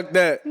 Basin. Fuck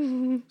that.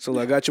 So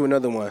I got you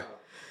another one.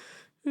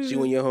 It's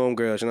you and your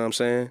homegirls, you know what I'm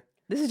saying?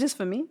 This is just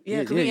for me.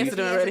 Yeah, cause we answered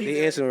it already.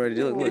 They answered already.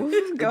 Look.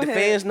 Go The ahead.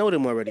 fans know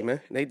them already,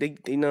 man. They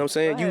you know what I'm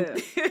saying?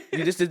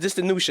 This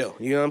the new show.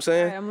 You know what I'm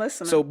saying? Alright, I'm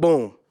listening. So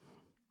boom.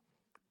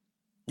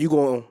 You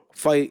gonna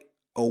fight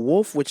a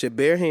wolf with your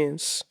bare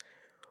hands,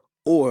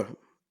 or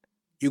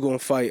you gonna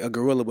fight a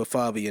gorilla with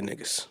 5 of your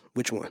niggas?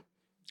 Which one?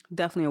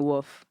 Definitely a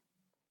wolf.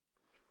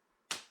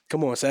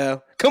 Come on,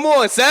 Sal. Come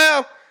on,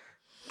 Sal.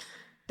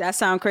 That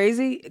sound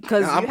crazy?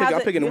 Because Nah,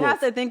 I'm picking a you wolf. have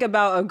to think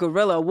about a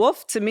gorilla. A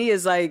wolf to me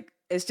is like,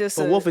 it's just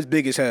A wolf is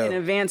big as an hell.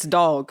 advanced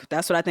dog.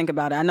 That's what I think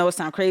about it. I know it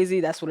sounds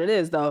crazy. That's what it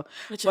is, though.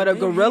 With But your a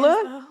bare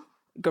gorilla,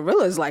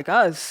 gorilla is like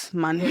us,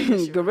 man.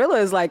 Gorilla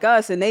is like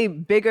us, and they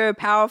bigger,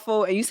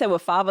 powerful. And you said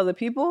with 5 other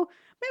people,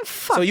 man,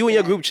 fuck. So you in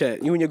your that.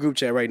 group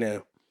chat right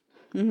now.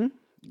 Mm-hmm.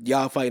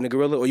 Y'all fighting the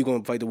gorilla, or you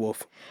gonna fight the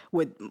wolf?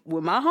 with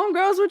my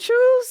homegirls would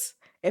choose.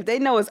 If they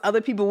know it's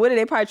other people with it,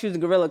 they probably choose the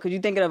gorilla because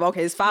you're thinking of,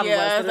 okay, it's 5 of us.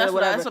 Yeah, that's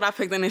whatever. what I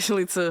picked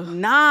initially too.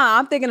 Nah,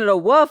 I'm thinking of the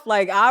wolf.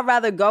 Like, I'd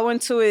rather go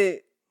into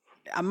it.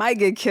 I might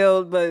get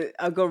killed, but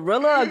a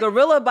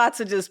gorilla about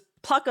to just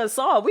pluck us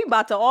off. We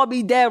about to all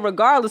be dead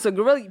regardless. A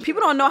gorilla,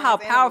 people don't know how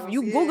powerful.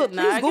 You Google,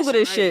 please Google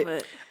this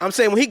shit. I'm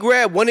saying when he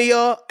grabbed one of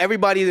y'all,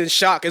 everybody's in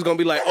shock. It's gonna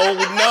be like, oh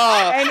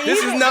nah, And this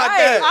is even- not right.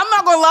 that. I'm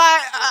not gonna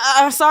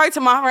lie. I'm sorry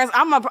to my friends.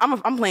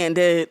 I'm playing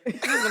dead.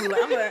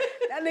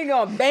 That nigga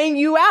gonna bang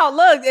you out.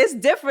 Look, it's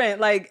different.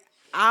 Like,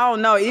 I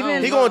don't know.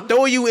 Even He gonna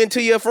throw you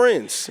into your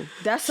friends.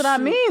 that's what I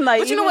mean.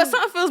 Like, But you know what?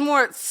 Something feels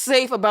more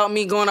safe about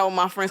me going out with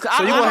my friends. So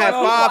you gonna have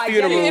five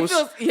funerals,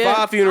 yeah.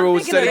 5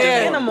 funerals thinking of instead an of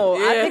just one. animal.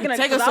 Yeah. I'm thinking of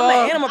Take because us I'm all.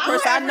 an animal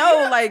person. I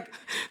know, like,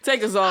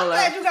 Take us all I'm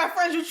glad out. you got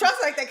friends you trust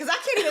like that, because I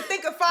can't even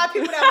think of 5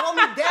 people that hold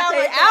me down. they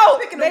like that. I'm out.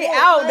 picking a They wolf,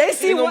 out. like, They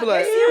see gonna one. be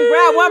like, They see him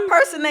grab one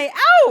person. They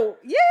out.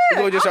 Yeah. You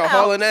gonna just I'm start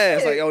out. hauling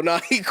ass like, oh nah,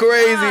 he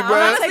crazy, I'm bro.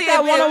 gonna take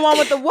that one-on-one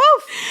with the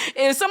wolf.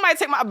 If somebody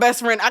take my best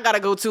friend, I gotta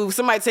go too. If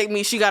somebody take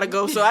me, she gotta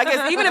go. So I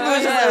guess even if it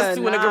was just us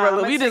two and a Nah, gorilla,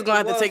 I'ma we just take gonna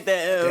have the to take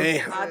that L.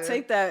 Damn. I'll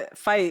take that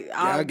fight.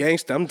 Y'all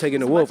gangsta. I'm taking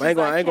the wolf. I ain't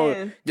much gonna, as I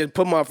can. just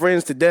put my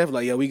friends to death.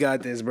 Like, yo, we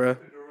got this, bro.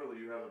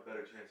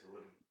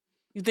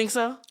 You think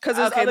so? Because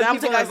there's Okay, then other I'm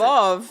people taking-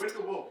 involved.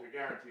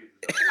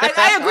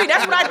 I agree.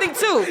 That's what I think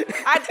too.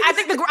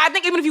 I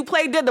think even if you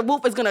play dead, the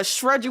wolf is gonna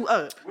shred you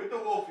up. With the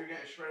wolf, you're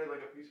getting shredded like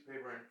a piece of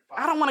paper.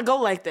 I don't want to go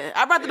like that.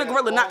 I'd rather the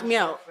gorilla knock me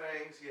out.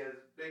 Fangs.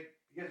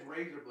 He has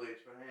razor blades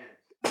for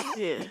hands.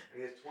 Yeah,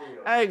 He has 20 of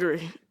them. I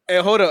agree. Hey,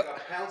 hold up.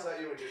 Pounce at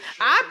you and just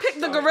I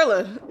picked the gorilla.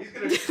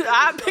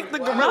 I picked the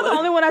Am I the gorilla.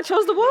 only one that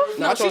chose the wolf?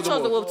 No, I No, she chose the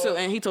chose the wolf. wolf too,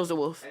 and he chose the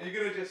wolf. And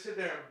you're gonna just sit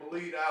there and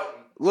bleed out.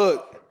 And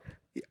Look,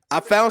 I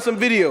found some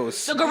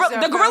videos. The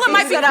gorilla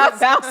might be. Said I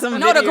found some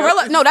No, the video.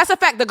 gorilla. No, that's a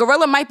fact. The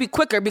gorilla might be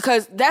quicker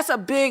because that's a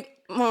big.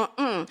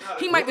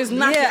 He might just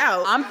knock you Yeah,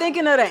 out. I'm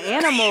thinking of the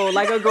animal,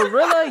 like a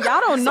gorilla.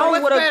 Y'all don't know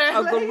what's what better?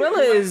 a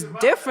gorilla is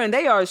different.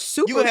 They are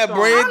super. You gonna have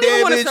strong. brain I don't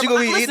even wanna damage. You gonna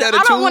be survive- eating out Listen,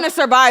 of I don't two. want to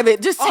survive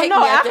it. Just Oh take no!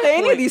 me at After that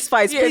any point. of these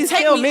fights, Yeah, please take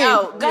kill me me.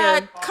 out.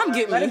 God, Yeah. come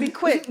get me. Let it be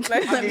quick.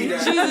 Let it be-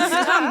 Jesus,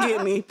 come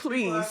get me,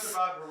 please.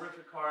 survive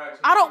horrific car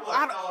accidents. I don't- People I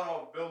are don't- falling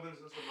off buildings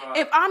and survive.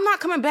 If I'm not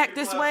coming back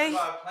this People have way,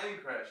 survived plane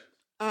crashes.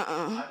 I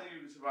think you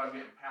can survive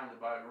getting pounded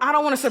by a gorilla. I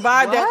don't want to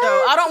survive that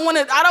though. I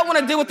don't want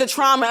to deal with the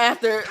trauma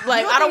after.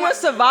 Like I don't want to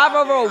survive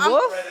over a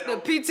wolf. The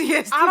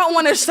PTSD. I don't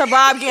want to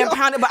survive getting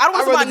pounded, but I don't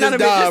want to I'd survive rather none of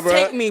just it. die, Just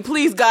bruh. take me,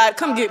 please, God,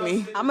 come get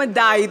me. I'm gonna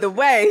die either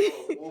way.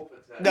 Wolf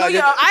attack. Nah, No,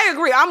 yeah, I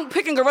agree. I'm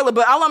picking gorilla,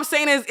 but all I'm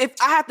saying is, if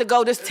I have to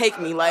go, just take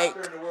me. Like,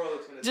 Doctor in the world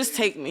that's gonna just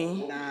take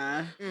me.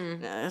 Nah. Nah,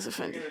 that's You're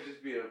offending. gonna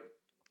just be a.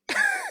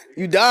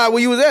 You died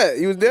where you was at.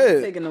 You was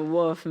dead. Taking the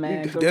wolf,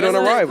 man. Dead on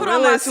arrival. Put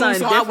on my Son,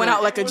 tombstone. I went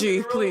out like a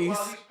G, please.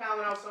 While he's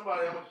pounding out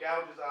somebody, I'm gonna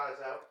gouge his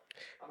eyes out.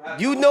 I'm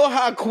having You know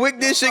how quick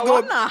this shit Oh, go.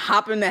 I'm not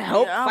hopping to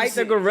help I'm fight the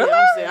sick.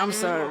 gorilla. I'm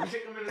sorry.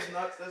 kick him in his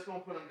nuts. That's gonna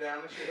put him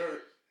down. This shit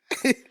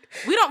hurt.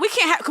 We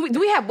can't have. Do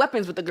we have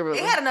weapons with the gorilla?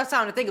 They had enough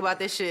time to think about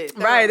this shit.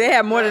 Right, they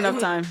have more than enough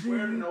time. Where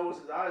the nose,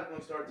 his eyes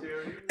gonna start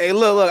tearing. Hey,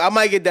 look, I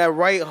might get that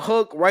right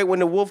hook right when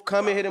the wolf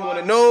come and hit him on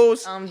the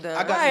nose. I'm done.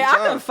 I got Hey, some I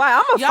time. can fight.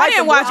 I'm gonna Y'all fight.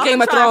 didn't the watch wolf. Game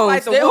I'm of trying to Thrones.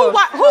 fight the Who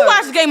wolf.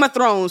 watched Game of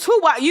Thrones?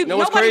 You know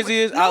what's nobody- crazy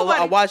is I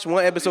nobody- watched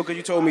one episode because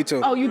you told me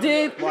to. Oh, you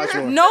did? Watch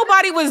one.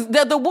 Nobody was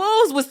the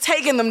wolves was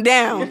taking them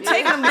down,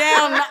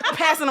 not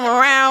passing them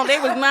around. They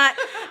was not.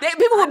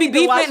 People would be To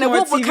beefing, watch and the more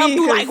wolf would come TV,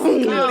 through like 'cause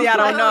clearly I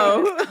don't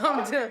know. People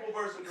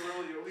versus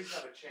gorilla, you at least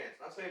have a chance.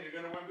 Not saying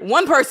you're gonna win, but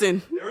one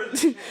person. there is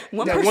a chance.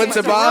 One That person. one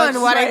survives.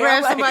 Why they Right, grab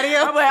I'm like- somebody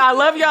else? I'm like, I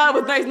love y'all,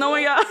 but nice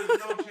knowing y'all. There's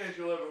no chance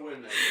you'll ever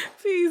win that.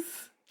 Please.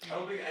 I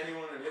don't think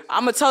anyone in history.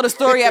 I'm gonna tell the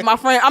story at my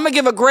friend. I'm gonna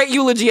give a great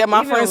eulogy at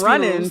my Even friend's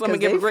running, funeral. So I'm gonna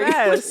because give a they great.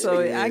 fast. So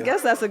I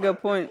guess that's a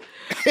good point.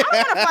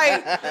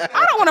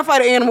 I don't want to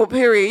fight an animal.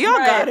 Period. Y'all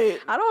got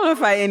it. I don't want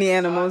to fight any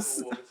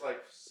animals. It's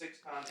like 6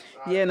 times the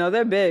size. Yeah, no,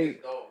 they're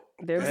big. Dog.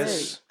 They're big.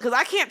 Yes. Because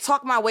I can't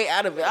talk my way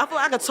out of it. I feel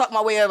like I can talk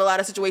my way out of a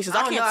lot of situations.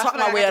 I don't can't know, talk feel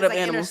my like way I out got of this,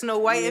 like, inner animals. Snow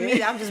White in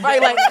me. I'm just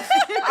Right, like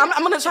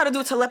I'm gonna try to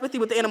do telepathy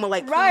with the animal.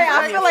 Like, Right,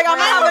 I feel like I'm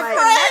having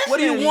friends. what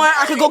do you want?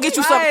 I could go get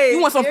you some. Right. You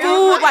want some Yeah,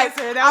 food? right.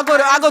 Like,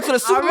 I go to the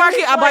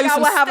supermarket. I buy you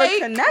some I have a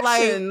steak.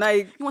 connection.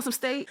 Like, you want some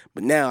steak?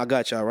 But now I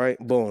got y'all, right?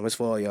 Boom, it's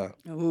for all y'all.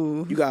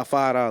 You got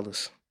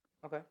 $5.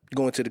 Okay.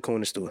 Going to the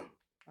corner store.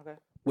 Okay.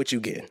 What you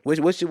getting?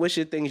 What's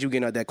your things you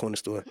getting out that corner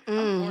store? Ooh,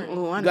 I You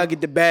know. gotta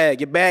get the bag.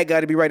 Your bag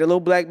gotta be right. The little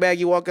black bag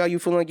you walk out, you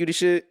feeling like you the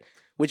shit.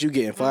 What you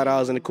getting?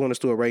 $5 in the corner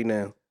store right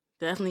now.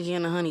 Definitely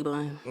getting a honey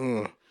bun.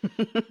 Mm.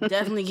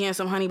 Definitely getting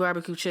some honey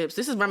barbecue chips.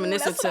 This is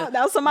reminiscent to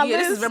that was on my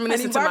This is list,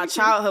 reminiscent to honey my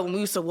barbecue. childhood when we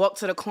used to walk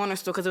to the corner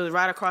store because it was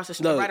right across the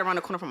street, Look, right around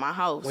the corner from my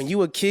house. When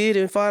you a kid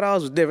and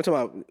 $5 was different. I'm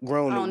talking about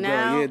grown. Oh, grown.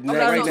 now? Yeah, Okay, now, so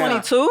right now.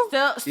 22?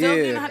 Still Yeah.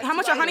 getting honey. How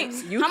much are honey?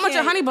 You How much are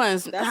can't- honey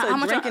buns? that's How a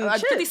much drinking are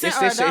 50 chip.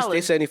 cents or a dollar?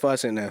 They 75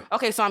 cents now.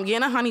 Okay, so I'm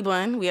getting a honey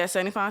bun. We at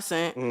 75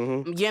 cents.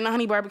 Mm-hmm. I'm getting a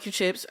honey barbecue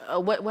chips.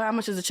 What? How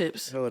much is the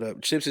chips? Hold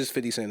up. Chips is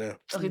 50 cents now.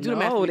 Okay, do the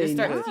math. No, for me. they Let's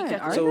start- not. keep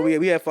calculating. Are So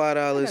we had a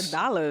 $5.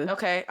 dollar.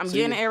 Okay, I'm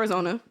getting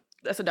Arizona.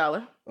 That's a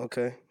dollar.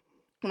 Okay.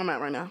 What am I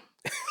at right now?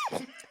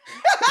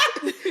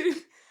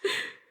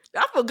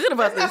 I feel good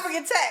about this.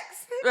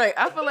 tax. Right,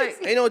 I feel like.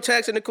 Ain't no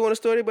tax in the corner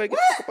store. Everybody get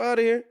the fuck out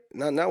of here.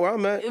 Not where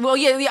I'm at. Well,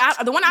 yeah.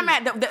 The one I'm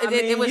at,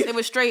 it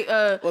was straight.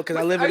 Well, because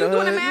I live in the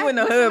doing hood. the math? You in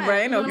the hood, bro.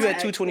 Ain't no You at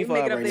tax. 225 They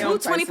making up right their now. own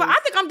 225. I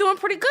prices. think I'm doing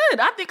pretty good.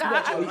 I think I.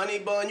 Honey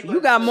bun. You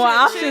got more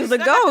options to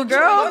go,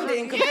 girl.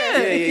 Yeah,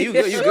 Yeah, you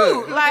good. You Shoot,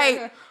 good.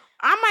 like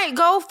I might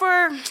go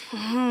for.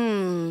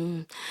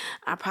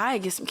 I probably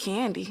get some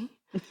candy.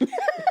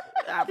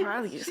 I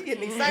probably get some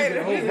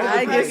candy.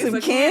 I get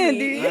some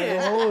candy.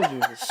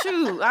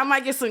 Shoot, I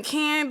might get some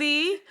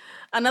candy.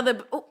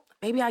 Another. Oh,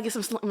 maybe I get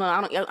some. No,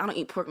 I don't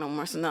eat pork no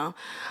more. So no.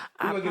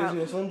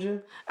 a Slim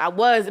Jim? I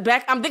was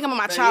back. I'm thinking of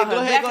my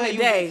childhood. Back in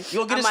the day,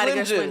 You'll get I a might Slim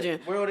have got Slim Jim.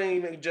 Jim. World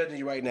ain't even judging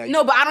you right now.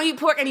 No, but I don't eat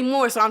pork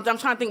anymore, so I'm trying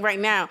to think right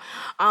now.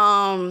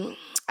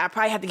 I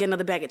probably have to get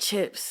another bag of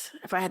chips.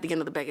 If I had to get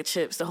another bag of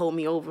chips to hold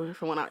me over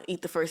for when I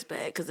eat the first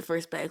bag, because the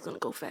first bag's gonna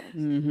go fast.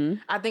 Mm-hmm.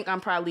 I think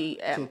I'm probably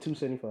at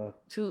 $2.75.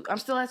 I'm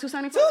still at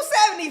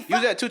 275. You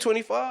was at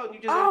 $2.25. You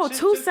just Oh, had chips,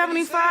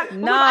 275.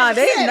 Nah,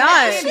 they not.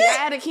 I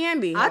added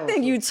candy. I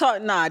think you talk.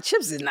 Nah,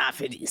 chips is not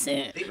 50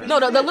 cents. No,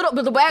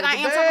 the bag I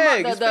am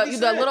bag, talking it's about, 50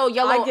 the little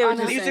yellow. I get what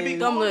you're They used to be saying.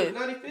 Them cool. lit.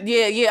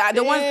 90-50. Yeah.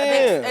 The ones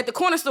Damn. at the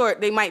corner store,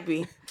 they might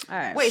be. All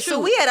right. Wait, so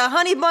we had a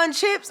honey bun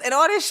chips and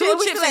all this shit. Two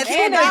We chips still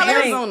and at candy. $10.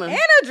 Arizona. And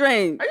a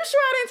drink. Are you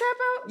sure I didn't tap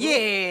out?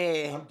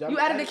 Yeah. You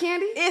added the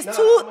candy? It's No, it's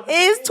How much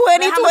is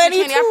candy?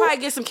 2022. I probably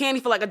get some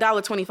candy for like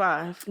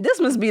 $1.25. This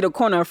must be the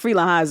corner of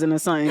Freelehausen or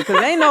something,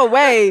 because ain't no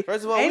way.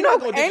 First of all, ain't we no not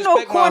gonna ain't no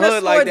disrespect my corner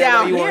hood store like that down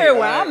while you on here here,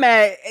 where all I'm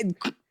at.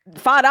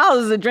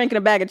 $5 is a drink and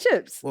a bag of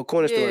chips. Well,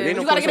 corner store. Yeah, Ain't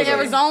no you gotta corner get in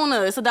store.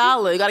 Arizona. It's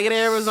 $1. You gotta get in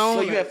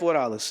Arizona. So you had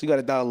 $4. You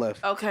got $1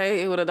 left.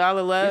 Okay, with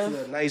 $1 left.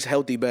 This is a nice,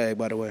 healthy bag,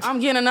 by the way. I'm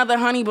getting another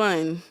honey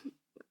bun.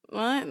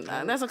 What?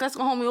 That's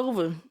gonna hold me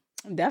over.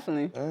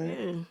 Definitely. All right.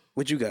 Yeah.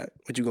 What you got?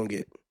 What you gonna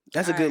get?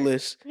 That's a good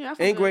list. Yeah, I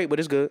feel Ain't good. great, but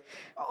it's good.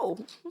 Oh,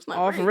 it's not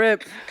Off great.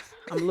 rip.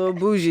 I'm a little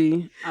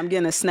bougie. I'm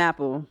getting a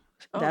Snapple.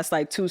 That's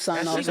like two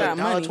sign She off. got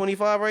money.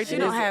 $1.25 right She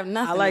there. don't have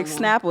nothing. I like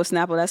no more.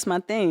 Snapple. That's my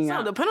thing.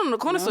 No, depending on the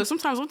corner store,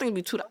 sometimes one thing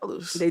be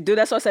 $2. They do.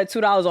 That's why I said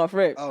 $2 off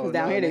rip. Oh,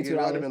 down no, here they nigga,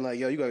 I'd have $2. been like,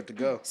 yo, you got to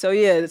go. So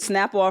yeah,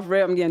 Snapple off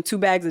rip. I'm getting 2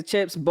 bags of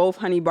chips, both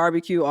honey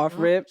barbecue off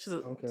rip. She's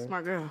a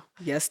smart girl.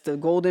 Yes, the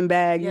golden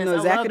bag. Yes, you know I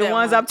exactly love the that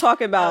ones one. I'm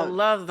talking I about.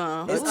 love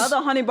them. It's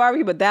other honey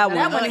barbecue, but that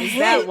one. one is hits.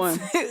 that one.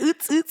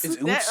 It's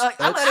That, oops.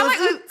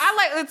 I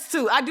like Utz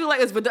too. I do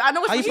like Utz, but I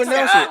know it's How you what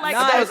pronounce said. it? I like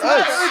Nah, Utz. it's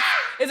Utz.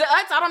 Is it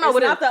Utz? I don't know It's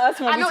what not it the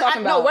Utz one we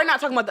talking No, about. we're not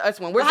talking about the Utz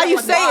one. We're How you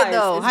talking about say it Wise.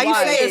 though? It's How you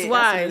wise. say It's it? That's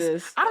wise. what it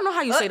is. I don't know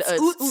how you say the Utz.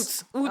 Utz.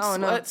 Utz. I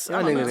don't know. Utz. I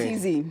Y'all don't know.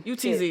 niggas ain't-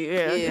 TZ.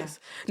 UTZ. Yeah.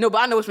 No, but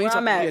I know which one you're Where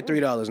I'm talking at. about.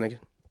 Yeah, $3,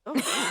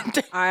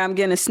 nigga. All right, I'm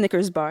getting a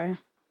Snickers bar.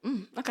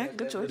 Okay,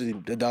 good choice.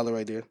 The dollar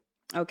right there.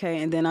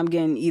 Okay, and then I'm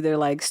getting either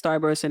like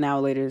Starburst or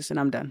Now Laters, and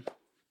I'm done.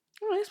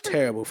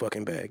 Terrible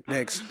fucking bag.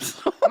 Next.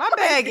 My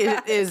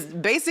bag is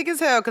basic as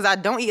hell because I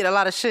don't eat a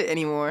lot of shit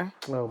anymore.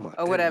 Oh my.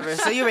 Or whatever.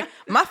 So you're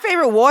my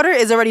favorite water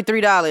is already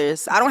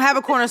 $3. I don't have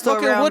a corner store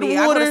Okay, around what me.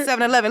 I go water? to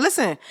 7-Eleven.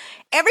 Listen,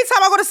 every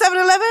time I go to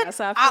 7-Eleven, That's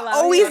how I feel I out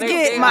always here.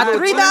 get They my go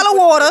 $3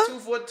 water.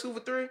 Two for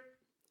three.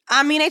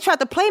 I mean, they tried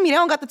to play me. They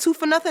don't got the 2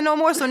 for nothing no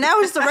more. So now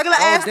it's just a regular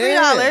ass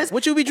 $3.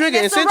 What you be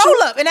drinking? It's a Essential?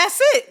 roll up, and that's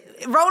it.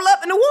 Roll up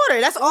in the water.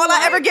 That's all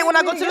I ever get when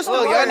I go to the store.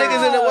 Look, y'all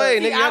niggas in the way.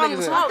 Nigga, I y'all don't niggas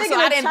in smoke, the so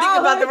I didn't think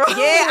about the roll.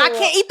 Yeah, I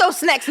can't eat those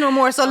snacks no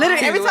more. So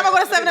literally, every time I go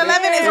to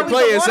 7-Eleven, it's They always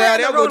play the it, water son.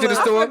 and They'll the go to the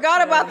roll-up. store.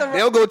 Forgot about the.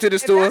 They'll go to the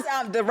store.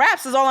 The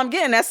wraps is all I'm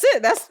getting. That's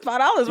it. That's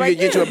 $5 right You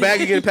get you there. a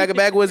bag, you get a pack of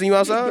backwoods and you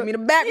outside? Give me the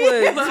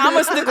backwoods. I'm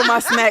gonna stick with my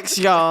snacks,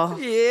 y'all.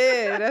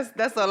 Yeah,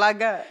 that's all I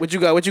got. What you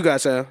got? What you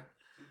got, Sal?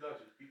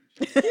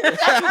 Keep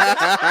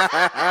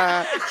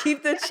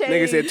the change.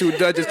 Nigga said 2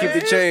 Dutchess, keep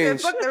the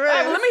change. Fuck the All right,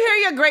 rest. well, let me hear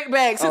your great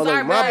bag. Oh, Since look,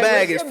 our my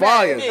bag is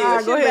fire. All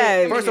right, go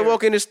ahead. First I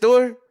walk in the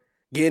store,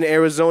 get an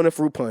Arizona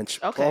fruit punch.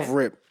 Okay. Off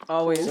rip.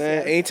 Always.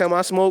 Man, anytime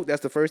I smoke,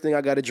 that's the first thing I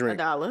gotta drink.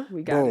 $1.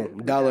 We got Boom,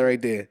 it. dollar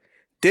right there.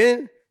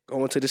 Then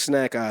go into the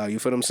snack aisle. You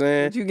feel what I'm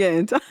saying? What you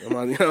getting? You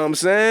know what I'm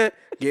saying?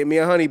 Get me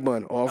a honey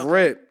bun off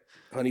rip.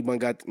 Honey bun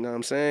got, you know what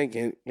I'm saying?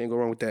 Can't go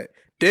wrong with that.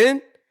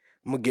 Then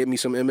I'm gonna get me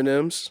some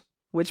M&Ms.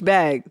 Which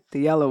bag? The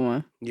yellow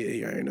one. Yeah,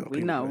 you already know.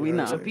 We know, we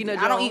know. Peanut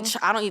I don't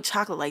eat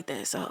chocolate like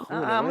that, so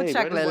I'm a Hey,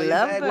 chocolate what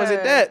lover. bag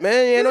wasn't that, man?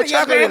 Ain't no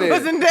chocolate in there.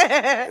 Wasn't You know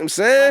that? what I'm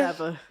saying?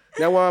 whatever.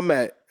 That's where I'm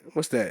at.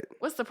 What's that?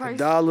 What's the price?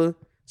 $1.75.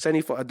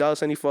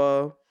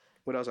 $1.75.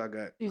 What else I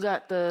got? You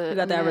got the You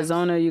got the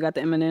Arizona. You got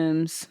the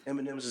M&Ms.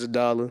 M&M's is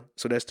 $1,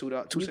 so that's $2. You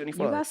got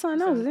 $2.75.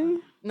 something else, didn't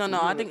you? No,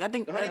 I think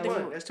The honey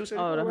bun, that's $2.75.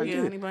 Oh, the right honey yeah,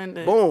 there. honey bun.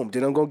 Boom.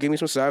 Then I'm gonna give me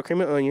some sour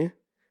cream and onion.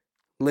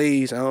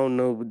 Lay's. I don't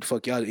know what the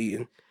fuck y'all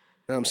eating.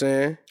 You know what I'm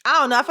saying? I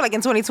don't know. I feel like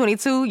in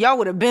 2022, y'all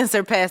would have been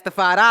surpassed the $5.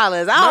 I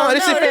don't No,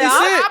 this know is 50 that.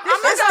 cent.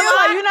 That's still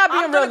like you're not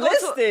being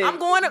realistic.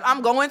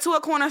 I'm going to a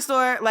corner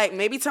store. Like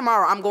maybe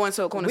tomorrow, I'm going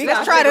to a corner store.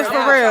 Let's try this for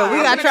real.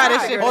 We gotta try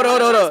this shit. Hold on.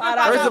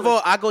 $5. First of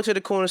all, I go to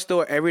the corner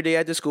store every day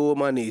after school with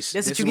my niece.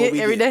 That's what This you is get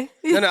we every day?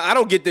 No, I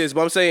don't get this.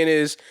 But I'm saying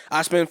is,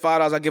 I spend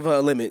 $5. I give her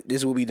a limit. This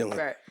is what we doing.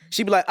 Right.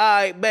 She be like, all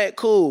right, bet,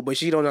 cool. But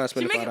she don't know how to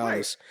spend the make it work.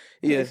 $5.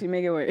 Yeah. She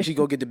make it work. She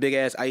go get the big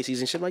ass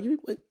ices and shit. Like,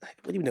 what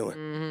are you doing?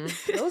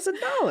 Mm-hmm. It was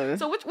 $1.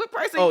 So what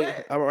price are Oh, you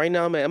at? right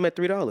now I'm at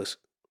 $3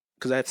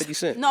 because I had 50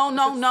 cents. No. on.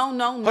 You're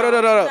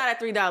not at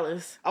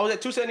 $3. I was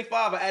at $2.75.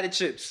 I added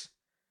chips.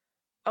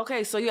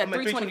 Okay, so you at I'm at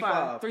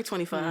 $3.25. $3.25.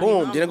 $3.25.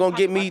 Boom. Then I'm gonna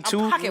get me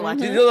two. Pocket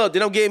watching.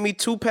 Then I'm getting me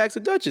 2 packs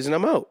of Dutchess and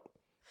I'm out.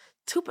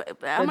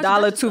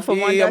 $1, 2 for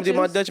Yeah, one. I'm getting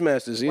my Dutchess? Dutch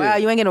Masters. Yeah. Wow,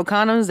 you ain't get no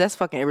condoms? That's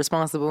fucking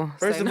irresponsible.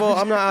 First of all,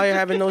 I'm not out here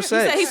having no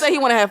sex. He said he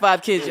want to have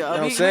 5 kids, y'all. You know what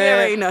I'm We saying?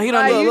 already know. He don't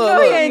Like, need. you look,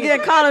 know he look. ain't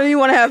getting condom. You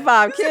want to have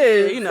 5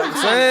 kids. You know.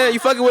 Man, you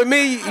fucking with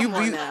me?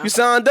 You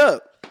signed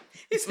up.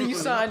 You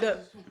signed up.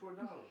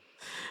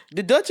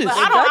 The Dutchess.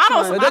 I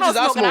don't The Dutchess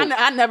I smoke. smoke. And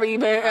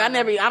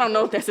I don't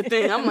know if that's a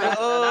thing. I'm like, The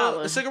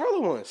 $1.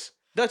 cigarella ones.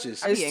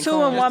 Dutchess. It's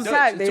 2 in one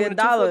pack. They $1.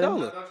 No.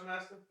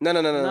 No.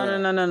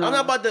 I'm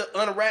not about to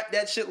unwrap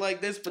that shit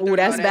like this. Ooh,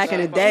 that's back in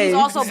the day. He's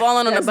also balling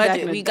on the That's back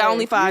budget. in the We got day.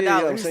 only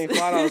Yeah, I'm $5. saying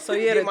 $5. So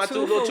yeah, Get the my 2 two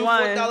little for $2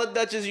 one. $4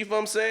 Dutchess. You feel what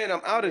I'm saying? I'm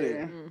out of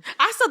there.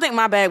 I still think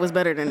my bag was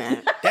better than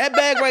that. That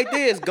bag right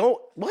there is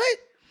what?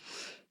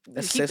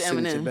 That's Keep the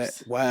sensitive M&Ms.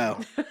 bag. Wow,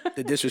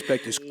 the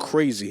disrespect is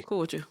crazy. Cool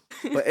with you.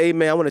 But hey,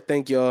 man, I want to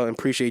thank y'all and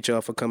appreciate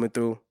y'all for coming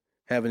through,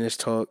 having this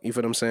talk. You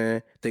feel what I'm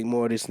saying? Think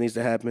more of this needs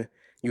to happen.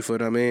 You feel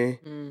what I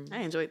mean? I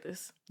enjoyed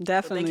this.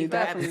 Definitely, Thank you for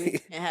having definitely. me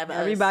and having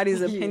us.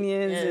 Everybody's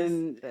opinions Yes.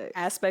 and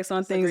aspects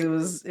on things. It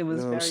was You know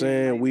what I'm very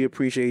saying? We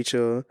appreciate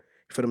y'all. You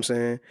feel what I'm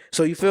saying?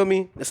 So you feel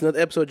me? That's another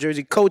episode of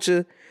Jersey Culture. You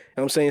know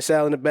what I'm saying?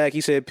 Sal in the back,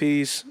 he said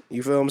peace.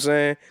 You feel what I'm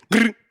saying?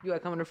 You gotta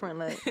come in the front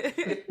leg.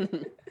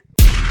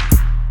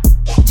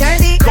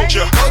 Jersey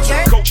culture,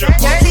 culture, culture,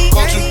 culture,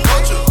 culture,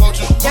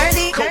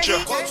 culture, culture,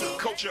 culture,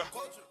 culture.